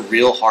plant. These are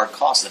real hard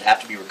costs that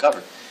have to be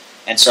recovered.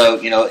 And so,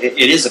 it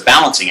is a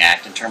balancing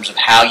act in terms of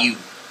how you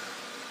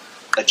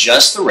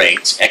adjust the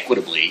rates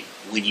equitably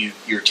when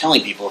you're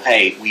telling people,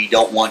 hey, we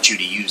don't want you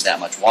to use that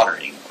much water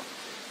anymore.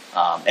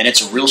 And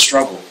it's a real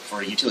struggle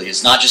for a utility.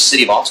 It's not just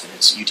City of Austin;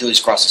 it's utilities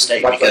across the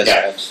state because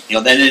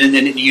then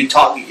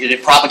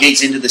it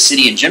propagates into the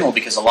city in general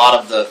because a lot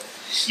of the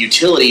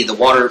utility, the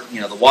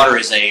water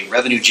is a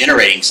revenue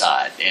generating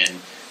side, and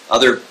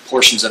other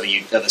portions of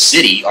a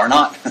city are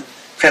not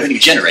revenue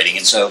generating,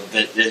 and so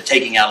the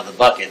taking out of the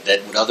bucket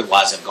that would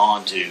otherwise have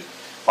gone to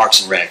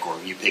Parks and Rec,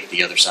 or you pick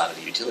the other side of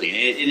the utility.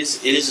 And it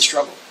is a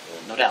struggle,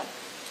 no doubt.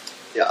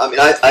 Yeah, I mean,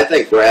 I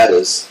think Brad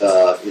has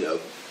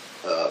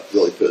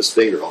really put his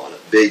finger on a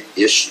big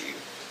issue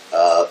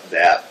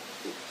that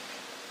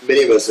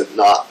many of us have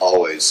not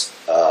always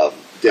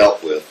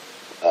dealt with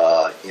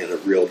in a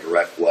real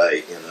direct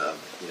way, in a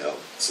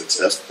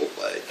successful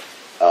way.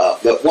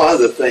 But one of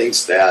the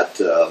things that,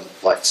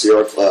 like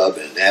Sierra Club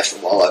and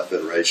National Wildlife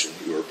Federation,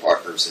 who are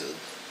partners in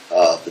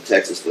the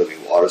Texas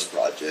Living Waters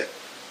Project,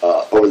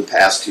 over the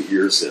past 2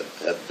 years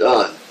have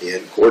done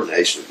in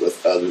coordination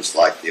with others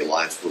like the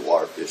Alliance for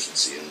Water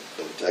Efficiency and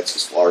the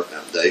Texas Water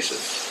Foundation,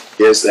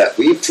 is that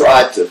we've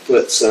tried to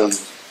put some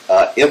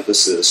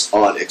emphasis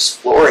on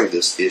exploring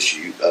this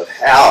issue of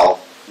how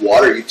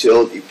water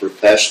utility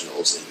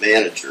professionals and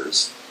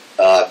managers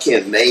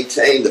can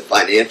maintain the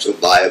financial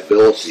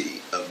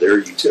viability of their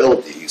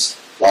utilities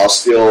while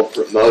still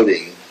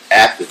promoting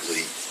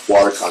actively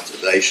water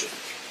conservation.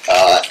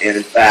 And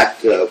in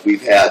fact,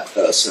 we've had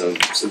some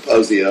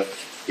symposia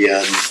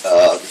in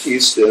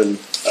Houston,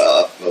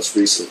 most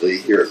recently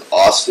here in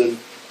Austin,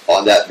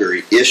 on that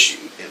very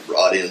issue, and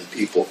brought in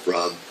people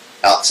from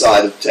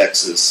outside of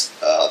Texas,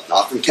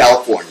 not from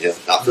California,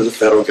 not from the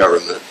federal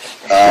government,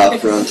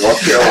 from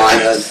North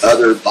Carolina and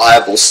other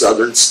viable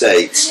southern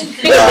states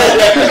who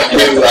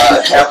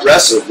have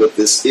wrestled with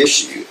this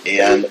issue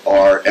and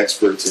are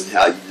experts in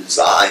how you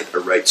design a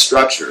rate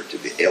structure to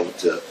be able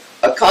to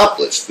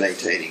accomplish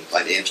maintaining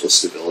financial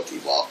stability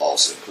while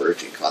also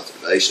encouraging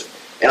conservation.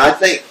 And I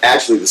think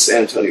actually the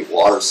San Antonio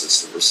water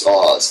system, or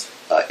SAWS,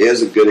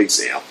 is a good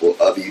example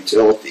of a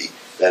utility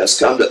that has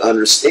come to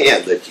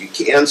understand that you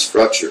can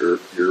structure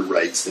your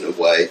rates in a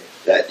way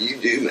that you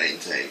do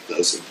maintain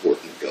those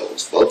important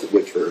goals, both of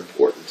which are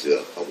important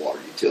to a water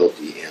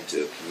utility and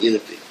to a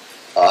community.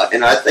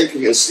 And I think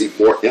you're going to see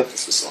more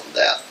emphasis on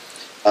that.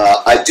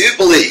 I do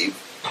believe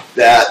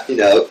that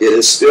it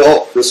is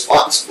still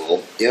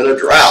responsible in a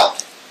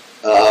drought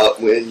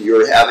when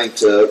you're having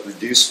to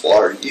reduce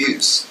water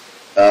use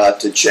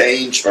to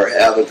change or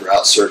have a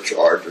drought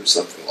surcharge or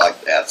something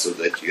like that, so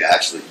that you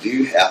actually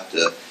do have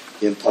to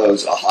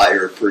impose a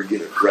higher per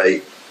unit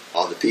rate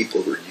on the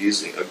people who are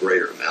using a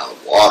greater amount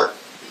of water,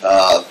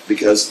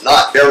 because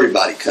not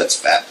everybody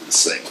cuts back to the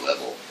same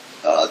level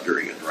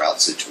during a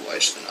drought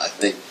situation. And I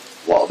think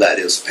while that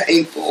is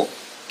painful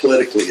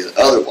politically and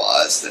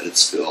otherwise, that it's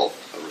still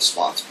a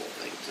responsible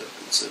thing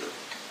to consider.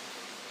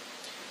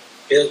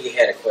 Bill, you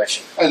had a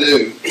question. I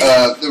do.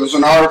 There was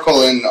an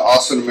article in the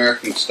Austin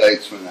American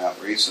Statesman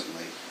out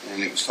recently,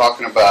 and it was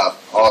talking about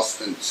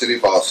Austin, City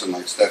of Austin,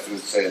 like Stephen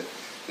had said,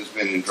 has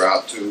been in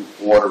drought to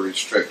water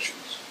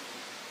restrictions,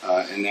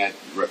 and that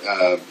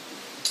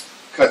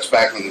cuts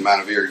back on the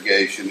amount of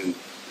irrigation and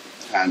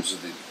times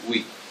of the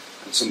week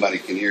that somebody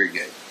can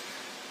irrigate.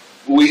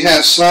 We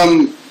have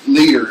some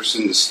leaders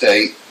in the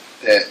state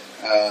that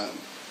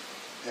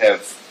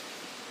have,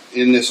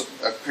 in this,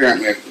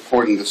 apparently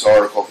according to this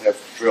article, have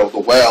drilled a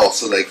well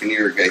so they can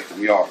irrigate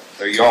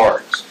their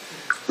yards.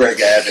 Greg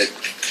Abbott,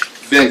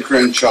 Ben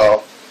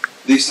Crenshaw,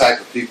 these type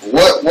of people.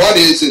 What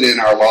is it in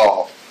our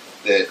law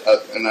that,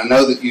 and I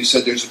know that you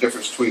said there's a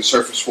difference between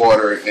surface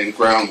water and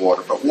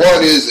groundwater, but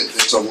what is it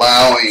that's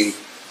allowing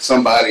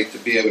somebody to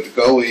be able to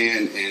go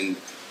in and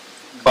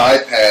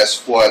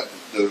bypass what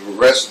the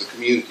rest of the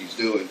community is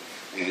doing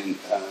and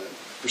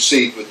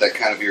proceed with that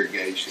kind of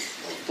irrigation?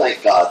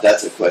 Thank God,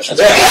 that's a question.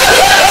 Talk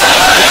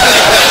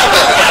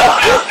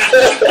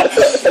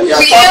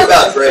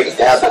about Greg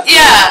Abbott.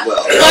 Yeah.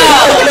 Well,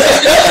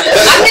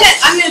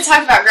 I'm going to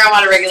talk about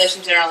groundwater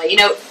regulation generally.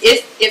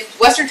 If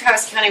Western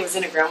Travis County was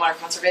in a groundwater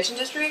conservation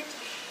district,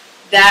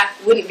 that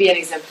wouldn't be an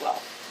exempt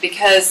well,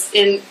 because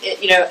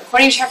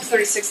according to Chapter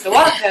 36 of the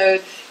Water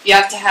Code, you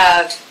have to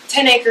have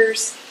 10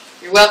 acres.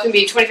 Your well can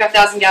be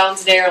 25,000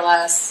 gallons a day or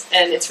less,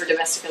 and it's for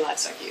domestic and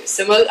livestock use.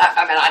 So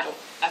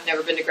I've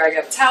never been to Greg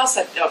Abbott's house.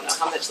 I don't know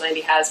how much land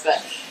he has,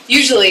 but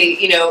usually,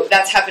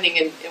 that's happening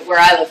in where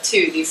I live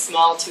too. These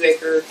small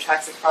 2-acre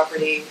tracts of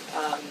property.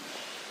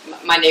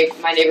 My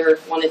neighbor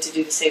wanted to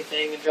do the same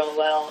thing and drill a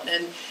well,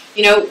 and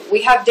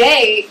we have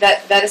day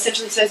that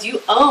essentially says you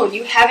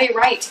have a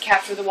right to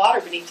capture the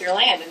water beneath your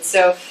land. And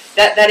so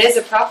that is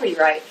a property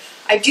right.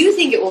 I do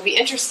think it will be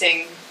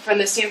interesting from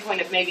the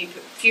standpoint of maybe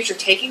future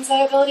takings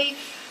liability.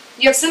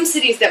 You have some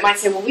cities that might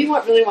say, well, we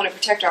really want to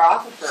protect our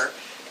aquifer,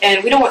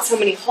 and we don't want so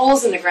many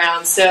holes in the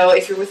ground, so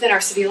if you're within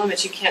our city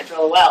limits, you can't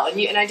drill a well.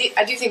 And I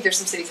do think there's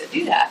some cities that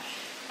do that.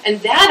 And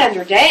that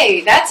under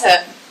day, that's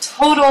a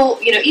total,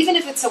 even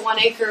if it's a 1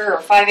 acre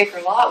or 5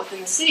 acre lot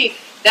within the city,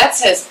 that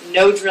says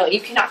no drilling.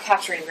 You cannot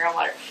capture any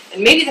groundwater.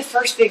 And maybe the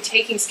first big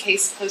takings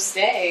case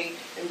post-day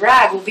in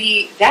Bragg will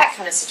be that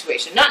kind of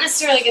situation. Not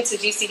necessarily against the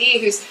GCD,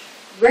 who's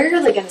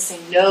rarely going to say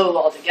no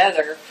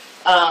altogether,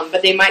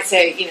 but they might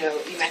say, you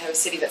might have a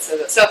city that says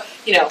it. So,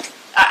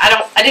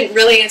 I didn't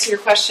really answer your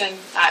question.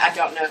 I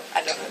don't know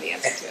the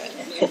answer to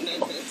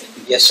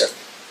it. Yes, sir.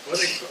 Well,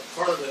 I think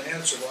part of the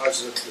answer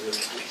lies that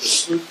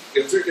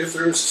if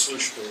there is a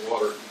solution to the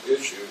water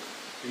issue,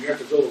 you have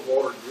to build a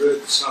water grid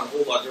that's not a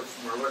whole lot different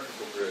from our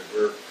electrical grid,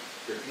 where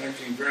you're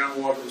connecting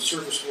groundwater with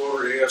surface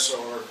water,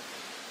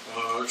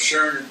 ASR,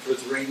 sharing it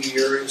with rainy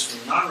areas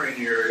from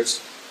non-rainy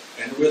areas,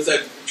 and with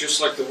that,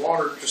 just like the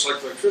water, just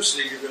like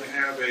electricity, you're going to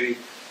have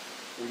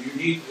when you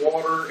need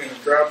water in a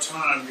drought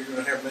time, you're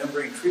going to have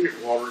membrane-treated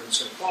water, and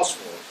it's going to cost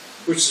more,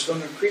 which is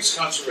going to increase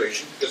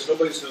conservation, because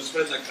nobody's going to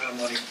spend that kind of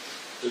money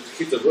to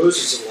keep the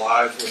roses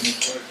alive when it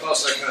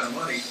costs that kind of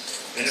money.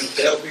 And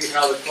that'll be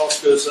how the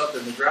cost goes up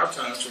in the drought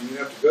times, when you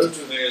have to go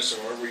to an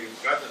ASR where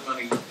you've got that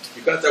money,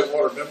 you've got that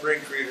water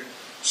membrane treated,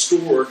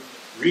 stored,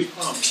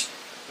 repumped.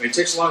 I mean, it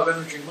takes a lot of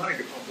energy and money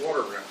to pump water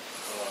around.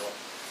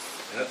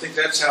 And I think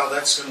that's how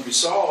that's going to be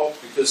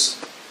solved,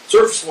 because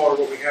surface water,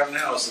 what we have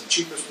now, is the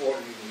cheapest water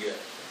you can get.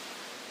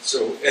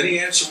 So any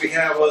answer we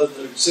have other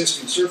than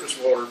existing surface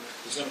water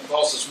is going to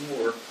cost us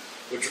more,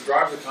 which will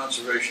drive the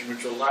conservation,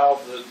 which will allow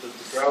the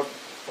drought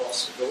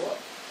costs to go up.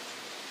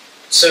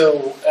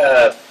 So,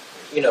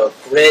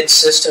 grid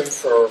system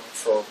for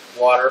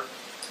water,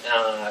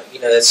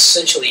 that's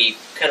essentially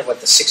kind of what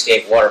the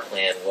 68 water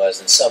plan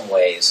was in some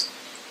ways.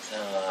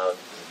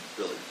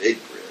 Really big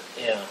grid.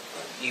 Yeah.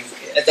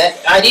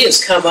 That idea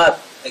has come up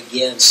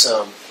again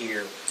some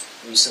here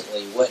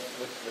recently. What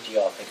do you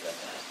all think about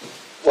that?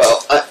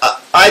 Well,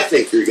 I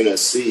think you're going to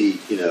see,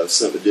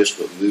 some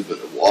additional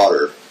movement of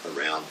water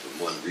around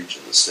from one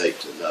region of the state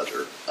to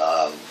another.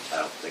 I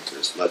don't think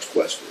there's much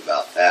question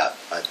about that.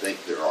 I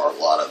think there are a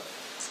lot of,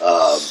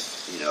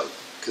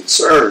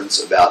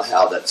 concerns about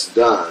how that's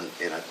done,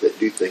 and I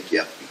do think you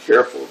have to be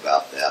careful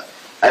about that.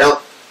 I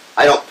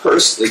don't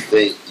personally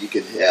think you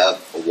can have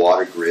a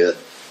water grid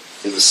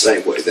in the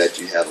same way that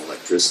you have an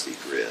electricity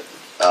grid,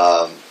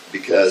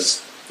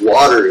 because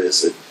water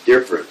is a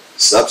different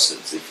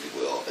substance, if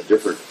you will, a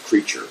different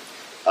creature,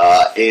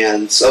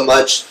 and so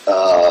much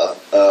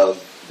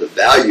of the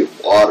value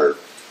of water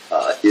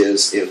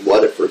is in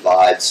what it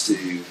provides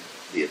to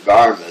the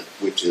environment,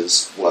 which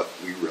is what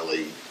we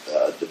really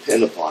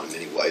depend upon in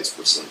many ways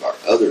for some of our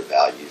other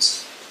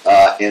values.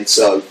 And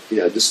so,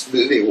 just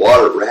moving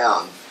water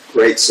around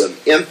creates some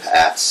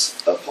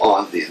impacts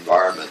upon the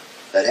environment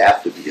that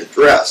have to be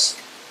addressed.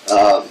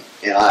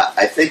 And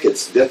I think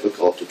it's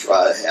difficult to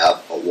try to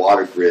have a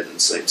water grid in the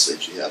same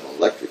sense you have an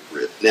electric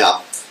grid.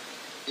 Now,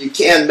 you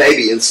can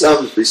maybe in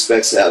some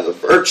respects have a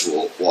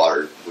virtual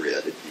water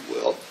grid, if you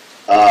will.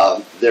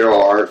 There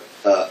are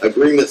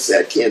agreements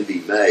that can be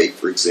made.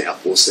 For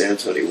example, San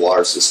Antonio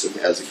Water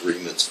System has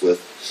agreements with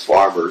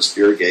farmers,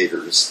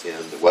 irrigators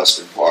in the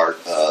western part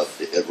of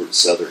the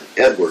southern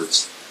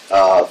Edwards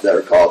that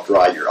are called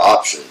dry year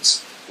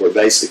options, where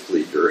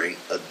basically during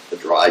a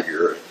dry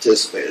year,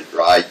 anticipated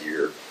dry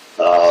year,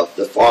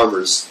 the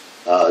farmers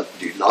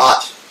do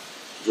not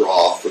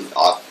draw from the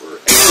aquifer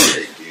as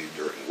they do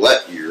during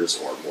wet years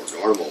or more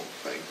normal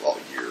rainfall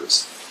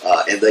years,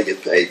 and they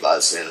get paid by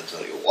the San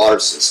Antonio Water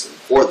System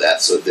for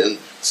that. So then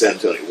San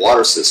Antonio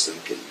Water System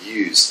can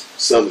use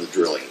some of the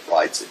drilling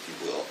rights, if you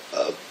will,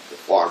 of the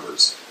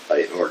farmers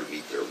in order to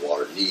meet their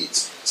water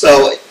needs.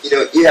 So,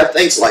 you have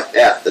things like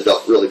that that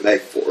don't really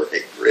make for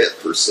a grid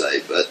per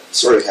se, but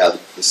sort of have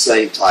the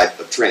same type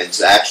of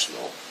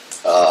transactional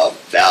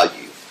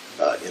value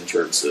in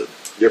terms of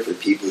different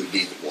people who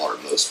need the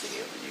water most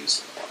being able to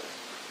use the water.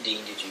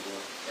 Dean, did you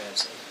want to add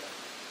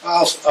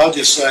something? I'll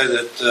just say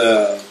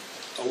that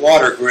a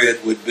water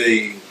grid would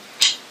be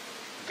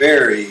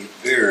very,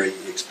 very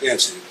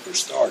expensive for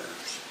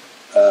starters,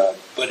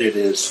 but it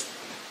is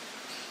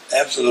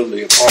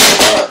absolutely a part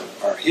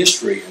of our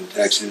history in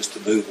Texas to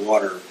move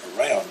water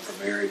around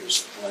from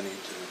areas of plenty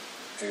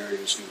to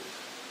areas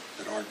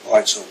that aren't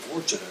quite so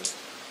fortunate.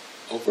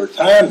 Over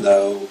time,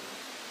 though,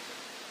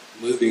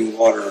 moving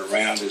water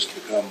around has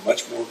become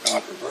much more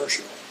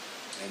controversial,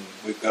 and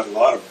we've got a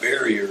lot of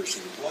barriers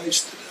in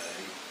place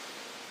today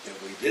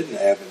that we didn't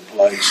have in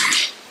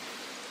place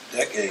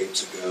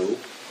decades ago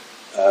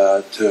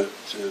to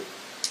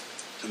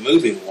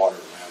moving water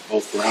around,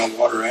 both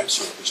groundwater and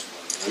surface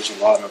water. There's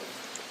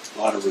a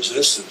lot of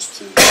resistance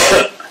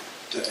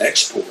to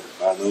export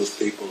by those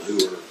people who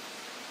are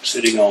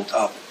sitting on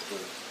top of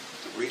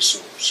the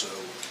resource. So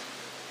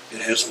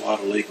it has a lot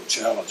of legal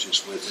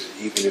challenges with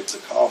it, even if the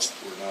cost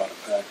were not a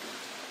factor.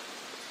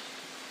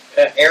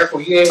 Eric,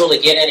 were you able to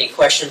get any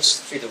questions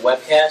through the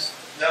webcast?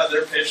 No,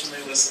 they're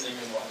patiently listening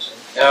and watching.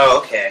 Oh,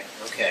 okay,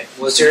 okay.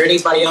 Was there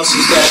anybody else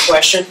who's got a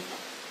question?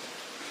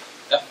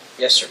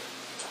 Yes, sir.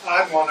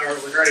 I have one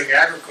regarding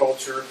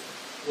agriculture,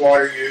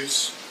 water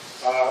use.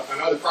 I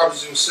know the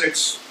Proposition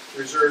 6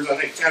 reserves, I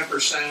think,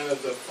 10%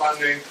 of the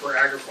funding for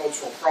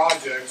agricultural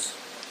projects,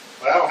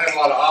 but I don't have a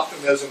lot of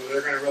optimism that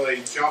they're going to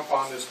really jump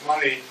on this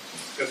money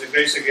because they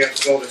basically have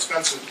to build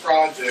expensive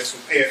projects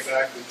and pay it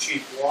back with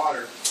cheap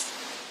water.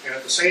 And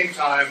at the same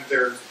time,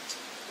 their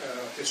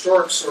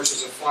historic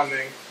sources of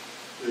funding,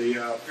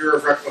 the Bureau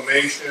of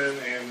Reclamation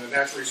and the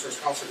Natural Resource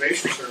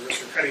Conservation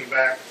Service, are cutting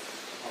back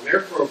on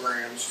their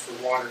programs for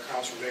water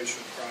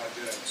conservation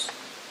projects.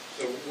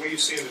 So what do you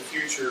see in the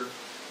future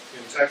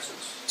in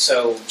Texas?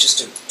 So just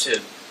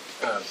to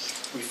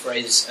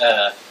rephrase,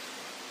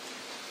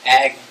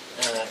 ag,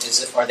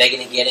 are they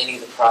going to get any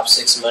of the Prop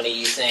 6 money,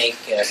 you think?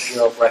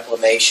 Bureau of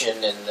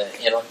Reclamation and the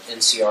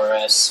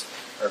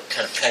NCRS are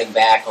kind of cutting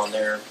back on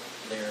their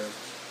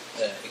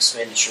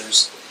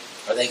expenditures.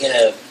 Are they going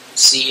to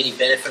see any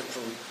benefit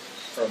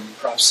from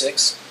Prop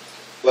 6?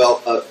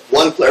 Well,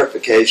 one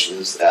clarification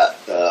is that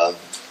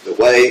the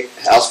way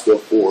House Bill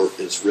 4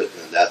 is written,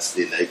 and that's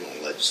the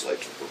enabling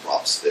legislation for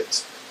Prop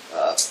 6,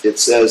 it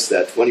says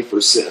that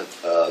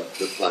 20% of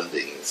the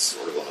funding,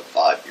 sort of on a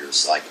 5-year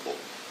cycle,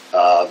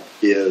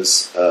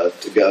 is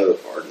to go,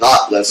 or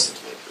not less than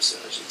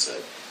 20%, I should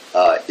say,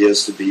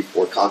 is to be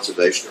for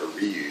conservation or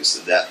reuse,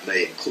 and that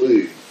may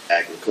include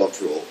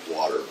agricultural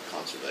water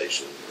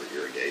conservation or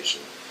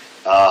irrigation.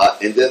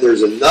 And then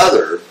there's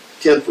another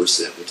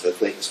 10%, which I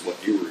think is what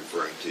you were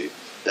referring to,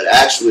 that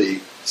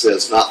actually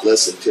says not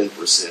less than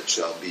 10%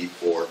 shall be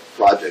for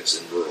projects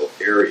in rural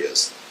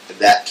areas, and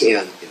that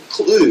can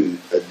include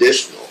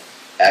additional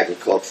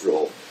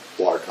agricultural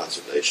water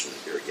conservation,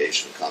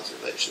 irrigation,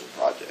 conservation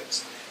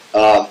projects.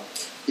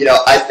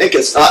 I think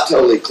it's not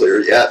totally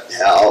clear yet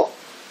how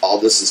all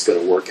this is going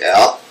to work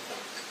out.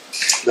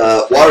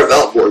 The Water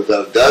Development Board,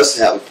 though, does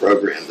have a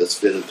program that's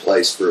been in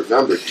place for a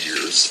number of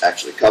years,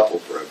 actually a couple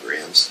of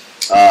programs,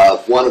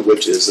 one of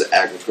which is the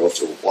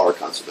Agricultural Water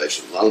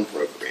Conservation Loan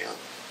Program,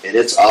 and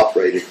it's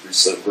operated through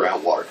some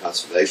groundwater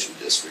conservation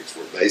districts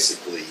where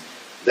basically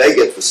they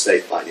get the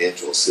state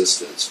financial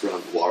assistance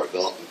from the Water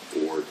Development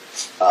Board.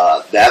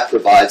 That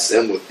provides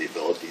them with the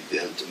ability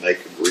then to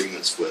make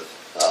agreements with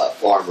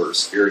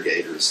farmers,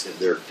 irrigators in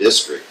their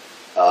district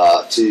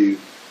to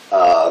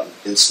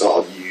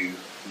install new,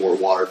 more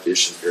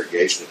water-efficient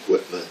irrigation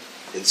equipment.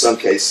 In some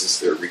cases,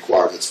 there are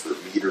requirements for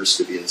meters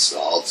to be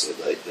installed so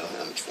they know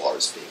how much water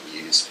is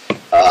being used.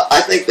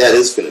 I think that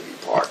is going to be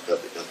part of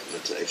the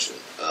implementation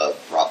of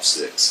Prop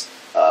 6,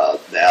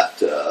 that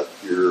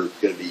you're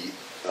going to be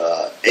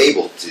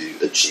able to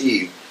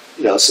achieve,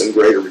 some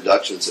greater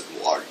reductions in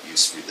water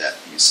use through that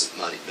use of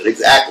money. But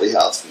exactly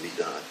how it's going to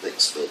be done, I think,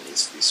 still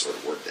needs to be sort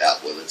of worked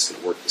out, whether it's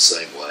going to work the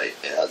same way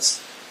as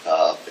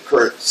the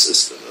current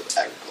system of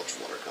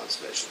agricultural water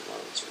conservation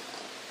loans or not.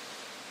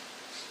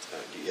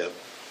 Do you have?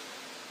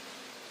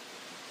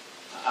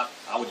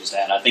 I would just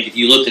add, I think if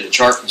you looked at a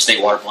chart from the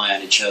State Water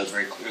Plan, it shows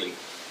very clearly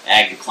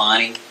ag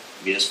declining,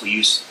 municipal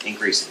use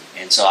increasing.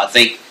 And so I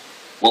think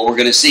what we're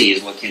going to see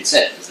is what Ken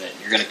said, is that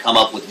you're going to come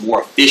up with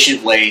more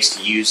efficient ways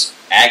to use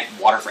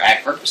water for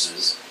ag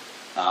purposes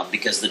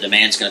because the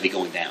demand's going to be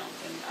going down.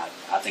 And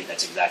I think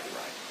that's exactly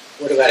right.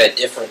 What about a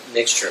different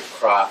mixture of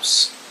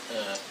crops,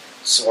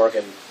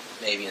 sorghum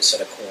maybe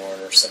instead of corn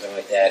or something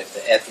like that, if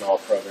the ethanol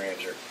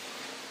programs are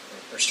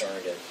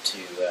starting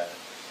to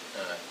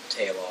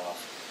tail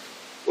off?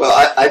 Well,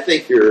 I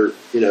think you're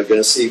going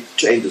to see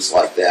changes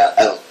like that,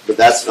 but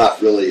that's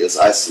not really, as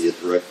I see it,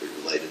 directly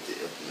related to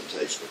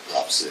implementation of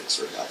Prop 6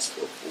 or House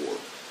Bill 4.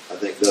 I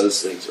think those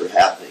things are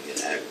happening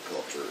in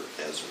agriculture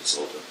as a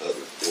result of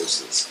other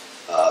forces,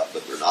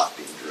 but they're not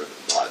being driven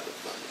by the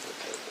funding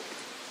available.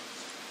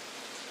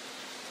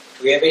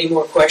 Do we have any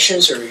more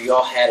questions, or you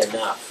all had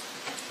enough?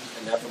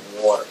 Enough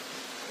of water?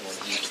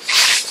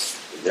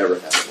 We never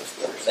have enough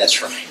water. That's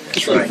right.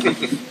 That's right.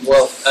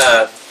 Well,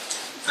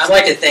 I'd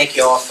like to thank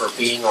you all for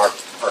being our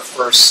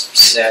first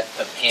set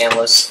of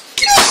panelists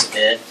in this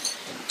event.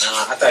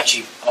 I thought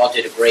you all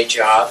did a great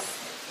job,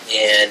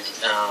 and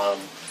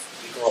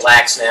you can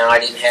relax now. I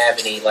didn't have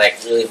any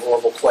really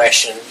horrible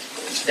question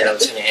that I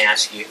was going to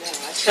ask you. No,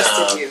 I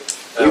trusted you.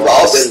 We've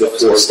all been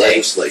before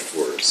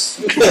legislators,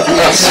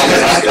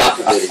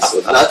 so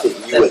nothing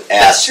you would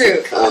ask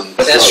to come.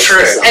 That's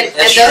true. And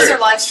those are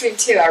live streamed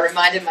too. I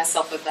reminded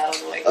myself of that on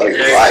the way here. Oh,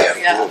 you're right.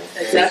 Yeah,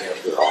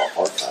 exactly. They're all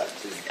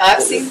archived too.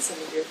 I've seen some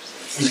of yours.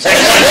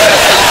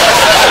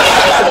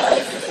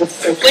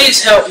 So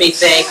please help me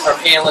thank our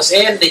panelists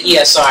and the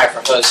ESI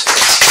for hosting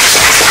us.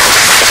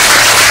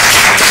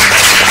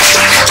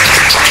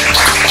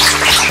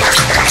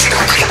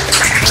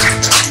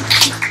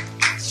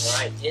 All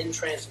right, in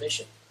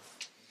transmission.